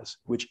of saunas.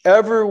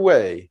 Whichever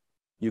way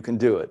you can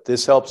do it,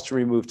 this helps to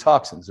remove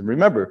toxins. And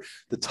remember,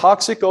 the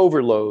toxic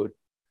overload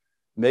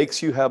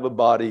makes you have a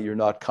body you're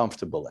not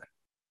comfortable in.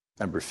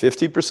 Remember,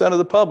 50% of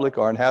the public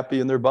aren't happy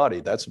in their body.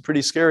 That's a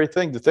pretty scary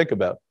thing to think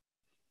about.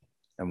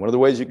 And one of the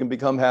ways you can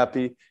become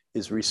happy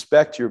is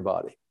respect your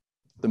body.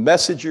 The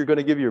message you're going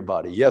to give your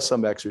body: yes,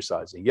 I'm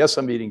exercising. Yes,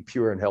 I'm eating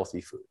pure and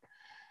healthy food.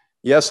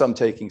 Yes, I'm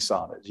taking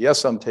saunas.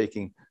 Yes, I'm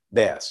taking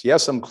baths.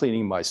 Yes, I'm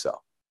cleaning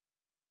myself.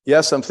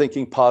 Yes, I'm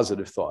thinking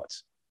positive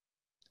thoughts.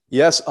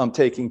 Yes, I'm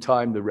taking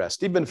time to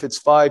rest, even if it's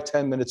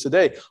 5-10 minutes a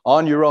day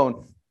on your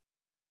own,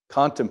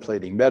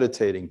 contemplating,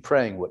 meditating,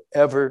 praying,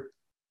 whatever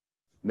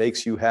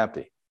makes you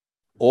happy.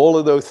 All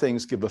of those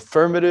things give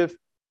affirmative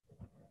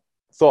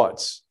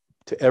thoughts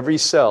to every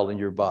cell in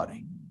your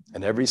body.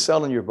 And every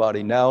cell in your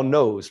body now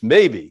knows,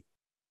 maybe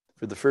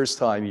for the first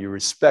time, you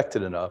respect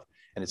it enough,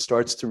 and it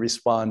starts to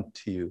respond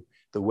to you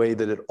the way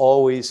that it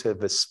always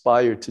have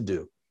aspired to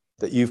do,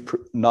 that you've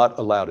not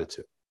allowed it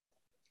to.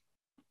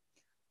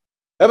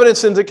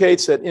 Evidence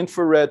indicates that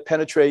infrared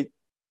penetrate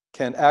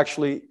can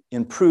actually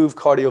improve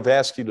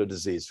cardiovascular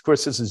disease. Of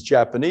course, this is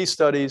Japanese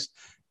studies.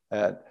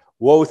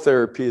 WOE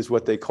therapy is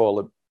what they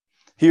call it.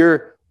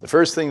 Here, the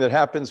first thing that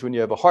happens when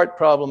you have a heart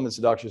problem is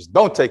the doctor says,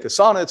 don't take a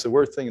sauna, it's the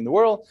worst thing in the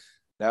world.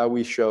 Now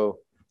we show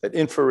that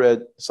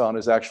infrared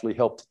saunas actually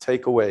help to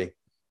take away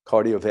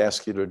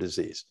cardiovascular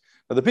disease.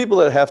 Now, the people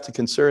that have to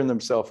concern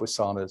themselves with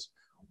saunas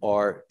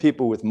are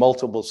people with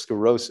multiple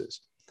sclerosis.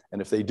 And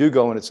if they do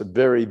go in, it's a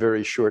very,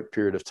 very short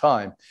period of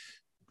time.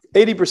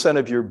 80%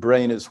 of your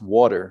brain is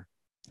water.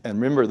 And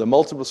remember, the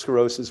multiple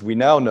sclerosis, we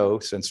now know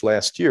since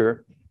last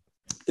year,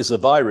 is a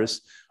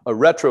virus, a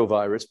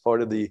retrovirus,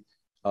 part of the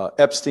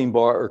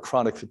Epstein-Barr or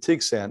chronic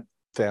fatigue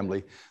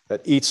family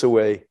that eats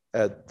away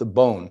at the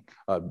bone,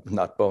 at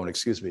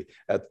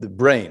the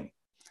brain.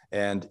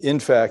 And in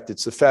fact,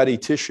 it's the fatty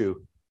tissue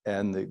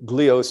and the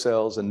glial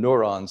cells and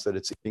neurons that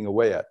it's eating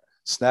away at,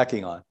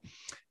 snacking on.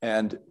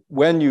 And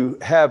when you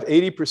have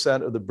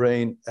 80% of the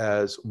brain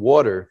as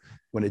water,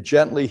 when it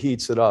gently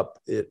heats it up,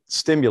 it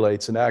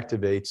stimulates and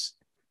activates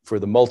for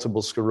the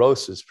multiple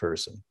sclerosis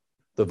person,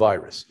 the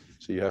virus.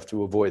 So you have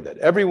to avoid that.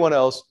 Everyone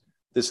else,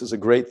 this is a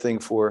great thing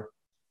for.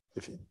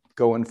 If you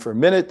go in for a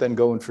minute, then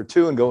go in for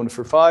 2 and go in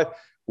for 5,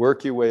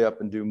 work your way up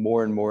and do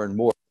more and more and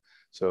more.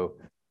 So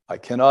I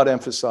cannot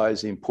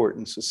emphasize the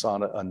importance of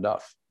sauna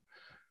enough.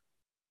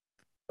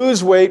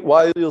 Lose weight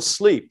while you'll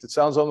sleep. It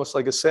sounds almost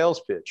like a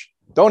sales pitch.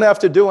 Don't have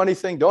to do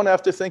anything. Don't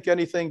have to think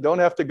anything. Don't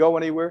have to go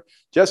anywhere.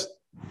 Just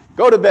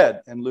go to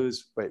bed and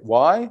lose weight.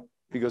 Why?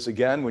 Because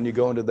again, when you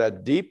go into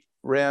that deep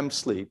REM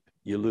sleep,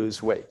 you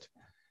lose weight.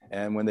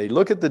 And when they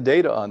look at the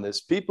data on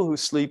this, people who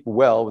sleep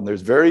well, and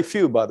there's very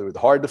few, by the way, it's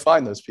hard to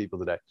find those people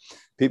today.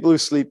 People who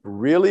sleep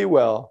really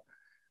well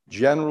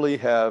generally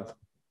have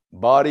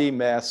body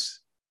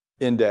mass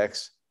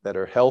index that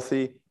are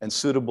healthy and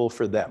suitable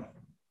for them.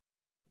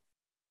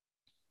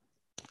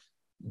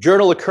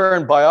 Journal of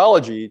Current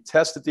Biology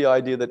tested the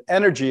idea that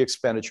energy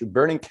expenditure,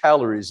 burning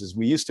calories as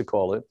we used to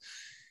call it,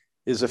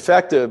 is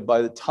effective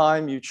by the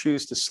time you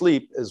choose to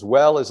sleep as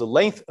well as the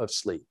length of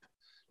sleep.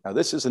 Now,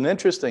 this is an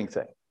interesting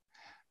thing.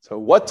 So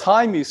what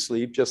time you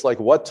sleep, just like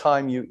what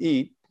time you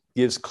eat,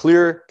 gives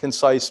clear,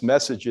 concise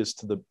messages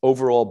to the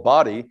overall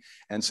body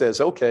and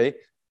says, okay,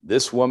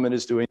 this woman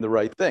is doing the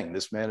right thing.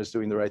 This man is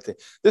doing the right thing.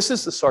 This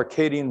is the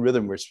circadian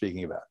rhythm we're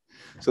speaking about.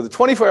 So the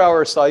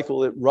 24-hour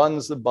cycle, it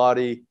runs the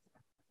body's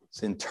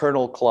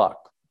internal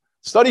clock.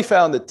 Study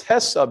found that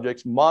test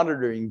subjects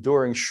monitoring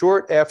during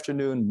short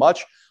afternoon,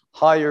 much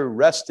higher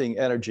resting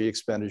energy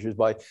expenditures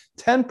by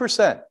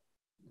 10%.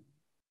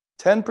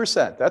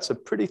 10%, that's a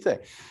pretty thing.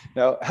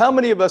 Now, how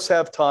many of us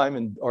have time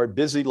in our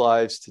busy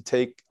lives to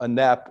take a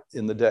nap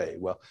in the day?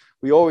 Well,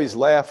 we always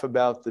laugh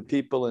about the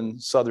people in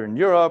Southern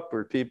Europe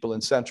or people in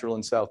Central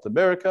and South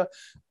America.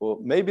 Well,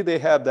 maybe they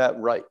have that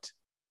right.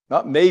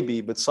 Not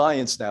maybe, but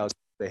science now says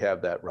they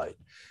have that right.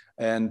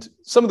 And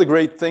some of the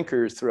great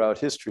thinkers throughout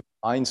history,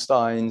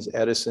 Einsteins,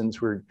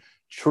 Edisons, were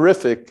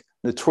terrific,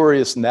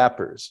 notorious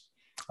nappers.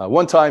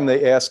 One time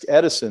they asked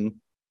Edison,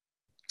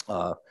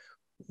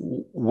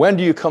 when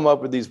do you come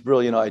up with these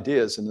brilliant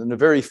ideas? And in a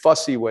very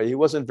fussy way, he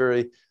wasn't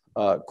very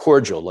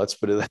cordial, let's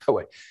put it that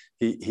way.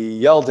 He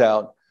yelled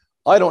out,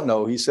 I don't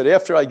know. He said,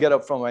 after I get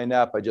up from my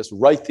nap, I just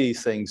write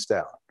these things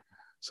down.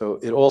 So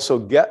it also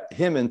get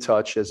him in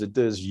touch as it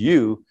does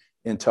you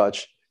in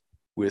touch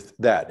with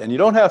that. And you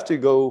don't have to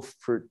go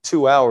for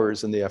 2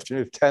 hours in the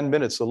afternoon. 10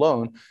 minutes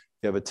alone,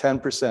 you have a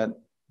 10%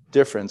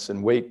 difference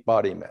in weight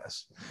body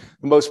mass.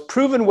 The most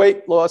proven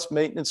weight loss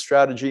maintenance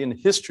strategy in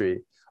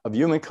history of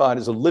humankind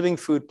is a living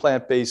food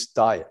plant-based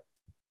diet.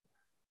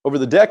 Over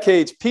the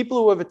decades, people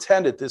who have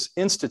attended this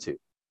institute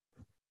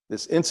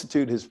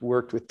has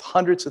worked with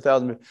hundreds of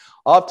thousands,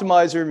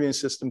 optimize their immune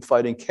system,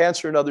 fighting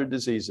cancer and other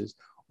diseases,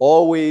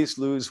 always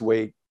lose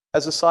weight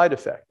as a side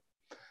effect.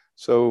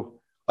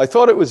 So I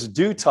thought it was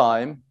due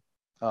time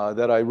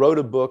that I wrote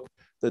a book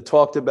that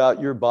talked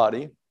about your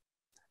body,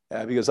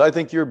 because I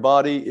think your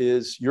body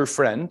is your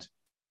friend.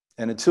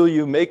 And until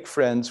you make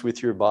friends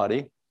with your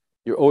body,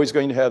 you're always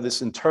going to have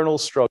this internal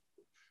struggle,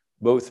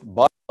 both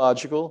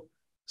biological,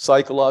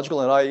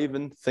 psychological, and I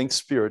even think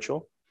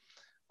spiritual,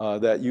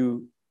 that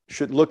you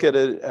should look at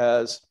it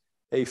as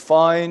a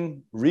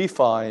fine,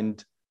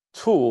 refined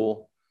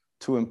tool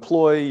to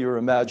employ your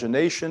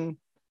imagination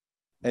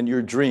and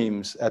your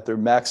dreams at their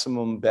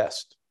maximum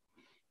best.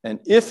 And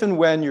if and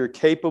when you're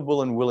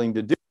capable and willing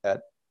to do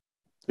that,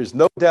 there's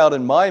no doubt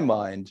in my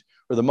mind,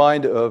 or the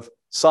mind of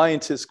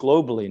scientists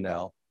globally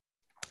now,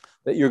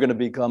 that you're going to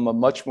become a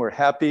much more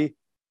happy,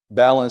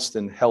 balanced,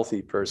 and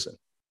healthy person.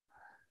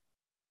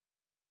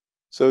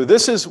 So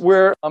this is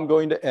where I'm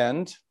going to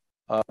end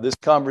this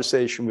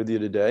conversation with you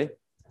today.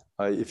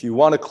 If you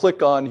want to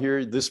click on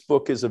here, this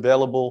book is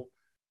available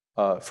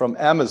from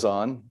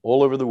Amazon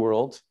all over the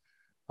world.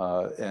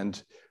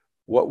 And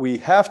what we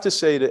have to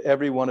say to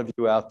every one of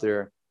you out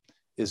there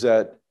is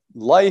that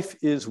life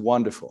is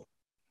wonderful,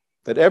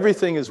 that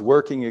everything is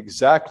working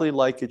exactly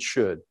like it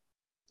should,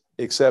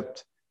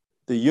 except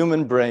the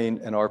human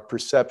brain and our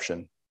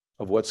perception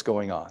of what's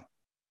going on.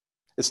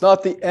 It's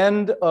not the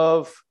end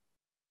of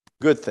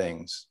good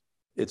things.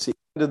 It's the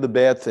end of the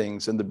bad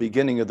things and the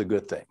beginning of the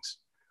good things.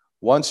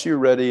 Once you're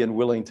ready and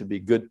willing to be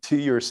good to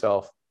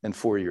yourself and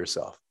for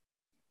yourself.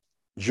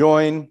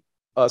 Join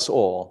us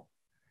all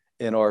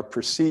in our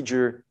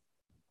procedure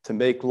to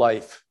make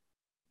life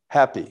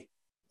happy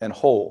and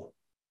whole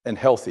and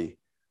healthy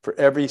for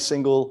every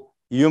single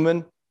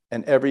human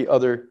and every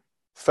other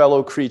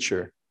fellow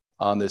creature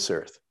on this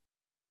earth.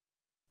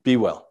 Be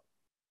well.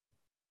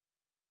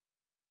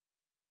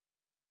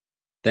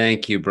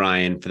 Thank you,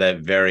 Brian, for that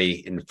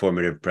very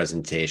informative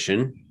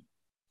presentation.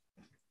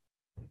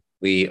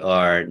 We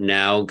are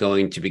now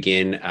going to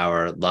begin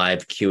our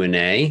live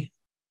Q&A.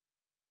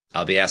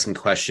 I'll be asking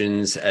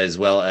questions as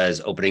well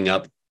as opening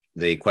up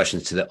the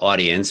questions to the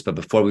audience. But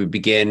before we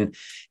begin,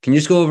 can you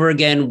just go over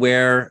again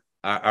where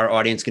our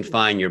audience can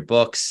find your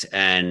books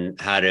and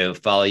how to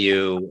follow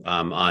you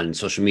on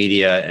social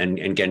media and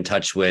get in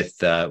touch with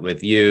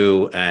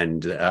you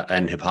and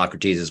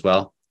Hippocrates as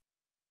well?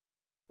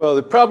 Well,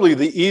 probably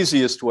the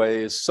easiest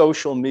way is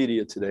social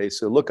media today.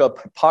 So look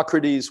up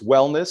Hippocrates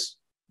Wellness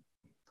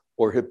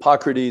or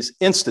Hippocrates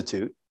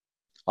Institute.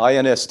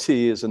 INST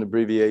is an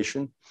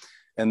abbreviation.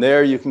 And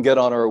there you can get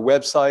on our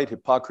website,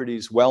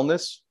 Hippocrates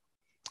Wellness.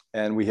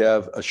 And we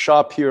have a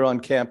shop here on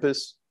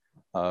campus.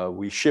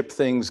 We ship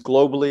things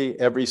globally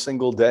every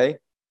single day,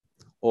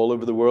 all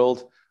over the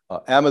world.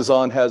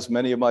 Amazon has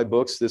many of my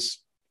books. This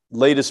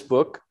latest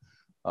book,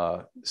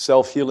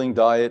 Self-Healing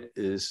Diet,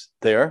 is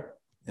there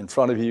in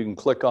front of you. You can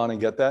click on and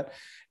get that.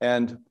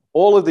 And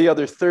all of the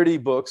other 30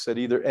 books that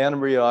either Anna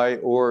Marie and I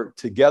or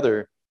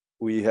together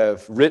we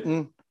have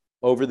written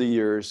over the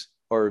years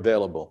are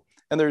available.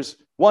 And there's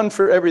one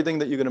for everything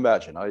that you can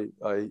imagine.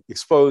 I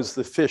expose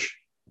the fish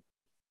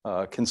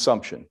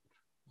consumption.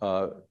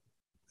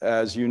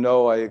 As you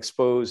know, I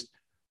exposed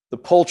the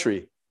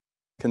poultry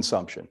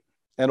consumption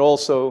and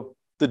also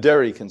the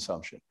dairy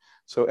consumption.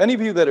 So any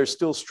of you that are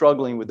still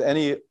struggling with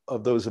any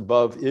of those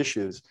above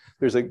issues,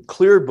 there's a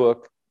clear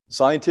book,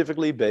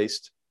 scientifically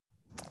based,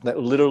 that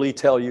will literally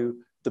tell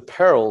you the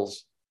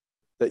perils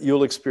that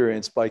you'll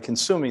experience by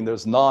consuming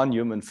those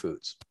non-human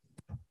foods.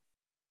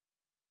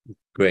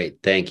 Great.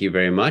 Thank you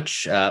very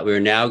much. We're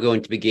now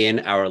going to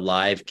begin our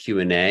live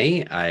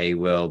Q&A. I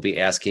will be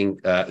asking,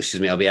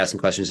 I'll be asking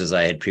questions as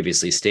I had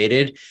previously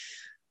stated,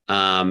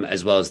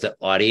 as well as the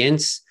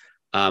audience.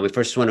 We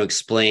first want to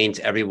explain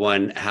to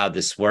everyone how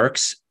this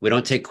works. We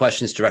don't take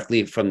questions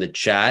directly from the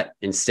chat.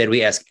 Instead,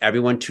 we ask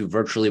everyone to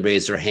virtually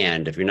raise their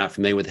hand. If you're not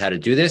familiar with how to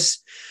do this,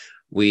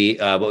 what you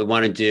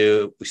want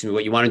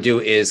to do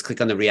is click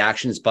on the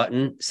reactions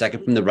button,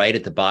 second from the right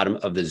at the bottom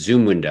of the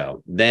Zoom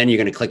window. Then you're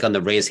going to click on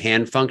the raise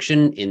hand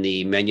function in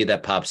the menu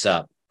that pops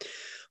up.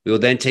 We will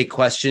then take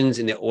questions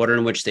in the order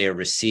in which they are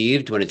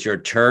received. When it's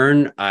your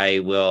turn, I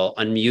will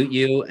unmute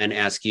you and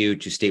ask you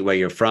to state where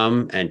you're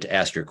from and to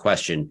ask your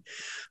question.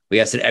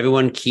 We ask that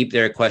everyone keep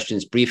their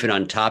questions brief and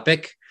on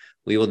topic.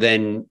 We will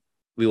then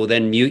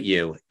mute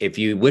you. If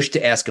you wish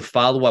to ask a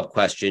follow-up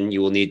question,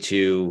 you will need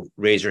to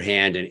raise your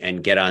hand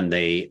and get on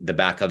the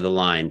back of the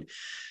line.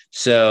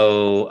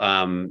 So,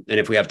 and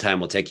if we have time,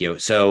 we'll take you.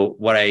 So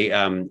what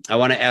I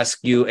want to ask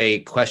you a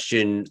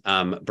question,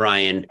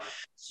 Brian.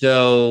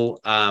 So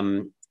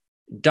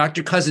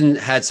Dr. Cousin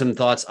had some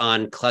thoughts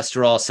on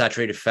cholesterol,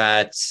 saturated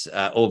fats,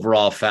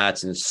 overall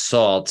fats, and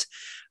salt.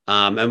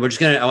 And I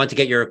want to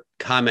get your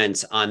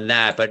comments on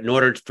that, but in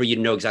order for you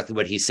to know exactly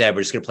what he said,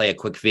 we're just going to play a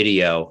quick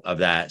video of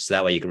that. So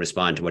that way you can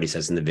respond to what he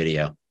says in the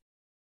video.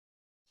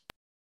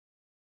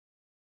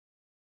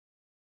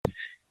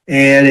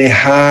 And a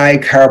high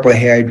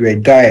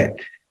carbohydrate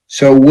diet.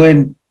 So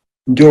when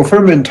Joe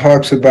Fuhrman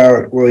talks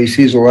about, well, he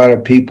sees a lot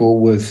of people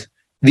with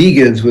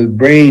vegans with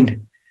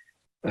brain,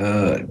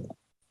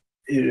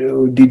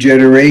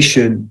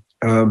 degeneration,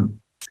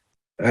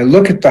 I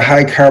look at the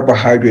high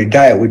carbohydrate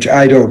diet, which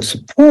I don't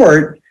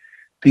support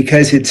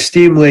because it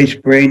stimulates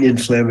brain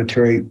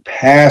inflammatory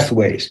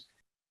pathways.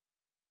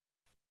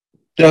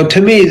 Now, to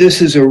me,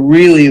 this is a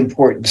really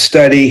important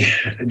study,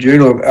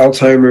 Journal of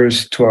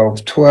Alzheimer's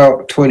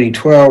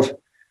 2012.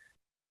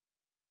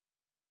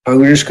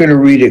 I'm just going to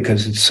read it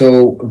because it's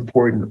so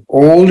important.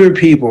 Older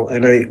people,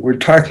 and we're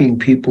talking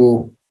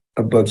people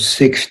above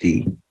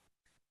 60,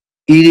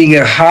 eating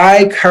a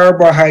high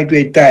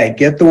carbohydrate diet.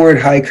 Get the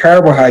word high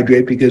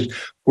carbohydrate because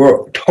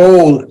we're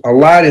told a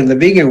lot in the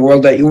vegan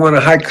world that you want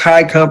a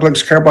high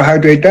complex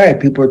carbohydrate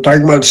diet. People are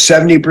talking about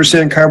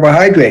 70%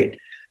 carbohydrate.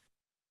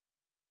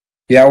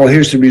 Yeah, well,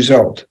 here's the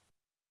result.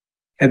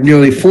 Have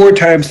nearly 4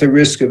 times the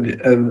risk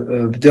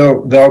of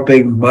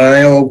developing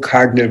mild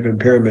cognitive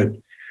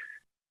impairment.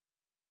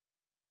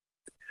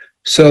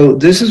 So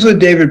this is what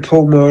David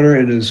Perlmutter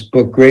in his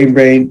book, Grain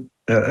Brain.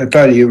 I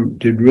thought he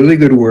did really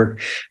good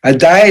work. A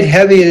diet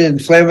heavy in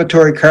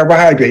inflammatory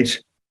carbohydrates,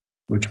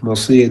 which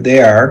mostly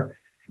they are,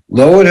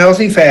 Low and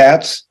healthy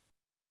fats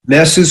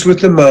messes with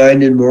the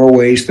mind in more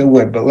ways than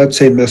one, but let's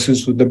say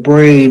messes with the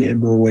brain in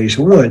more ways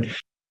than one.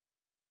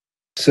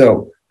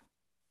 So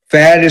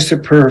fat is the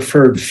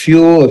preferred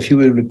fuel of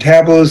human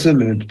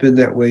metabolism, and it's been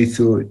that way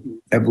through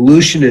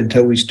evolution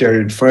until we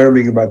started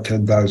farming about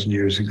 10,000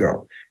 years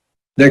ago.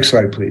 Next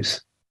slide,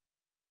 please.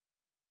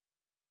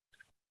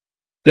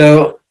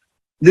 Now,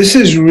 this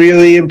is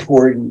really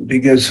important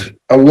because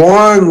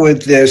along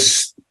with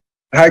this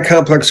high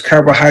complex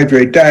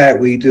carbohydrate diet,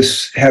 we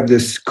just have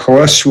this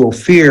cholesterol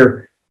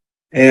fear.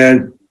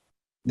 And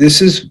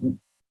this is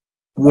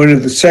one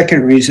of the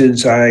second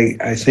reasons I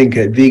think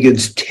that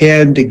vegans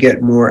tend to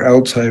get more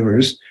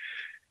Alzheimer's,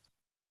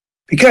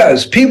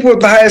 because people with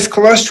the highest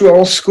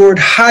cholesterol scored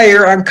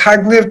higher on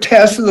cognitive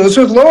tests than those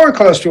with lower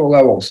cholesterol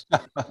levels.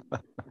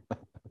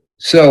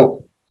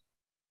 So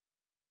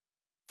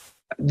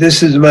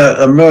this is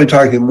I'm really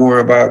talking more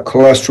about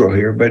cholesterol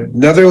here, but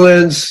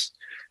Netherlands,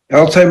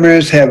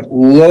 Alzheimer's have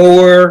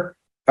lower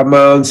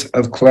amounts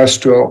of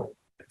cholesterol,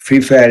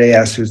 free fatty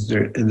acids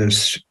in their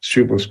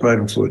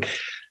cerebrospinal fluid.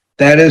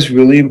 That is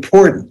really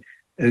important.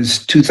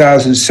 As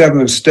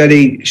 2007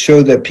 study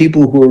showed that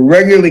people who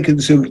regularly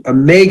consumed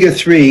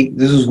omega-3,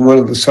 this is one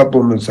of the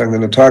supplements I'm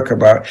going to talk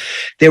about,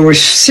 they were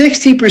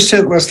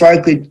 60% less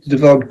likely to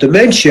develop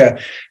dementia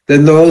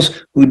than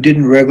those who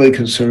didn't regularly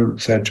consume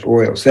such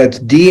oils. That's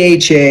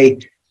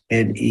DHA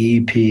and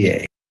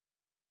EPA.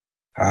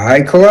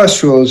 High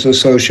cholesterol is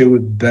associated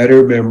with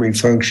better memory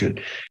function.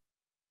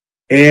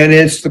 And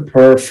it's the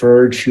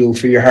preferred fuel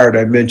for your heart.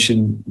 I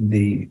mentioned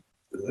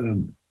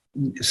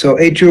so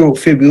atrial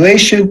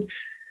fibrillation,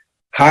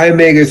 high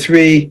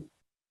omega-3,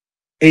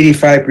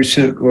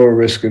 85% lower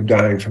risk of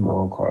dying from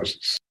all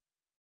causes.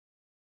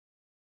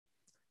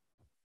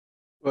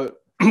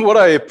 But what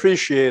I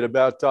appreciate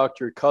about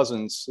Dr.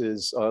 Cousens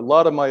is a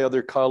lot of my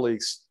other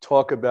colleagues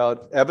talk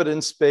about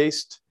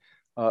evidence-based.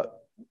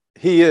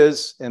 He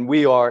is, and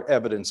we are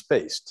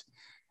evidence-based.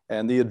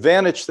 And the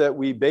advantage that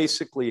we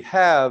basically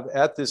have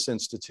at this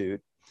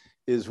institute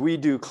is we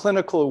do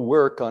clinical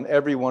work on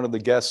every one of the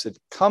guests that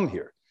come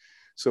here.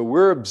 So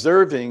we're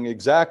observing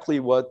exactly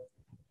what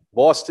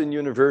Boston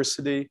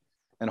University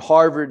and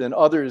Harvard and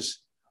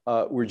others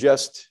were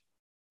just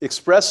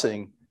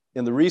expressing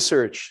in the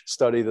research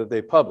study that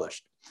they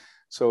published.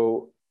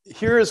 So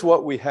here's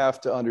what we have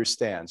to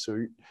understand.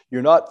 So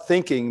you're not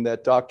thinking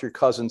that Dr.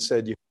 Cousens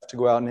said you have to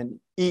go out and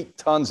eat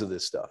tons of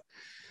this stuff.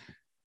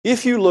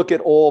 If you look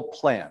at all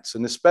plants,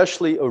 and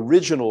especially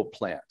original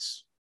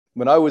plants,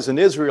 when I was in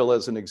Israel,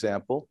 as an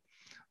example,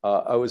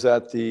 I was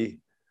at the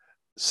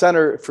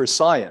Center for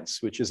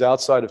Science, which is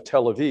outside of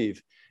Tel Aviv.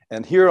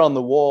 And here on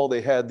the wall,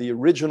 they had the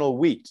original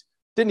wheat.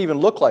 Didn't even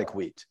look like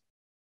wheat.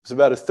 It was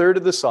about a third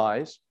of the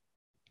size.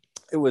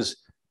 It was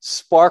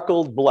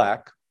sparkled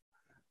black.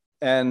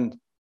 And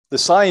the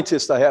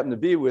scientist I happened to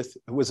be with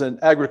was an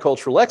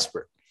agricultural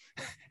expert.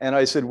 And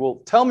I said,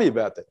 well, tell me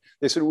about that.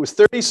 They said it was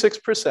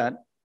 36%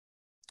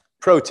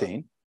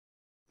 protein.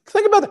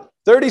 Think about that.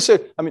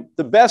 36, I mean,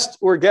 the best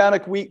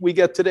organic wheat we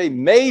get today,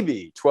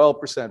 maybe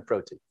 12%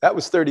 protein. That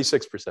was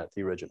 36%,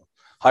 the original.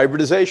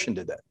 Hybridization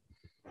did that.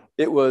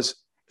 It was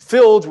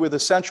filled with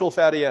essential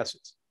fatty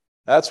acids.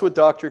 That's what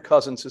Dr.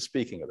 Cousens is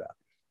speaking about.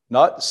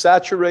 Not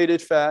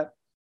saturated fat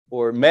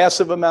or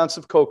massive amounts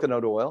of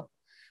coconut oil,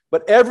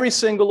 but every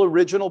single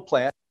original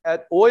plant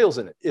had oils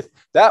in it. If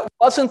that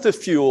wasn't the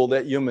fuel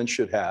that humans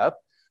should have,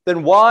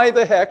 then why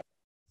the heck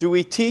do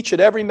we teach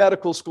at every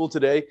medical school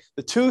today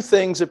the two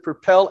things that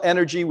propel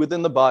energy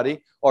within the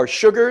body are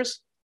sugars,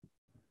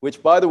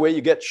 which, by the way,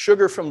 you get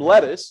sugar from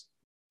lettuce,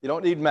 you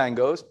don't need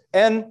mangoes,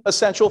 and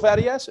essential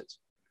fatty acids.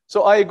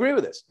 So I agree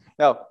with this.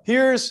 Now,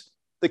 here's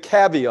the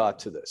caveat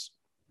to this.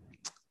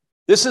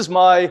 This is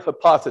my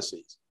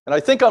hypothesis, and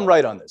I think I'm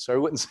right on this, or I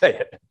wouldn't say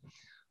it.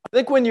 I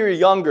think when you're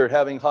younger,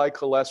 having high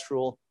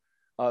cholesterol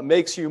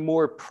makes you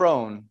more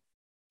prone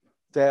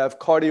to have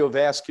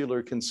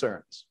cardiovascular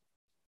concerns.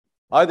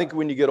 I think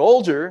when you get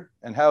older,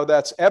 and how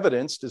that's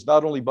evidenced is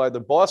not only by the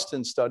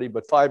Boston study,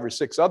 but 5 or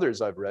 6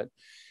 others I've read,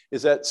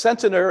 is that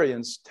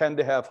centenarians tend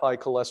to have high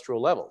cholesterol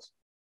levels,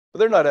 but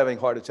they're not having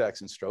heart attacks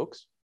and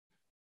strokes.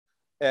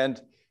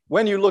 And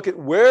when you look at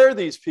where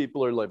these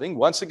people are living,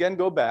 once again,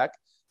 go back,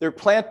 they're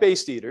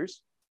plant-based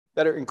eaters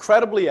that are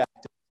incredibly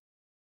active,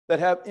 that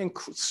have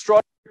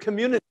strong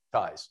community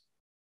ties.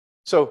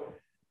 So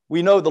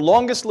we know the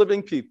longest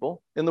living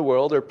people in the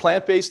world are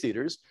plant-based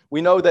eaters.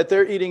 We know that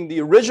they're eating the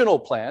original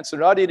plants. They're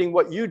not eating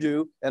what you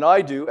do and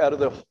I do out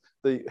of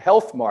the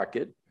health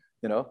market,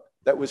 you know,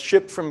 that was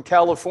shipped from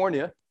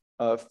California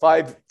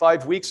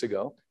five weeks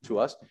ago to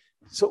us.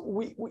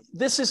 So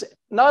this is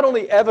not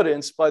only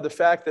evidenced by the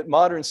fact that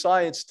modern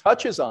science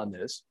touches on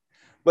this,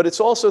 but it's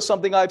also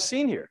something I've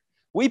seen here.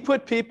 We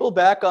put people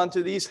back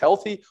onto these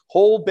healthy,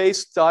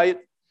 whole-based diet,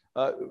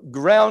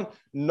 ground,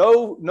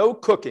 no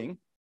cooking,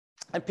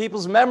 and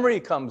people's memory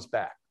comes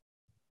back.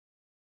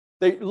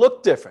 They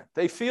look different.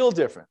 They feel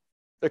different.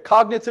 Their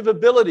cognitive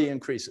ability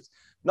increases.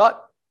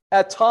 Not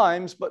at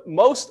times, but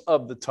most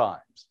of the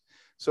times.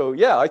 So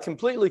yeah, I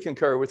completely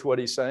concur with what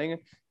he's saying.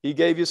 He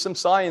gave you some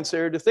science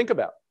there to think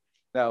about.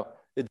 Now,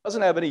 it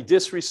doesn't have any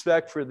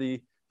disrespect for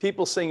the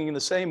people singing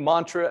the same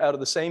mantra out of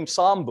the same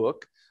psalm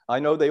book. I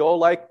know they all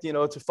like,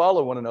 to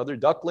follow one another.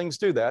 Ducklings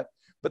do that.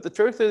 But the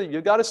truth is,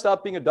 you got to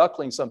stop being a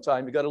duckling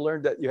sometime. You got to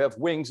learn that you have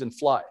wings and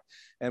fly.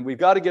 And we've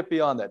got to get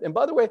beyond that. And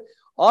by the way,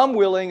 I'm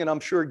willing, and I'm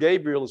sure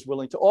Gabriel is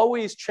willing, to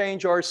always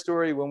change our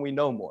story when we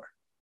know more.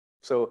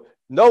 So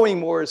knowing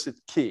more is the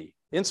key.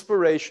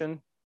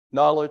 Inspiration,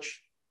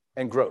 knowledge,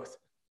 and growth.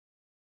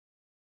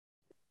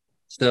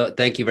 So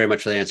thank you very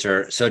much for the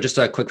answer. So just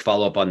a quick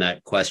follow-up on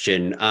that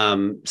question.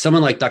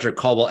 Someone like Dr.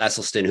 Caldwell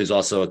Esselstyn, who's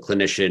also a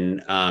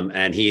clinician,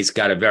 and he's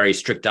got a very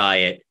strict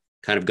diet,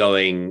 kind of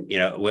going,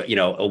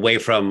 away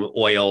from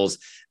oils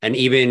and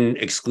even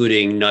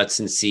excluding nuts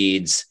and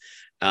seeds,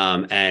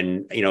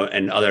 and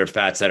other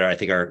fats that I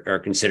think are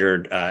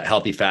considered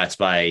healthy fats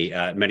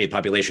by many of the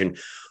population.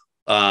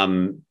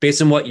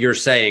 Based on what you're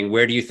saying,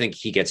 where do you think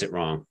he gets it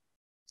wrong?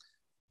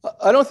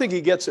 I don't think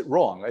he gets it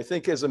wrong. I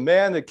think as a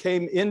man that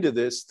came into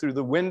this through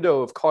the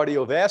window of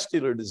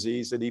cardiovascular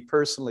disease that he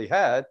personally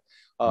had,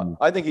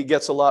 I think he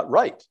gets a lot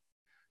right.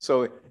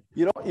 So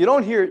you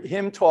don't hear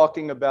him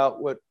talking about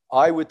what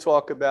I would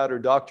talk about or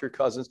Dr.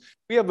 Cousens.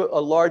 We have a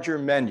larger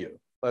menu,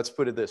 let's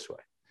put it this way.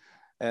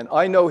 And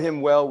I know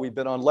him well. We've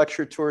been on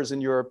lecture tours in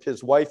Europe.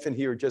 His wife and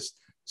he are just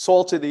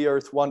salt of the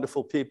earth,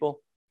 wonderful people.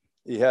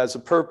 He has a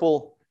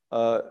purple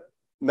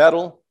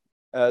medal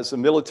as a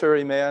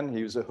military man.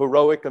 He was a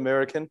heroic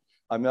American.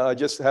 I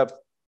just have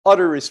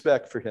utter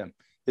respect for him,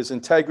 his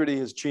integrity,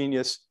 his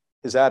genius,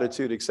 his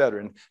attitude, et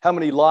cetera. And how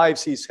many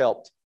lives he's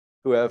helped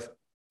who have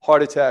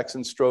heart attacks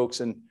and strokes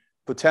and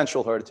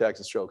potential heart attacks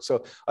and strokes.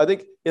 So I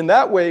think in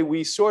that way,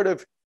 we sort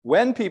of,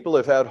 when people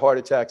have had heart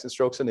attacks and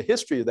strokes and the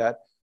history of that,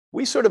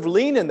 we sort of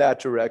lean in that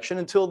direction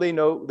until they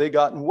know they've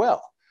gotten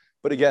well.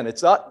 But again,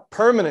 it's not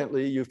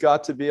permanently. You've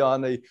got to be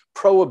on a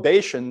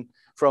prohibition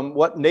from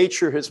what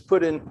nature has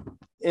put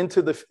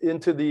into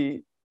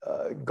the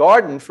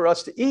garden for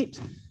us to eat.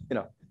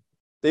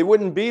 They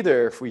wouldn't be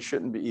there if we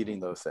shouldn't be eating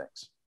those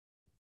things.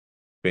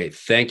 Great.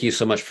 Thank you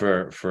so much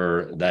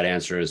for that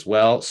answer as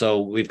well.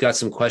 So we've got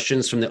some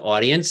questions from the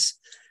audience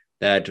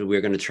that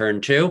we're going to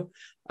turn to.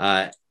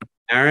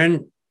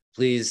 Aaron,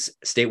 please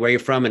state where you're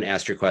from and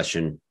ask your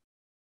question.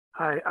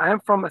 Hi, I am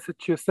from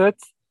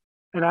Massachusetts,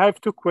 and I have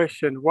two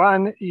questions.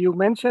 One, you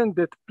mentioned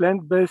that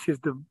plant-based is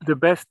the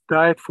best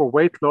diet for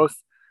weight loss.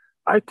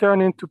 I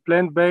turned into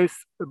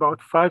plant-based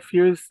about 5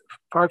 years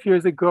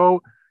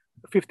ago,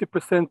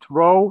 50%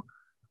 raw,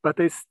 but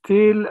I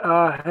still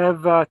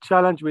have a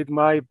challenge with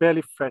my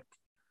belly fat.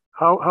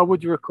 How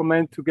would you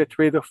recommend to get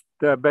rid of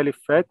the belly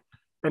fat?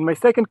 And my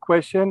second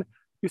question,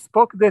 you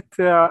spoke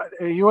that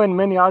you and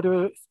many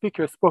other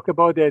speakers spoke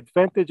about the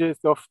advantages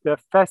of the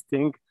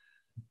fasting.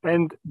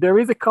 And there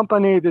is a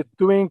company that's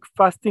doing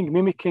fasting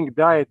mimicking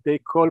diet they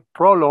call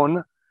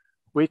Prolon,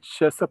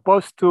 which is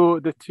supposed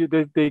to,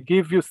 they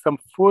give you some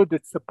food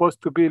that's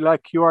supposed to be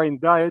like you are in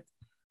diet.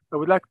 I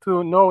would like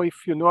to know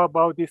if you know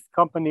about this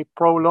company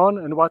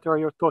Prolon and what are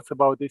your thoughts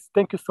about this.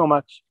 Thank you so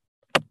much.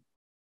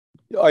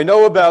 I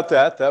know about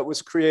that. That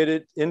was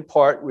created in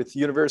part with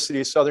University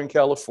of Southern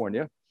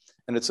California.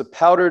 And it's a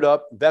powdered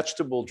up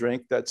vegetable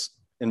drink that's,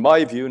 in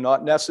my view,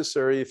 not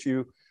necessary. If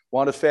you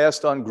want to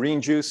fast on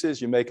green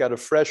juices, you make out of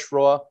fresh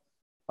raw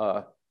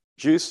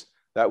juice.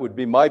 That would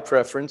be my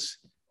preference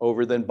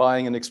over than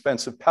buying an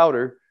expensive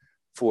powder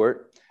for it.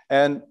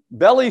 And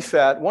belly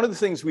fat, one of the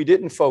things we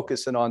didn't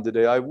focus in on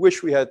today, I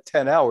wish we had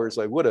 10 hours,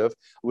 I would have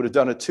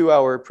done a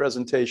 2-hour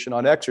presentation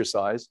on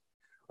exercise.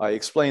 I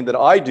explained that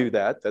I do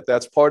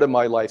that's part of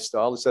my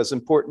lifestyle. It's as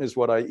important as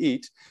what I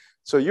eat.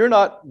 So you're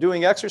not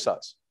doing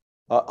exercise.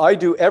 I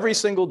do every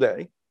single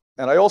day.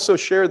 And I also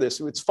share this.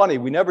 It's funny,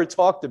 we never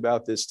talked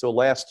about this till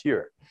last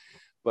year.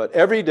 But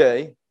every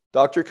day,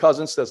 Dr.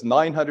 Cousens does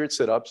 900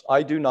 sit-ups.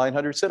 I do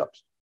 900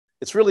 sit-ups.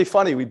 It's really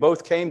funny. We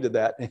both came to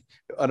that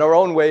in our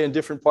own way in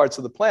different parts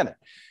of the planet.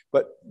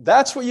 But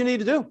that's what you need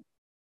to do,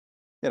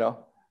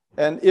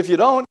 And if you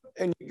don't,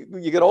 and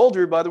you get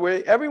older, by the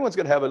way, everyone's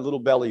going to have a little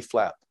belly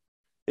flap.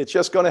 It's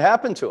just going to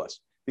happen to us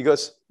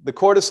because the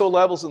cortisol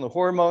levels and the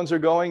hormones are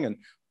going and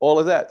all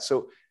of that.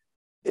 So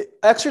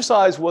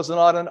exercise was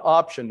not an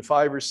option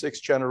 5 or 6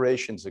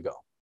 generations ago.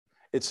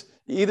 It's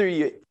either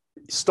you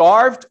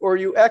starved or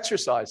you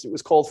exercised. It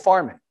was called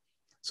farming.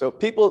 So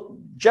people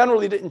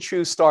generally didn't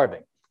choose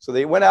starving. So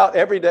they went out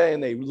every day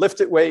and they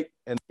lifted weight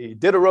and they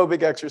did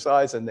aerobic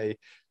exercise and they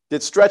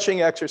did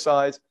stretching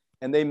exercise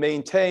and they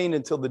maintained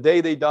until the day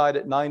they died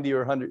at 90 or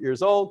 100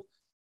 years old,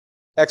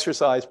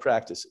 exercise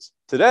practices.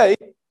 Today,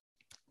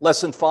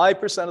 less than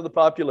 5% of the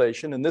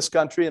population in this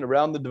country and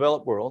around the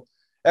developed world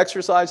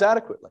exercise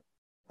adequately.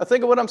 Now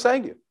think of what I'm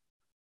saying to you.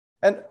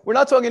 And we're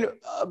not talking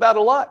about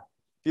a lot.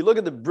 If you look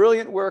at the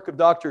brilliant work of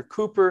Dr.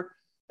 Cooper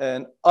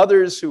and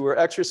others who are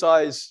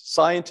exercise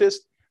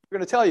scientists, we're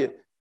going to tell you,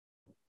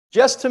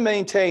 just to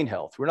maintain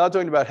health, we're not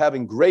talking about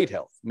having great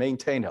health,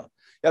 maintain health.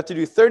 You have to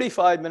do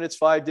 35 minutes,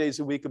 5 days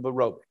a week of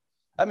aerobic.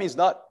 That means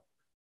not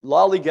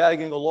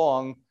lollygagging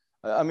along.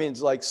 I mean,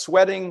 it's like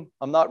sweating.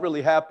 I'm not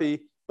really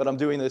happy, but I'm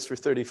doing this for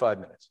 35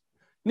 minutes.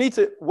 You need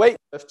to weight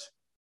lift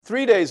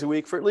 3 days a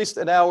week for at least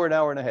an hour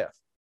and a half.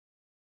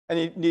 And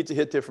you need to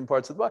hit different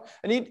parts of the body.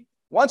 And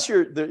once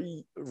you're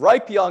the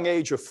ripe young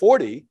age of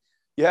 40,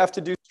 you have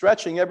to do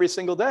stretching every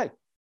single day.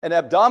 And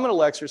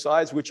abdominal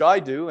exercise, which I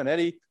do, and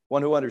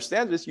anyone who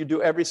understands this, you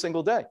do every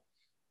single day.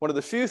 One of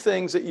the few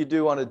things that you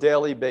do on a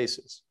daily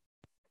basis.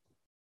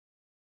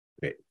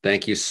 Great.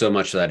 Thank you so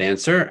much for that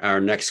answer.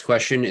 Our next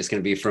question is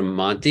going to be from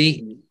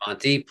Monty.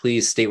 Monty,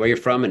 please state where you're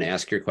from and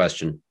ask your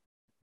question.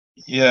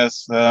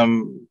 Yes,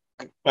 I'm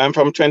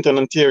from Trenton,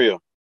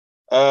 Ontario.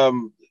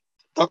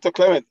 Dr.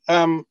 Clement,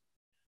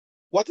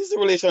 what is the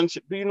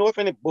relationship? Do you know of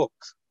any book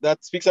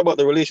that speaks about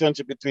the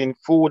relationship between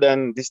food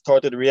and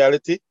distorted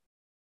reality,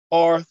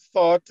 or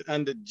thought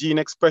and gene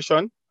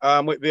expression?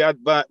 With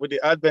the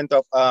advent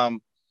of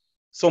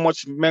so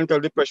much mental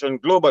depression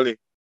globally,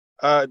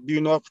 do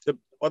you know of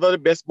what are the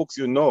best books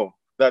you know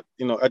that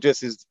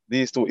addresses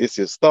these two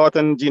issues: thought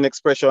and gene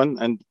expression,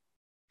 and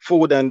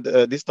food and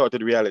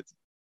distorted reality?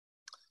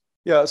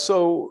 Yeah.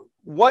 So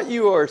what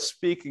you are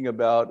speaking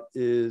about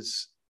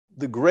is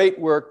the great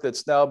work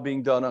that's now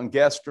being done on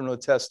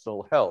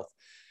gastrointestinal health.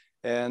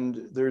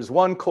 And there's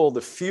one called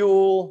The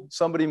Fuel.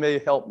 Somebody may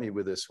help me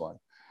with this one.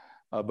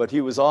 But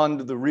he was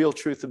on The Real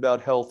Truth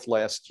About Health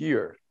last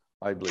year,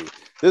 I believe.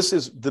 This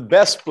is the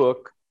best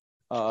book,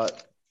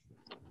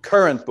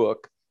 current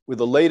book, with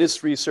the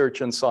latest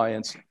research and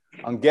science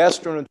on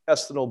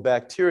gastrointestinal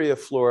bacteria,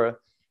 flora,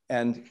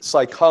 and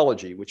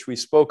psychology, which we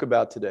spoke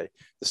about today.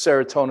 The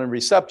serotonin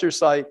receptor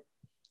site,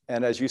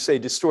 and as you say,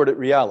 distorted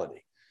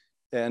reality.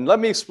 And let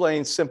me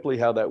explain simply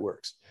how that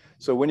works.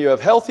 So when you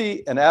have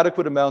healthy and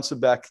adequate amounts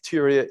of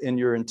bacteria in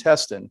your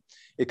intestine,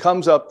 it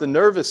comes up the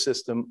nervous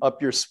system,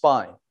 up your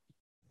spine,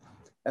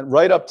 and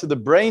right up to the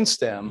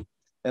brainstem.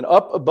 And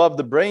up above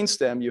the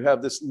brainstem, you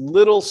have this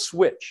little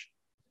switch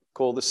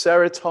called the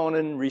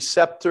serotonin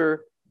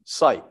receptor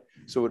site.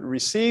 So it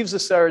receives the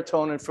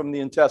serotonin from the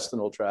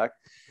intestinal tract,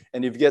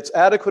 and if it gets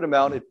adequate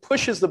amount, it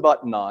pushes the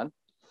button on,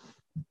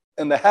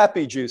 and the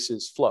happy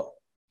juices flow.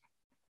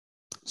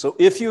 So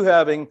if you're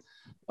having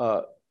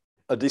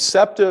a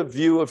deceptive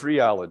view of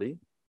reality,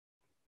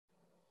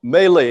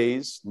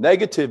 malaise,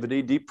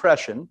 negativity,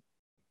 depression,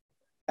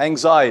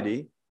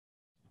 anxiety,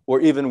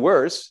 or even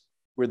worse,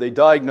 where they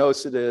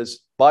diagnose it as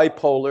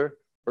bipolar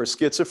or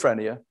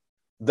schizophrenia,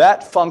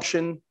 that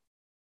function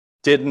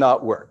did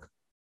not work.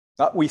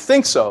 Not we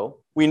think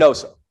so, we know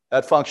so.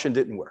 That function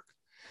didn't work.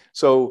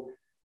 So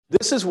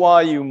this is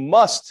why you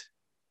must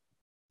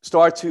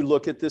start to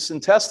look at this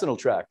intestinal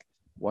tract.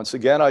 Once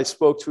again, I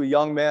spoke to a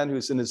young man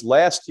who's in his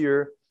last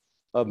year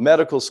of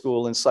medical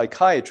school in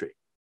psychiatry.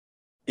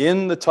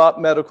 In the top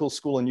medical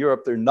school in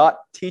Europe, they're not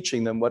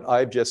teaching them what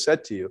I've just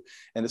said to you.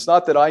 And it's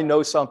not that I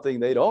know something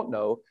they don't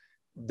know.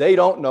 They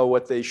don't know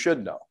what they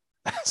should know.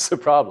 That's the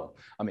problem.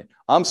 I mean,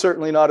 I'm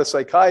certainly not a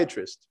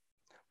psychiatrist,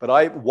 but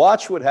I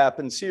watch what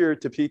happens here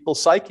to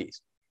people's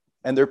psyches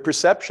and their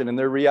perception and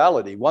their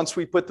reality. Once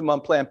we put them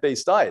on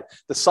plant-based diet,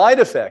 the side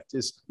effect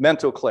is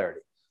mental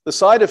clarity. The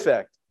side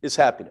effect is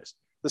happiness.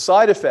 The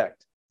side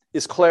effect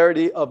is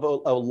clarity of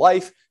a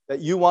life that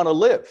you want to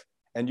live,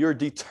 and you're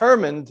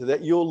determined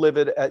that you'll live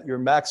it at your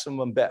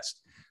maximum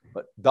best.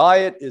 But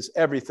diet is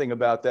everything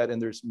about that,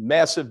 and there's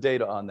massive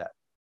data on that.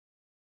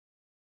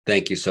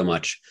 Thank you so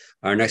much.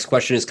 Our next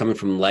question is coming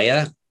from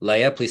Leah.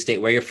 Leah, please state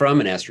where you're from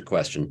and ask your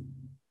question.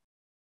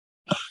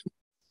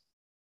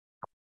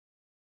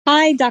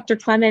 Hi, Dr.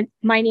 Clement.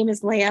 My name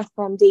is Leah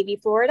from Davie,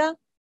 Florida,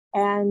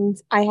 and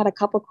I had a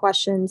couple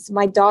questions.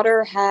 My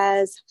daughter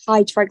has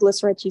high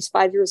triglycerides. She's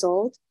 5 years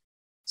old,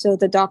 so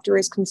the doctor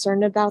is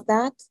concerned about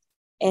that,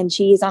 and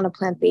she is on a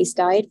plant-based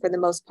diet for the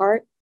most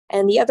part.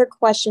 And the other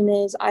question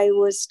is, I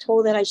was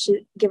told that I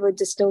should give her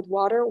distilled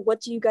water.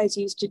 What do you guys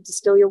use to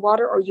distill your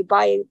water, or you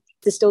buy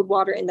distilled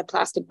water in the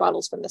plastic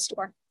bottles from the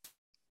store?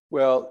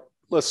 Well,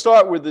 let's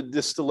start with the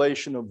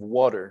distillation of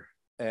water,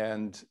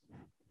 and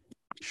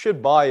you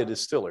should buy a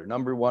distiller.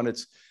 Number one,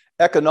 it's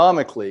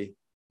economically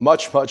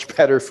much, much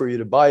better for you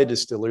to buy a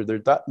distiller.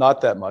 They're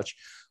not that much.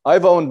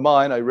 I've owned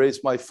mine. I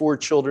raised my 4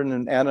 children,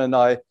 and Anna and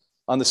I,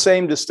 on the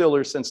same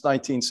distiller since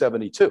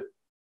 1972.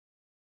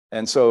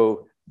 And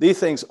so these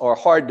things are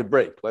hard to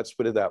break, let's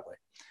put it that way.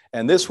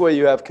 And this way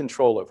you have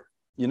control over it.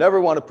 You never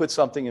want to put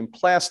something in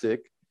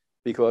plastic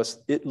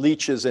because it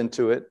leaches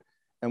into it.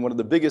 And one of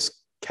the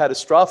biggest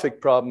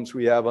catastrophic problems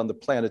we have on the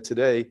planet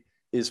today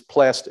is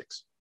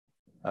plastics.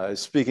 I was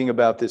speaking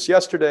about this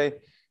yesterday,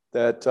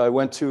 that I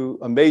went to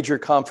a major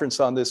conference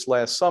on this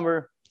last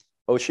summer.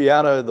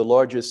 Oceana, the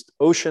largest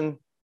ocean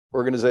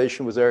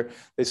organization, was there.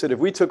 They said if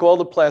we took all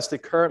the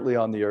plastic currently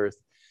on the earth,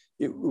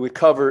 it would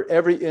cover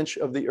every inch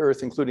of the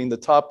earth, including the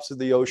tops of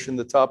the ocean,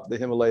 the top of the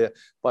Himalaya,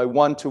 by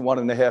 1 to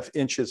 1.5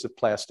 inches of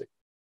plastic.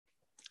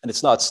 And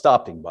it's not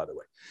stopping, by the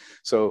way.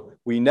 So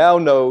we now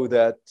know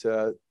that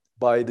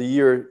by the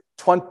year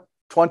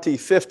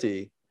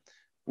 2050,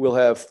 we'll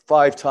have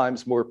 5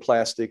 times more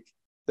plastic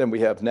than we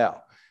have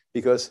now,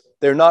 because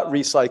they're not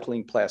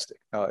recycling plastic.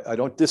 Now, I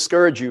don't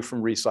discourage you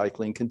from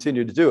recycling,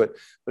 continue to do it,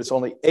 but it's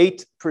only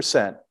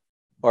 8%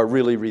 are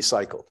really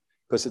recycled,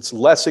 because it's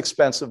less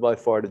expensive by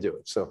far to do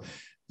it. So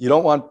you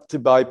don't want to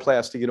buy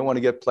plastic. You don't want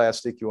to get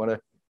plastic. You want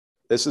to,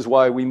 this is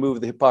why we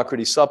moved the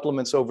Hippocrates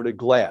supplements over to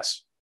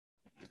glass.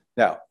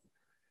 Now,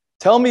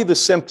 tell me the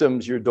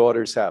symptoms your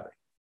daughter's having.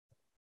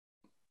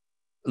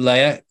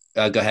 Leah,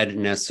 go ahead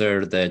and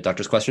answer the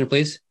doctor's question,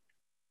 please.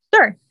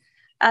 Sure.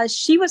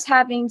 She was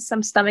having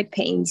some stomach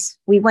pains.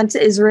 We went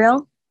to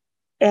Israel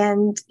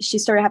and she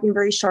started having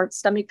very short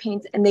stomach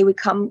pains, and they would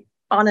come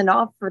on and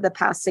off for the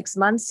past 6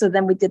 months. So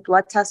then we did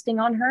blood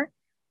testing on her,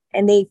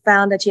 and they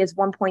found that she has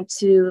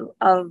 1.2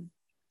 of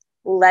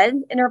lead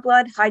in her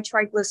blood, high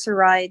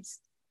triglycerides.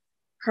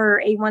 Her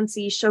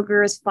A1C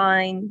sugar is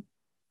fine,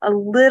 a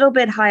little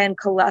bit high on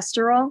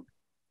cholesterol,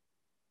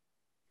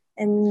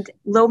 and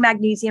low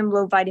magnesium,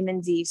 low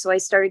vitamin D. So I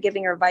started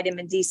giving her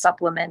vitamin D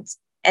supplements,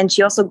 and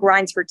she also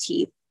grinds her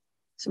teeth.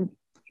 So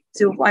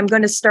I'm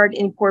going to start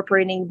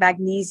incorporating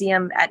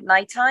magnesium at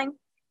nighttime,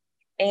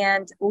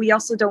 and we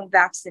also don't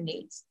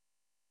vaccinate.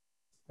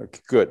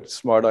 Okay, good,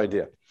 smart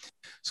idea.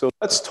 So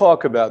let's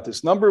talk about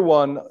this. Number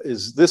one,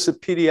 is this a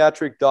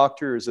pediatric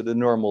doctor or is it a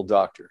normal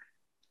doctor?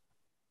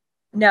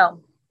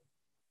 No.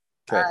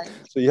 Okay,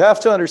 so you have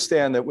to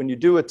understand that when you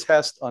do a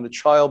test on a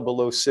child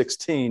below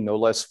 16, no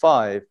less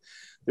 5,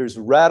 there's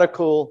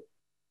radical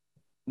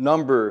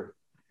number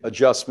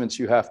adjustments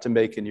you have to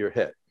make in your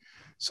head.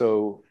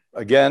 So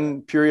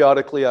again,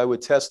 periodically, I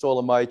would test all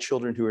of my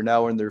children who are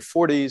now in their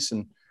 40s.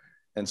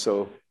 And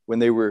so when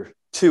they were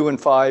 2 and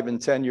 5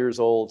 and 10 years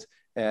old,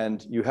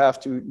 and you have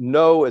to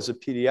know as a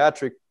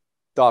pediatric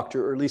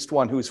doctor, or at least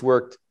one who's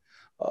worked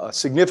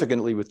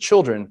significantly with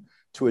children,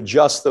 to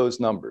adjust those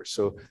numbers.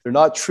 So they're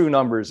not true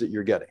numbers that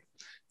you're getting.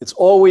 It's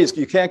always,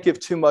 you can't give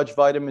too much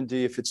vitamin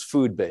D if it's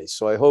food-based.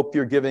 So I hope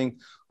you're giving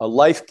a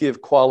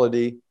Life-Give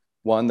quality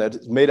one that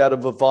is made out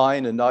of a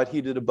vine and not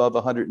heated above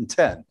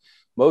 110.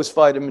 Most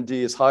vitamin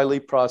D is highly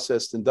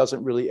processed and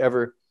doesn't really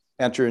ever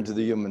enter into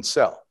the human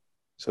cell.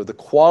 So the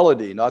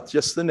quality, not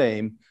just the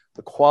name,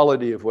 the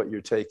quality of what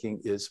you're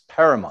taking is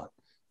paramount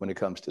when it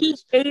comes to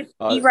this.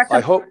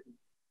 I hope,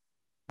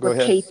 go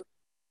ahead.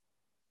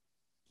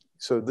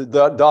 So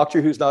the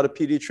doctor who's not a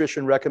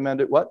pediatrician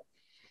recommended what?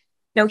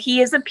 No,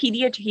 he is a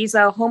pediatrician. He's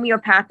a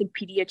homeopathic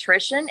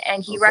pediatrician,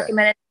 and he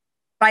recommended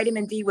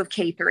vitamin D with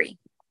K3.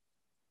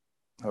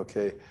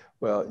 Okay,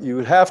 well, you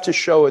would have to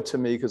show it to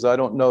me because I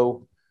don't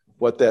know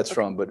what that's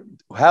from, but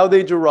how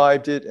they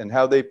derived it and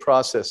how they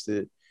processed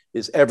it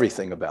is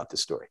everything about the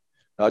story.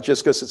 Not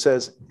just because it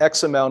says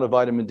X amount of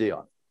vitamin D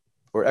on,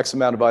 or X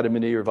amount of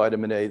vitamin E or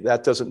vitamin A,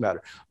 that doesn't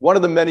matter. One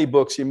of the many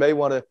books you may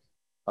want to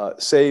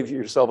save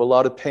yourself a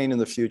lot of pain in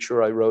the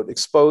future, I wrote,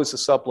 Expose the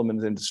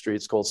Supplement Industry.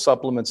 It's called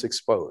Supplements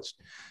Exposed.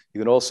 You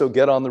can also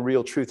get on the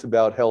Real Truth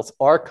About Health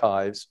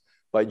archives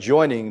by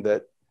joining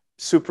that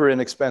super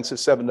inexpensive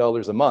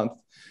 $7 a month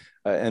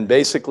and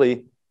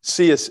basically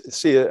see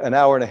an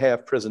hour and a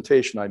half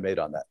presentation I made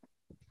on that.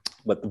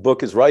 But the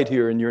book is right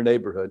here in your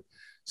neighborhood,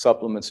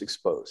 Supplements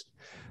Exposed.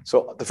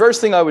 So the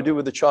first thing I would do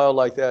with a child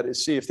like that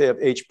is see if they have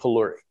H.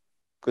 pylori,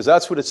 because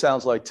that's what it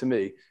sounds like to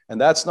me. And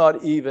that's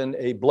not even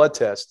a blood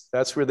test.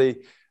 That's where they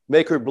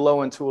make her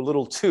blow into a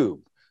little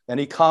tube.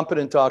 Any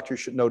competent doctor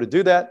should know to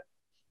do that,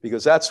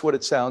 because that's what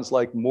it sounds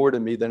like more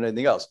to me than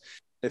anything else.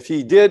 If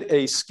he did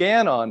a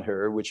scan on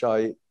her, which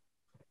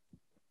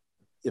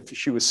if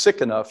she was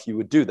sick enough, you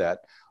would do that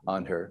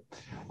on her,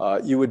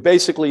 you would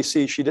basically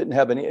see she didn't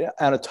have any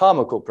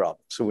anatomical problem.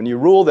 So when you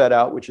rule that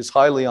out, which is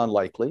highly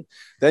unlikely,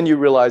 then you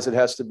realize it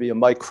has to be a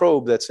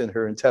microbe that's in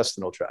her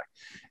intestinal tract.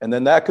 And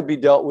then that could be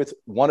dealt with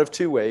one of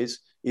two ways.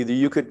 Either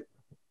you could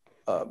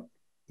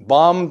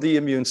bomb the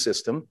immune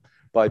system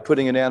by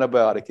putting an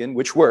antibiotic in,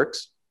 which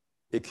works.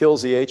 It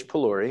kills the H.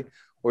 pylori.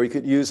 Or you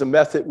could use a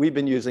method we've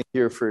been using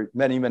here for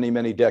many, many,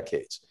 many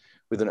decades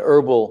with an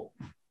herbal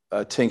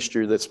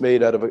tincture that's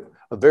made out of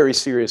a very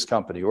serious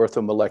company,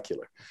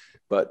 Orthomolecular.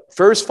 But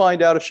first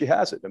find out if she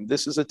has it. And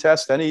this is a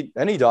test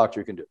any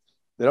doctor can do.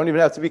 They don't even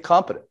have to be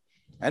competent.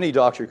 Any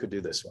doctor could do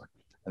this one.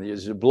 And you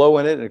just blow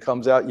in it and it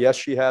comes out, yes,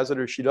 she has it,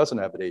 or she doesn't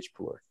have an H.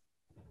 pylori.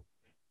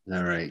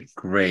 All right,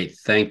 great.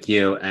 Thank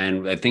you.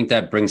 And I think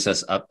that brings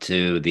us up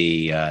to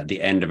the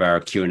end of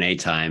our Q&A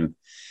time.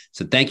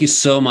 So thank you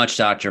so much,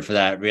 Doctor, for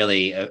that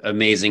really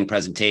amazing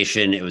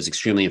presentation. It was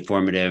extremely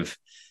informative.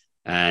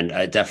 And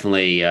I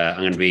definitely,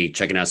 I'm going to be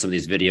checking out some of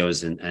these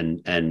videos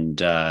and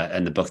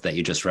the book that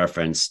you just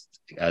referenced,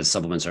 as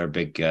supplements are a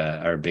big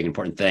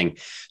important thing.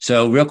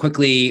 So real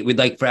quickly, we'd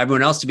like for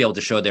everyone else to be able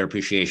to show their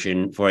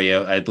appreciation for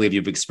you. I believe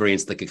you've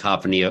experienced the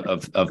cacophony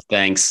of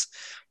thanks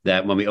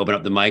that when we open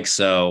up the mic.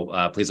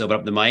 So please open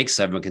up the mic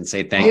so everyone can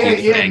say thank you.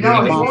 Thank you.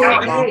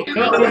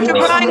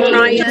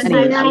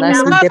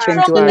 Unless we dip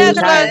into our retirement,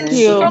 thank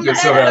you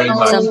so very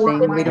much.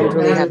 Something we don't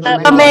really have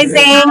to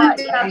amazing.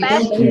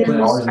 Thank you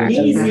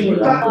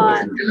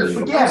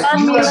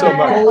so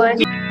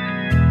much.